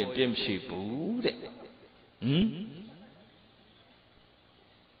ည်းခိုးရင်ပြည့်မရှိဘူးတဲ့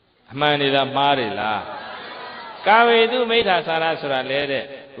အမှန်နေလားမှားတယ်လားကာဝေတုမိဋ္ဌာစာရဆိုတာလဲတဲ့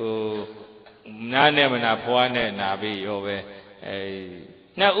ဟိုနားနဲ့မနာဖွားနဲ့နာပြီးရောပဲ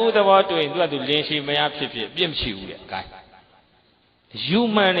နှစ်ဦးသဘောတွေ့ရင်သူကလင်းရှိမရဖြစ်ပြည့်မရှိဘူးတဲ့ကဲအယူ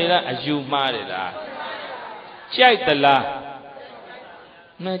မှန်နေလားအယူမှားတယ်လားကြိုက်သလား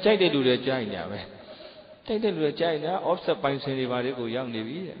မကြိုက်တဲ့လူတွေကြိုက်နေပဲကြိုက်တဲ့လူတွေကြိုက်နေတာ offset ပိုင်းစင်တွေပါလေကိုရောက်နေ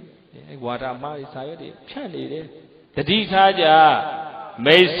ပြီတဲ့ဝါဒမှားတွေစာရွက်တွေဖြန့်နေတယ်တတိထားကြ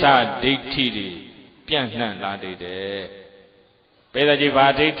မိစ္ဆာဒိဋ္ဌိတွေပြန့်နှံ့လာနေတယ်ပေတကြီးဘာ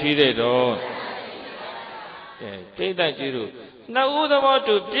ဒိဋ္ဌိတွေတော့ပေတကြီးတို့နှစ်ဦးသဘော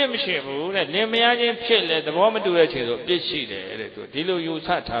တူပြည့်မရှိဘူးတဲ့လင်မယားချင်းဖြစ်လေသဘောမတူတဲ့ချိန်ဆိုပြည့်ရှိတယ်တဲ့သူဒီလိုယူဆ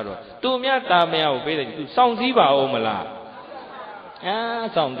ထားတော့သူမြတ်သားမယားကိုပေတကြီးသူစောင့်စည်းပါအောင်မလား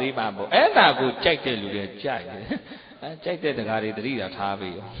စောင့်စည်းပါပေါ့အဲ့ဒါကိုကြိုက်တဲ့လူတွေကြိုက်တယ်ကြိုက်တဲ့တကားတွေတတိတာထား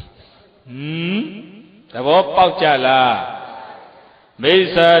ပြီသဘောပေါက်ကြလားမိစ္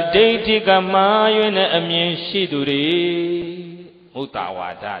ဆာဒိဋ္ဌိကမာယွန်းနဲ့အမြင်ရှိသူတွေမုတ္တဝါ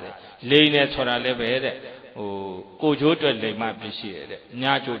ဒတဲ့လိန်နဲ့ဆိုတာလည်းပဲတဲ့ဟိုကိုချိုးအတွက်လိန်မှပြည့်ရှိရတဲ့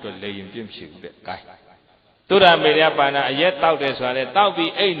ညာချိုးအတွက်လိန်ရင်ပြည့်မရှိဘူးတဲ့ကဲသုဒ္ဓမေရပါဏအရက်တောက်တယ်ဆိုတာလေတောက်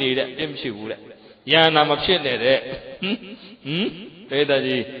ပြီးအိတ်နေတဲ့ပြည့်မရှိဘူးတဲ့ယန္နာမဖြစ်နေတဲ့ဒေသ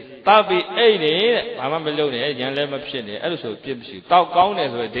ကြီးတောက်ပြီးအိတ်နေတဲ့ဘာမှမလုပ်နဲ့ယန္လည်းမဖြစ်နေအဲ့လိုဆိုပြည့်မရှိတောက်ကောင်းတယ်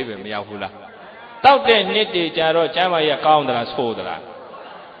ဆိုရင်အဓိပ္ပာယ်မရောက်ဘူးလားတောက်တဲ့နှစ်တွေကြတော့ကျမ်းမာရကောင်းသလားဆိုးသလား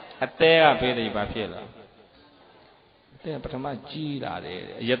အသေးကဖေးတယ်ဘာဖြစ်လားအသေးပထမကြီးလာတယ်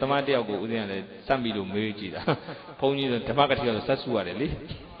အယတမတယောက်ကိုဦးဇင်းကလည်းစက်ပြီးလို့မေးကြည့်တာဘုန်းကြီးဆိုဓမ္မကတိကတော့ဆက်စုရတယ်လေ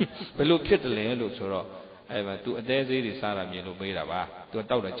ဘယ်လိုဖြစ်တယ်လဲလို့ဆိုတော့အဲ့မှာ तू အသေးသေးတွေစားတာမြင်လို့မေးတာပါ तू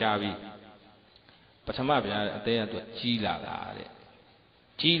တောက်တော့ကြားပြီးပထမဗျာအသေးက तू ကြီးလာတာတဲ့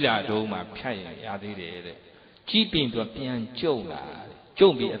ကြီးလာတော့မှဖြတ်ရင်ရသေးတယ်တဲ့ကြီးပြင် तू ပြန်ကျုံလာတဲ့ကျုံ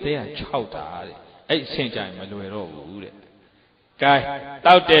ပြီးအသေးက6တာတဲ့အဲ့ဆင်ကြရင်မလွယ်တော့ဘူးတဲ့ကဲ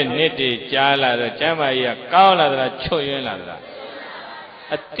တောက်တဲ့နှစ်တွေကြားလာတော့ကျမ်းမာကြီးကကောင်းလာသလားချွတ်ယွင်းလာသလား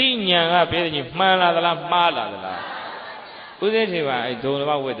အတိညာကပြောရင်မှန်လာသလားမှားလာသလားဦးသိထေပါအဲ့ဒုံလ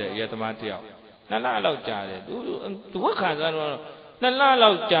ဘဝတ်တဲ့ရသမားတယောက်2လလောက်ကြာတယ်သူဝက်ခံစားတော့2လ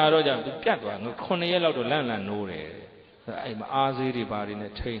လောက်ကြာတော့ကြောင့်သူပြတ်သွား9ရက်လောက်တော့လန့်နိုးတယ်အဲ့မှာအားစေးတွေပါတွေ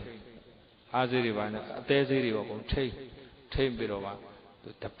နဲ့ထိန်းအားစေးတွေပါနဲ့အသေးစေးတွေပေါ့ကုန်ထိန်းပြီးတော့ပါ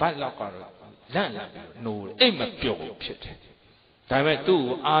တပတ်လောက်ကတော့လန့်ပြီးနိုးတယ်အိတ်မပြုတ်ဘူးဖြစ်တယ်ဒါပေမဲ့သူ့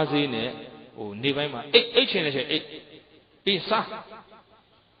ကိုအားစေးနဲ့ဟိုနေပိုင်းမှာအိတ်ချင်တဲ့ချက်အိတ်ပြီးစား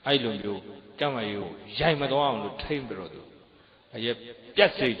အဲ့လိုမျိုးကျမကြီးကိုရိုက်မသွားအောင်လို့ထိန်းပြီးတော့သူအရက်ပြ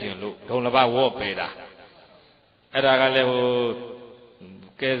တ်စေခြင်းလို့ဒုံလဘဝေါ်ပေတာအဲ့ဒါကလည်းဟို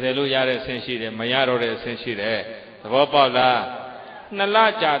ကယ်ဆယ်လို့ရတဲ့အဆင့်ရှိတယ်မရတော့တဲ့အဆင့်ရှိတယ်သဘောပေါက်လား2လ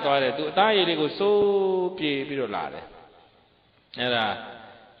ကြာသွားတယ်သူအသားရည်လေးကိုစိုးပြေးပြီးတော့လာတယ်အဲ့ဒါ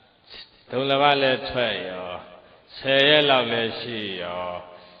ဒုံလဘလည်းထွက်ရော10ရက်လောက်လည်းရှိရော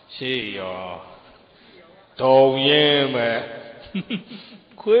ဒုံရင်ပဲ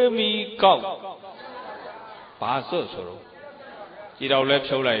ခွေးမီကောက်ဘာစွတ်ဆိုတော့ကြည်တော်လည်း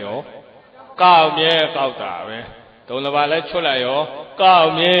ဖြုတ်လိုက်ရောကောက်မြဲကောက်တာပဲဒုံလဘလည်းချွတ်လိုက်ရောကောက်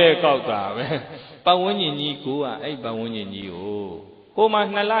မြဲကောက်တာပဲပတ်ဝန်းကျင်ကြီးကိုကအဲ့ပတ်ဝန်းကျင်ကြီးကိုမှ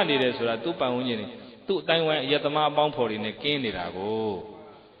2လနေတယ်ဆိုတာသူ့ပတ်ဝန်းကျင်သူ့အတိုင်းဝိုင်းအယတမအပေါင်းဖော်တွေနဲ့ကင်းနေတာကို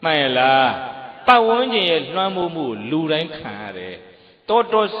မှန်ရဲ့လားပတ်ဝန်းကျင်ရဲ့လွှမ်းမိုးမှုလူတိုင်းခံရတယ်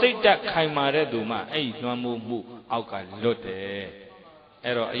တော်စိတ်တက်ခိုင်မာတဲ့သူမှအဲ့လွှမ်းမိုးမှုအောက်ကလွတ်တယ်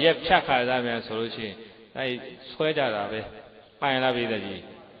Ero yep chaka zaman solution. I swear that I find a bit.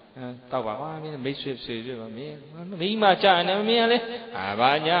 Talk about me sweep me much and merely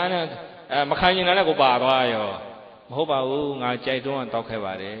Abanya Makana go by. Hope I don't talk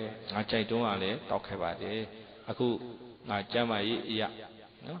about it. I don't talk about it. I could not jam ya.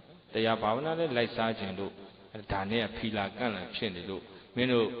 They are bound like Sergeant Loop. Tanya Pila Gun and Chin Loop.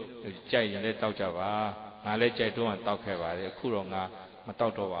 Mino Jay and let talk about. I let Jay don't talk about it. Kuranga,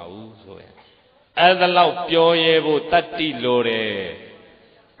 Matoto, so. As the loud pure able 30 lore.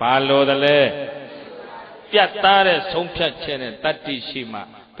 Palo the le. Piatare, some Piachin and 30 shima.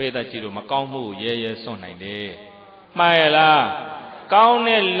 Pay the Jiro Macamu, ye, so 9 Maela,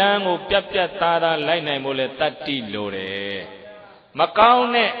 Kaune Lango Piapia Tada, Line Mole 30 lore.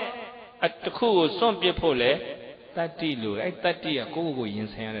 Macaune at the cool, some people, 30 lure, 30 a cool in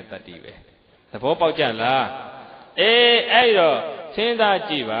San 30. The Popa Jala, Aero, Senda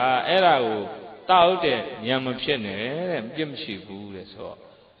Jiva, Erao, Taude, Yamapene, Jimshi Boo, so.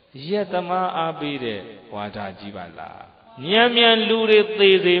 Yetama Abide, Wata Jibala. Yamian Lure,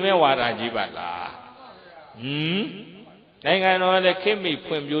 they may Wata Jibala. Nangan the Kimi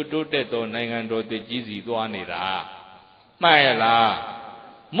when you do that on Nangan do the Jizi do Anira. Maela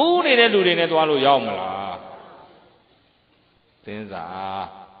Moon in a Ludin at Walu Yamala. Things are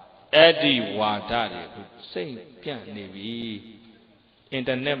Eddie Watari, say Pian Navy.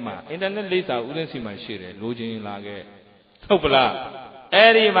 Internet later wouldn't see my shit, losing lage. Hopla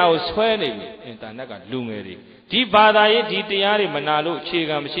Eddie Mouse swearing, Internet Lumeri. Deep Bada, Diari Manalo,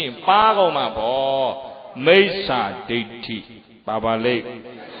 Chiga machine, Pago Mabo. Mesa Diti Baba Lake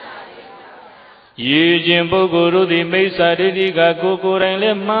Yijin Boguru the Mesa Diga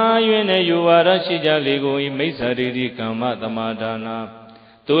Kukurele Mayune Yuara Shija Lego in Mesa Didi Kamata Madana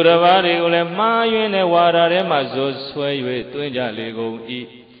Turavari Ule Mayune Warare Mazo Sway with Twinja Lego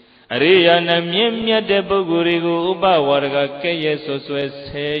E Ariana Mimia de Bogurigo Uba Warga Keyeso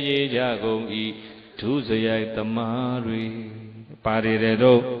Sway Jago E Tuesday Tamari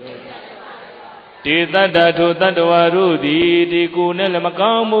Pariredo Tita to Tatawaru, the Kunel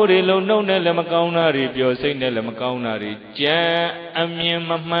Macamuri, Lono Nellamacaunari, Pio Saint Nellamacaunari, Jan Amim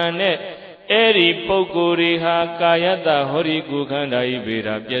Mamane, Eri Pokuri Hakayata, Hori Kukanda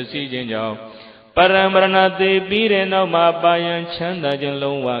Ibira, Piasi Jinjao, Paramrana de Birena Mabayan Chanda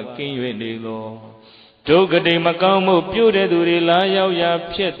Jalonwa, King Wendigo. Tokade Macamu, Pure Durila,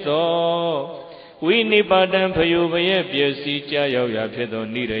 Yaya Pieto. We need Padam Payuva, Piasi Jaya Pieto,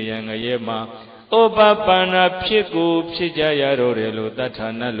 Nida Yanga Yema. Oba Pana Piku Pijaya Rorelo,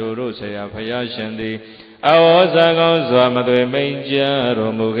 Tatana Lurusaya Payashandi, Awazago Zamade Manger,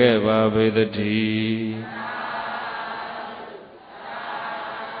 Romugeva with the tea.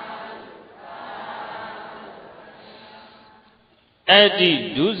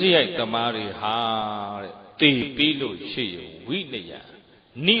 Adi Duzia Tamari Ha, Ti Pilu Shi, Winia,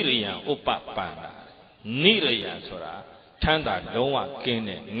 Niria Opa Pana, Niria Sora. Tanda Loma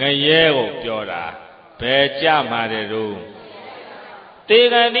Kine, Nayego Piora, Pecha Mareru.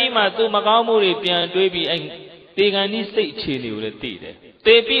 Teganima to Magamuri Pian Dwebi and Tegani State Chili with a tide.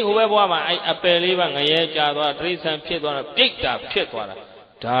 Tepi whoever I apeliva Nayaja, Trace and Pietona, picked up Pietona.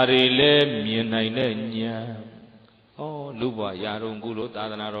 Tarile Miananya. Oh, Luba Yarungulo,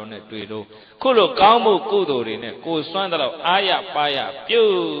 Tadanarone, Tuido. Kulo Kamu Kudo in a Kusandalo, Aya Paya,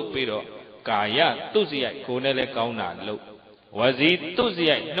 Pew Pido, Kaya, Tuzia, Kunele Kauna, Look. Was it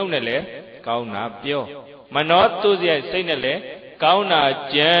Tuesday? No, Nele, Kauna Pio. Manot Tuesday, Sainele,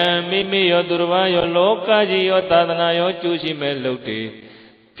 Kauna, Jamimi, your Durva, your Lokaji, your Tadana, your Chushi Melote,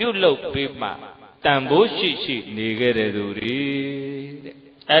 Pulo Pima, Tambushi, Nigereduri,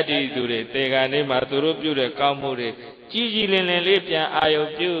 Adi Dure, Tegani Maturu, Pure, Kamure, Gigi Lipia, Ayo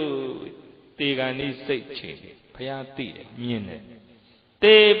Pu, Tegani Sechi, Payati, Mine.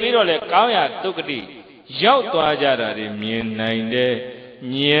 Te Pirole Kaya Tukadi.ရောက်သွားကြတာတွေမြင်နိုင်တဲ့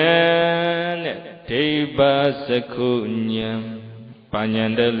ဉာဏ်နဲ့ဒိဗ္ဗစကုဉာဏ်ပါဉာ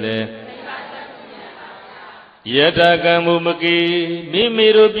ဏ်တယ်လေယတကံမူမကီမိမိ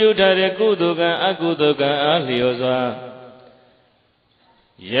တို့ပြုထားတဲ့ကုသိုလ်ကံအကုသိုလ်ကံအားလျော်စွာ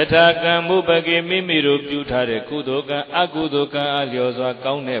ယတကံမူပကေမိမိတို့ပြုထားတဲ့ကုသိုလ်ကံအကုသိုလ်ကံအားလျော်စွာ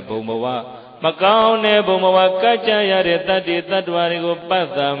ကောင်းတဲ့ဘုံဘဝမကောင်းတဲ့ဘုံဘဝကကြရတဲ့တတ္တိတ attva တွေကိုပတ်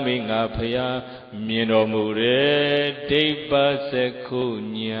သားမိငါဖရာမြင်တော်မူတဲ့ဒိဗ္ဗစကု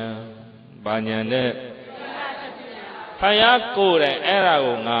ဉာဏ်ဘာဉာဏ်နဲ့ဖရာကိုယ်တိုင်အဲ့ဒါ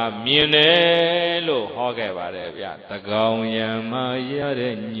ကိုငါမြင်တယ်လို့ဟောခဲ့ပါတယ်ဗျတကောင်ယံမှာရ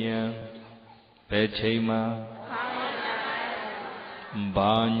တဲ့ဉာဏ်ဘယ်ချိန်မှာ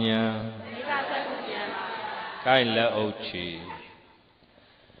ဘာဉာဏ်ကိုင်လက်အုပ်ချီ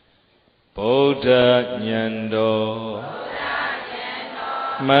Buddha Nyando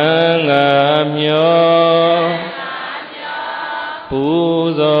Mangamyo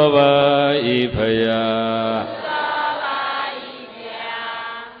Puzova Ipaya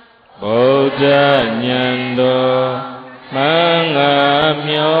Buddha Nyando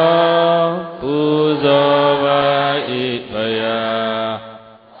Mangamyo Puzova Ipaya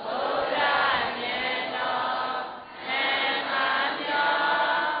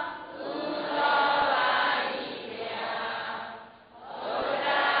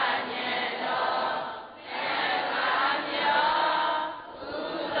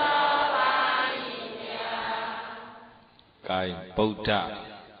Buddha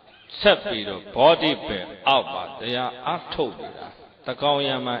setပြီးတော့ body ပဲအောက်ပါတရားအထုတ်နေတာတကောင်ရ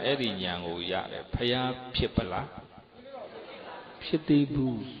မှာအဲ့ဒီဉာဏ်ကိုရတယ်ဖျားဖြစ်ပလားဖြစ်သေး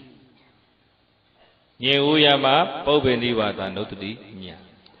ဘူးဉာဏ်ဦးရမှာပုပ္ပန္တိဝါဒနုတ္တိဉာဏ်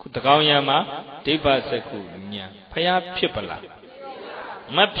ခုတကောင်ရမှာဒိဗ္ဗစက္ခုဉာဏ်ဖျားဖြစ်ပလား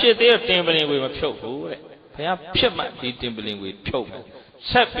မဖြစ်သေးတော့တင်ပလင်ကိုမဖြုတ်ဘူးတဲ့ဖျားဖြစ်မှဒီတင်ပလင်ကိုဖြုတ်မယ်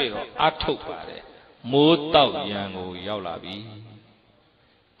ဆက်ပြီးတော့အထုတ်ပါတယ်မိုးတောက်ရံကိုရောက်လာပြီ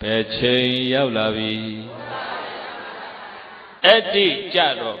ဘယ်ချိန်ရောက်လာပြီအဲ့ဒီကြ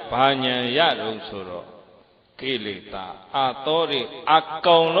တော့ဘာညာရတော့ဆိုတော့ကိလေသာအာသောတွေအ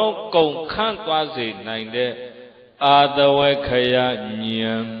ကောင်လုံးကုန်ခန့်သွားစေနိုင်တဲ့အာတဝေခယဉာ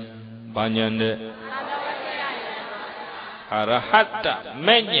ဏ်ဘာညာနဲ့အရဟတ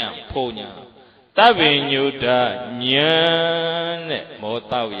မဲ့ညာဖို့ညာတဗ္ဗညုတဉာဏ်နဲ့မော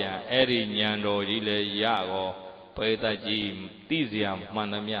တောက်ရံအဲ့ဒီဉာဏ်တော်ကြီးလေရရောပေတကြီးသိစရာမှန်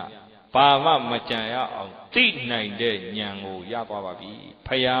သမျှဘာမှမကြံရအောင်သိနိုင်တဲ့ဉာဏ်ကိုရသွားပါပြီ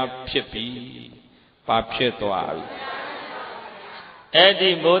ဖျားဖြစ်ပြီဘာဖြစ်သွားပြီအဲ့ဒီ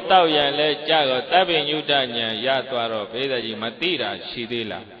မိုးတောက်ရံလဲကြတော့တဗ္ဗညုတဉာဏ်ရသွားတော့ပေတကြီးမသိတာရှိသေး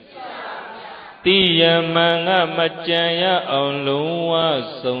လားတိယမံငါမကြံရအောင်လုံးဝ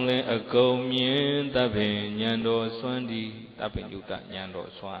ဆုံးလင်းအကုန်မြင်တဗ္ဗဉာဏ်တော်စွမ်းသည်တဗ္ဗညုတဉာဏ်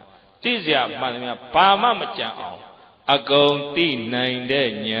တော်စွမ်းသိစရာမှန်သမျှဘာမှမကြံအောင်အကုန်သိနိုင်တဲ့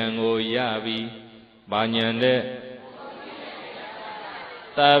ဉာဏ်ကိုရပြီဘာဉာဏ်တဲ့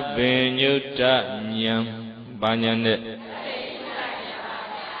တဗ္ဗညုတဉာဏ်ဘာဉာဏ်တဲ့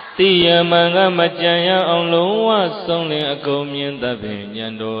တိယမံငါမကြံရအောင်လုံးဝဆုံးလင်းအကုန်မြင်တဗ္ဗဉာ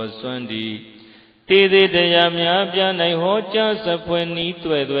ဏ်တော်စွမ်းသည်တေသေးတရားများပြနိုင်ဟောကြားစဖွယ်နီး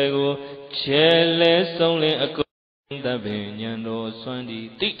တွေ့ကိုချဲလဲဆုံးလင်းအကုန်တဗ္ဗဉာဏ်တော်စွမ်းသည်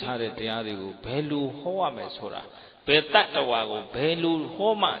သိထားတဲ့တရားတွေကိုဘယ်လိုဟောရမယ်ဆိုတာဘယ်တတ္တဝါကိုဘယ်လို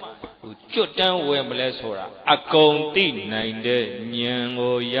ဟောမှကျွတ်တန်းဝယ်မလဲဆိုတာအကုန်သိနိုင်တဲ့ဉာဏ်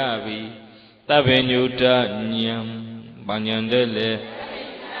ကိုရပြီတဗ္ဗညုတဉာဏ်ဘာဉာဏ်တဲ့လဲ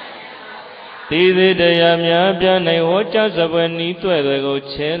သေသေးတရားများပြနိုင်ဟောကြားစပွယ်နီးတွေ့ကို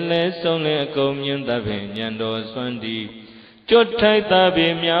ချဲလဲဆုံးလင်းအကုန်မြင်တဗ္ဗဉာဏ်တော်စွမ်းသည်ကျွတ်ထိုက်တာပေ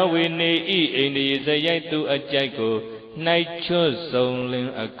များဝေနေဤအိန္ဒိယဇရိုက်သူအကြိုက်ကိုနိုင်ချွတ်ဆုံးလ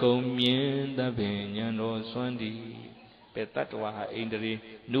င်းအကုန်မြင်တဗ္ဗဉာဏ်တော်စွမ်းသည်ပေတ္တဝါဟာအိန္ဒြေ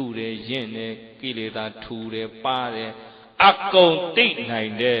နုတယ်ယင့်တယ်ကိလေသာထူတယ်ပါတယ်အကုန်သိနို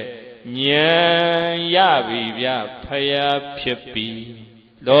င်တဲ့ဉာဏ်ရပြီဗျဖယားဖြစ်ပြီ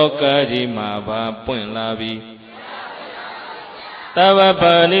လောကကြီးမှာဘာပွင့်လာပြီတဗ္ဗ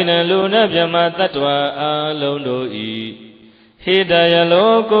ပါဠိနဲ့လူနဲ့မြမတ attva အလုံးတို့ဤဟိတယ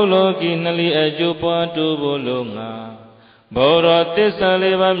လောကုလောကီနှလီအကျိုးပွားတူဖို့လုံးငါဘောရောသစ္စာ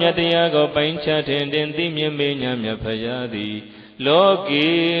လေးပါးမြတ်တရားကိုပိုင်ချထင်တင်သိမြင်မေညာမြတ်ဖရာသည်လောကီ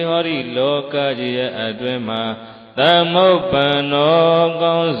ဟောဒီလောကကြီးရဲ့အတွင်းမှာသမုပ္ပန္နော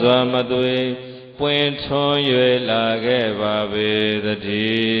ကောင်းစွာမသွေပွင့်ထွန်း၍လာခဲ့ပါပေသတ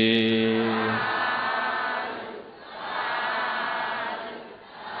ည်း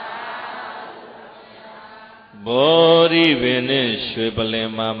ဘောဓိပင်နဲ့ရွှေပလ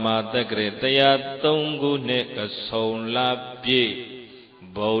င်မာတက္ကရာ103ခုနှစ်ကဆုံလပြည့်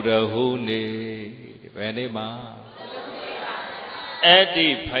ဗုဒ္ဓဟူးနေ့ဘယ်နေ့မှာအဲ့ဒီ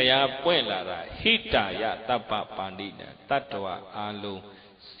ဖယားပွင့်လာတာဟိတယတပ္ပပန္တိနတတ္တဝအလုံး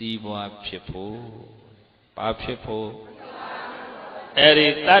စီးပွားဖြစ်ဖို့ဘာဖြစ်ဖို့အဲ့ဒီ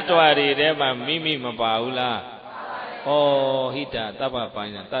တတ္တဝတွေထဲမှာမိမိမပါဘူးလားဩဟိတတပ္ပပန္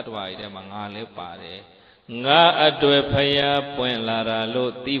တိနတတ္တဝတွေထဲမှာငါလည်းပါတယ်ငါအတွေ့ဖယားပွင့်လာတာ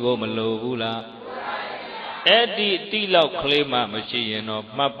လို့သိဖို့မလိုဘူးလားအဲ့ဒီတိလောက်ကလေးမှမရှိရင်တော့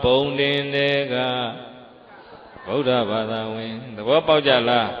မှတ်ပုံတင်တဲ့ကဗုဒ္ဓဘာသာဝင်သဘောပေါက်ကြ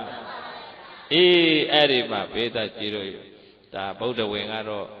လားအေးအဲ့ဒီမှာဘေးသက်ကြည့်လို့ဒါဗုဒ္ဓဝင်က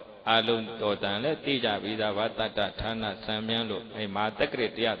တော့အလုံးတော်တန်လဲသိကြပြီးသားဗတ္တဌာနစံမြန်းလို့အဲ့မာတက္က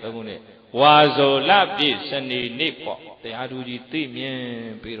ရာ103ခုနဲ့ဝါဇောလပြည့်စနေနေ့ပေါ့တရားသူကြီးသိမြင်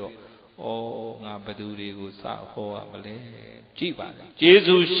ပြီးတော့ဩ ngā baduri gu sa hoa male ji ba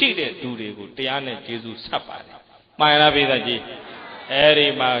Jesu shi de duri gu tia ne Jesu sat ba de mai la pi da ji eri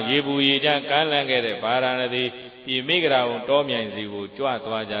ma ye bu ye jan kan lan ke de Varanasi pi Migra un to myain si gu jwa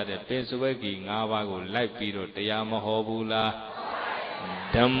twa ja de pin swe ki 5 ပါးကိုလိုက်ပြီးတော့တရားမဟောဘူးလား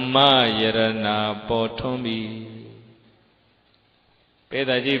Dhamma yarana pothombi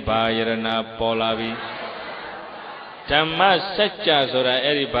Pedaji ba yarana polabi Dhamma sajja sura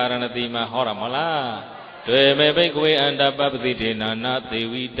eri Varanasi ma hora mala Dwe me bhikkhave anta papati dena na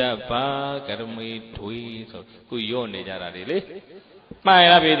devi dabba karmi dhui so ku yo ne ja da de le mai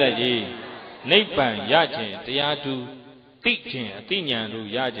la pedaji Nibbban ya chinတရားသူသိခြင်းအသိဉာဏ်တို့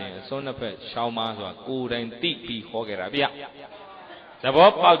ရခြင်းအစွန်းနှစ်ဖက်ရှောင်းပါဆိုတာကိုယ်တိုင်သိပြီးဟောခဲ့တာဗျသဘော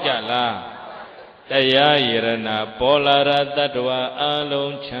ပေါက်ကြလားတရားယရဏပေါ်လာရတ္တဝါအ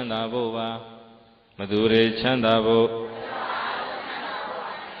လုံးချမ်းသာဖို့ပါမသူတွေချမ်းသာဖို့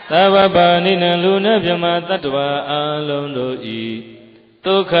သဗ္ဗပါဏိနလူနဲ့မြမတ္တဝါအလုံးတို့ဤ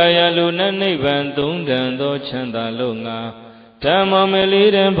ဒုက္ခယလူနဲ့နိဗ္ဗာန်သုံးတန်သောချမ်းသာလို့ငါဓမ္မမလီ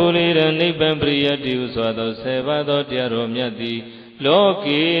ရန်ဘူလီရန်နိဗ္ဗာန်ပရိယတ္တိဟုဆိုသော7 ပါးသောတရားတော်မြတ်သည်လော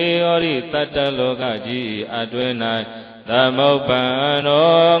ကေဩရိတတ္တလောကကြီးအတွင်း၌သမုပ္ပန်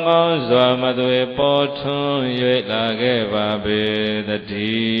တော်ကောင်းစွာမသွေပေါ်ထွန်း၍လာခဲ့ပါပေသတ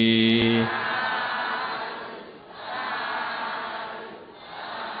ည်း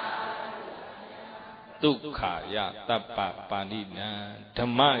ဒုက္ခယတပ္ပပါဏိနံဓ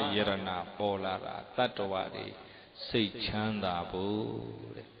မ္မယရဏပေါ်လာတာတတ္တဝါတွေစိတ်ချမ်းသာဖို့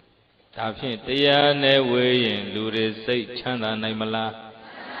တဲ့ဒါဖြင့်တရားနဲ့ဝေးရင်လူတွေစိတ်ချမ်းသာနိုင်မလား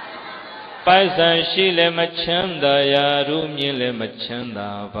ပိုက်ဆံရှိလည်းမချမ်းသာရာရူမြင်လည်းမချမ်းသာ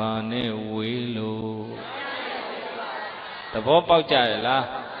ဘာနဲ့ဝေးလို့သဘောပေါက်ကြရဲ့လား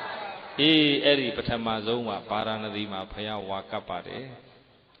အေးအဲ့ဒီပထမဆုံးကဗာရာဏသီမှာဘုရားဝါကပ်ပါတယ်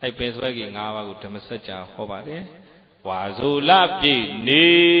အဲ့ပင်ဆွဲကြီး 5 ပါးကိုဓမ္မစကြာဟောပါတယ်ဝါဆိုလပြည့်နေ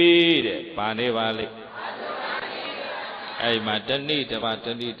တဲ့ဘာနေပါလိမ့်အဲ့ဒီမှာတဏိတပါတ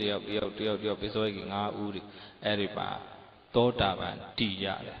ဏိတယောက်ပင်ဆွဲကြီး 5 ဦးတွေအဲ့ဒီပါသောတာပန်တည်ရ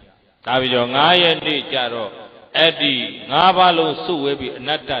တယ်ဒါပြီးတော့ 9 ရက်နေ့ကျတော့အဲ့ဒီ 5 ပါးလုံးစုဝဲပြီးအန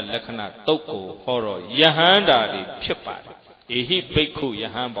တ္တလက္ခဏာတုတ်ကိုဟောတော့ယဟန္တာတွေဖြစ်ပါတယ်ဧဟိဘိက္ခုယ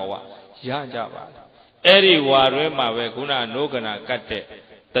ဟန်ဘဝရကြပါတယ်အဲ့ဒီဝါရွဲမှာပဲခုနနောကနာကတ်တဲ့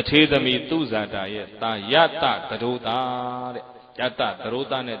တထေသမီးသူဇာတာရဲ့တာယတသရုတာတဲ့ယတသရု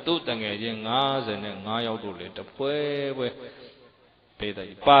တာနဲ့သူ့တငယ်ချင်း55 ယောက်တို့လည်းတပွဲပွဲပေးတယ်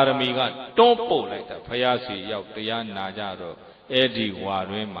ပါရမီကတွန်းပို့လိုက်တာဘုရားစီရောက်တရားနာကြတော့အဲ့ဒီဝါ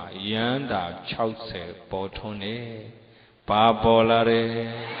တွင်မှာယန္တာ60ပေါ်ထွန်းနေဘာပေါ်လာတယ်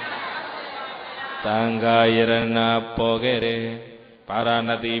တန်ခါယရဏပေါ်ခဲ့တယ်ဗာရာ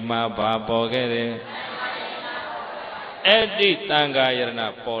ဏသီမှာဘာပေါ်ခဲ့တယ်အဲ့ဒီတန်ခါယရဏ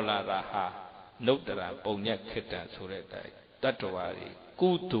ပေါ်လာတာဟာနုတ္တရာပုံညက်ခိတ္တဆိုတဲ့အတိုင်းတတ္တဝါတွေကု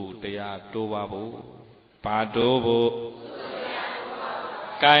သိုလ်တရားတိုးပါဖို့ဘာတိုးဖို့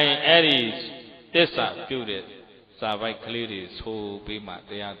ကဲအဲ့ဒီတစ္ဆာပြုတဲ့စာပိုက်ကလေးတွေဆိုပြီးမှ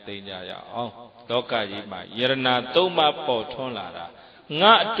တရားသိကြရအောင်လောကကြီးမှာယရဏ 3 ပါးပေါ်ထွန်းလာတာ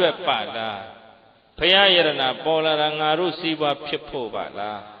ငါအတွက်ပါလားဘုရားယရဏပေါ်လာတာငါတို့စီးပွားဖြစ်ဖို့ပါ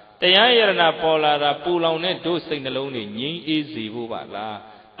လားတရားယရဏပေါ်လာတာပူလောင်တဲ့တို့စိတ်နှလုံးတွေငြိမ်းအေးစေဖို့ပါလား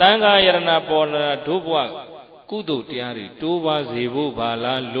တန်ခါယရဏပေါ်လာတာတို့ဘဝကုသိုလ်တရားတွေတိုးပါစေဖို့ပါ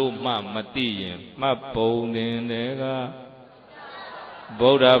လားလို့မှမသိရင်မှတ်ပုံတင်တယ်ကဗု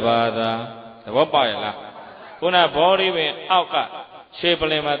ဒ္ဓဘာသာသဘောပေါက်ရလားခုနဘောဓိပင်အောက်ကခြေပ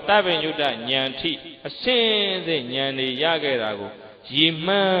လင်မှာတပ်ပင်ယုဒ္ဓဉာဏ်ထိအစင်းစင်းဉာဏ်တွေရခဲ့တာကိုရည်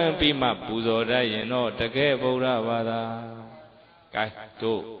မှန်းပြီးမှပူဇော်တတ်ရင်တော့တကယ်ဗုဒ္ဓဘာသာကဲ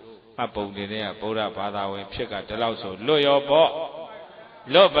တို့မှတ်ပုံတင်တဲ့ဗုဒ္ဓဘာသာဝင်ဖြစ်ကဒီလောက်ဆိုလွတ်ရောပေါ့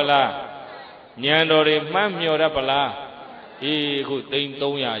လွတ်ပလားဉာဏ်တော်တွေမှန်းမြော်တတ်ပလားအေးအခု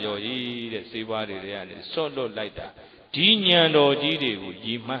300ကျော်ကြီးတဲ့စေပွားတွေကနေစွန့်လွတ်လိုက်တာဒီဉာဏ်တော်ကြီးတွေကိုရ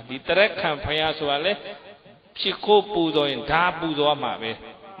ည်မှန်းဒီတရက်ခံဖျားဆိုတာလေဖြစ်ခိုးပူဇော်ရင်ဒါပူဇော်မှာပဲ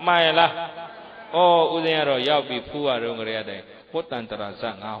မှန်ရလားဩဦးဇင်းကတော့ရောက်ပြီးဖူးရတော့ကြတဲ့အတိုင်းဝတ္တန္တရာဇ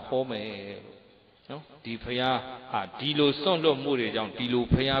ငါဟောမယ်နော်ဒီဖျားဟာဒီလိုစွန့်လွတ်မှုတွေကြောင့်ဒီလို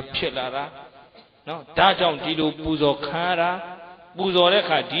ဖျားဖြစ်လာတာနော်ဒါကြောင့်ဒီလိုပူဇော်ခံရတာပူဇော်တဲ့အ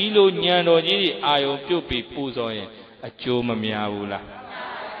ခါဒီလိုဉာဏ်တော်ကြီးတွေအာယုံပြုတ်ပြီးပူဇော်ရင်အကျိုးမများဘူးလား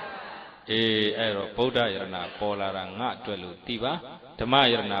အေးအဲ့တော့ဗုဒ္ဓယရဏပေါ်လာတာငါအတွက်လို့သိပါဓမ္မယ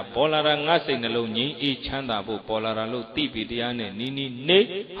ရဏပေါ်လာတာငါစိတ်နှလုံးငြိမ်းအေးချမ်းသာဖို့ပေါ်လာတာလို့သိပြီးတရားနဲ့နီးနီးနေ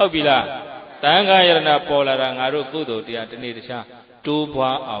ဟုတ်ပြီလားတန်ခါယရဏပေါ်လာတာငါတို့ကုသိုလ်တရားတစ်နေ့တစ်ခြားတိုး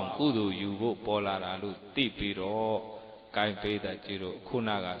ပွားအောင်ကုသိုလ်ယူဖို့ပေါ်လာတာလို့သိပြီးတော့ကိုင်းပေးတဲ့ကြည့်တော့ခုန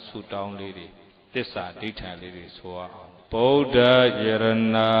ကဆူတောင်းလေးတွေသစ္စာဒိဋ္ဌာန်လေးတွေဆိုအောင် Buddha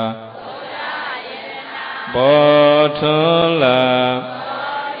Yarana Bodhula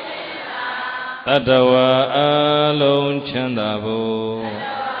Tadawa Alone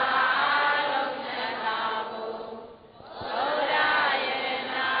Chandabu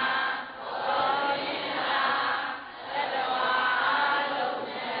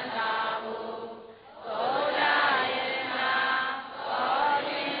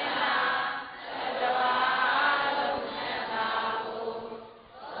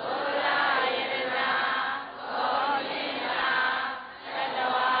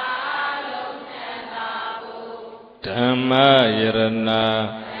Dhamma Yarana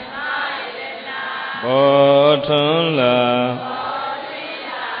Bodhula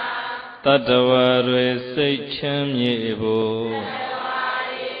Tadawa Resichem Yebu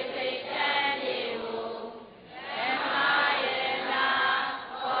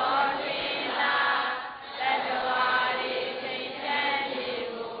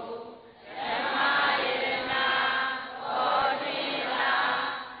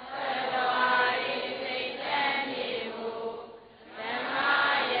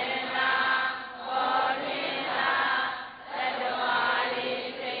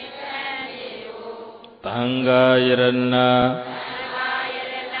Tanga Yarana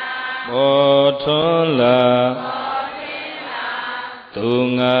Bodhula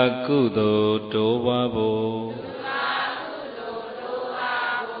Tunga Kudo Dovabo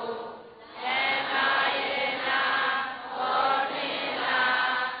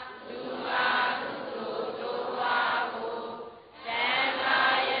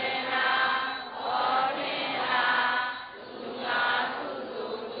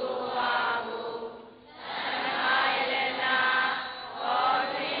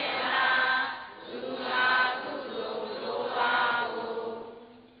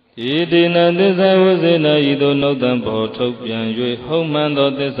Idina Disa Vazina Ido Nodan Botopian Yui Homando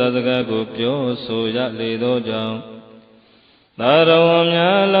Disa Zagago Pyo Soya Lido Jam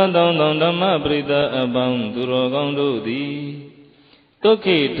Darawamya Landon Dama Brida Abang Durogondo Di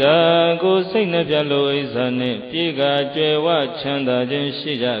Tokita Go Sina Pialo Isane Piga Jewa Chanda Jen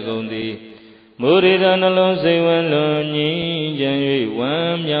Shija Gondi Murida Nalon Sewan Loni Jan Yui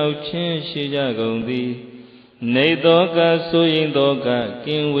Wam Yao Chen Shija Gondi Nedoka Suyindoka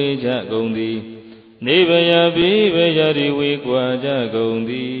Kinweja Gondi Nebaya Bibaya Wikwaja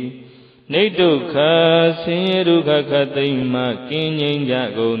Gondi Nedoka Siruka Katima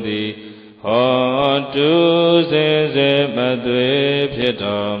Kinja Gondi Hotu Sese Padwe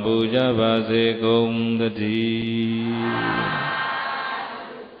Pietam Buja Vase Gondadi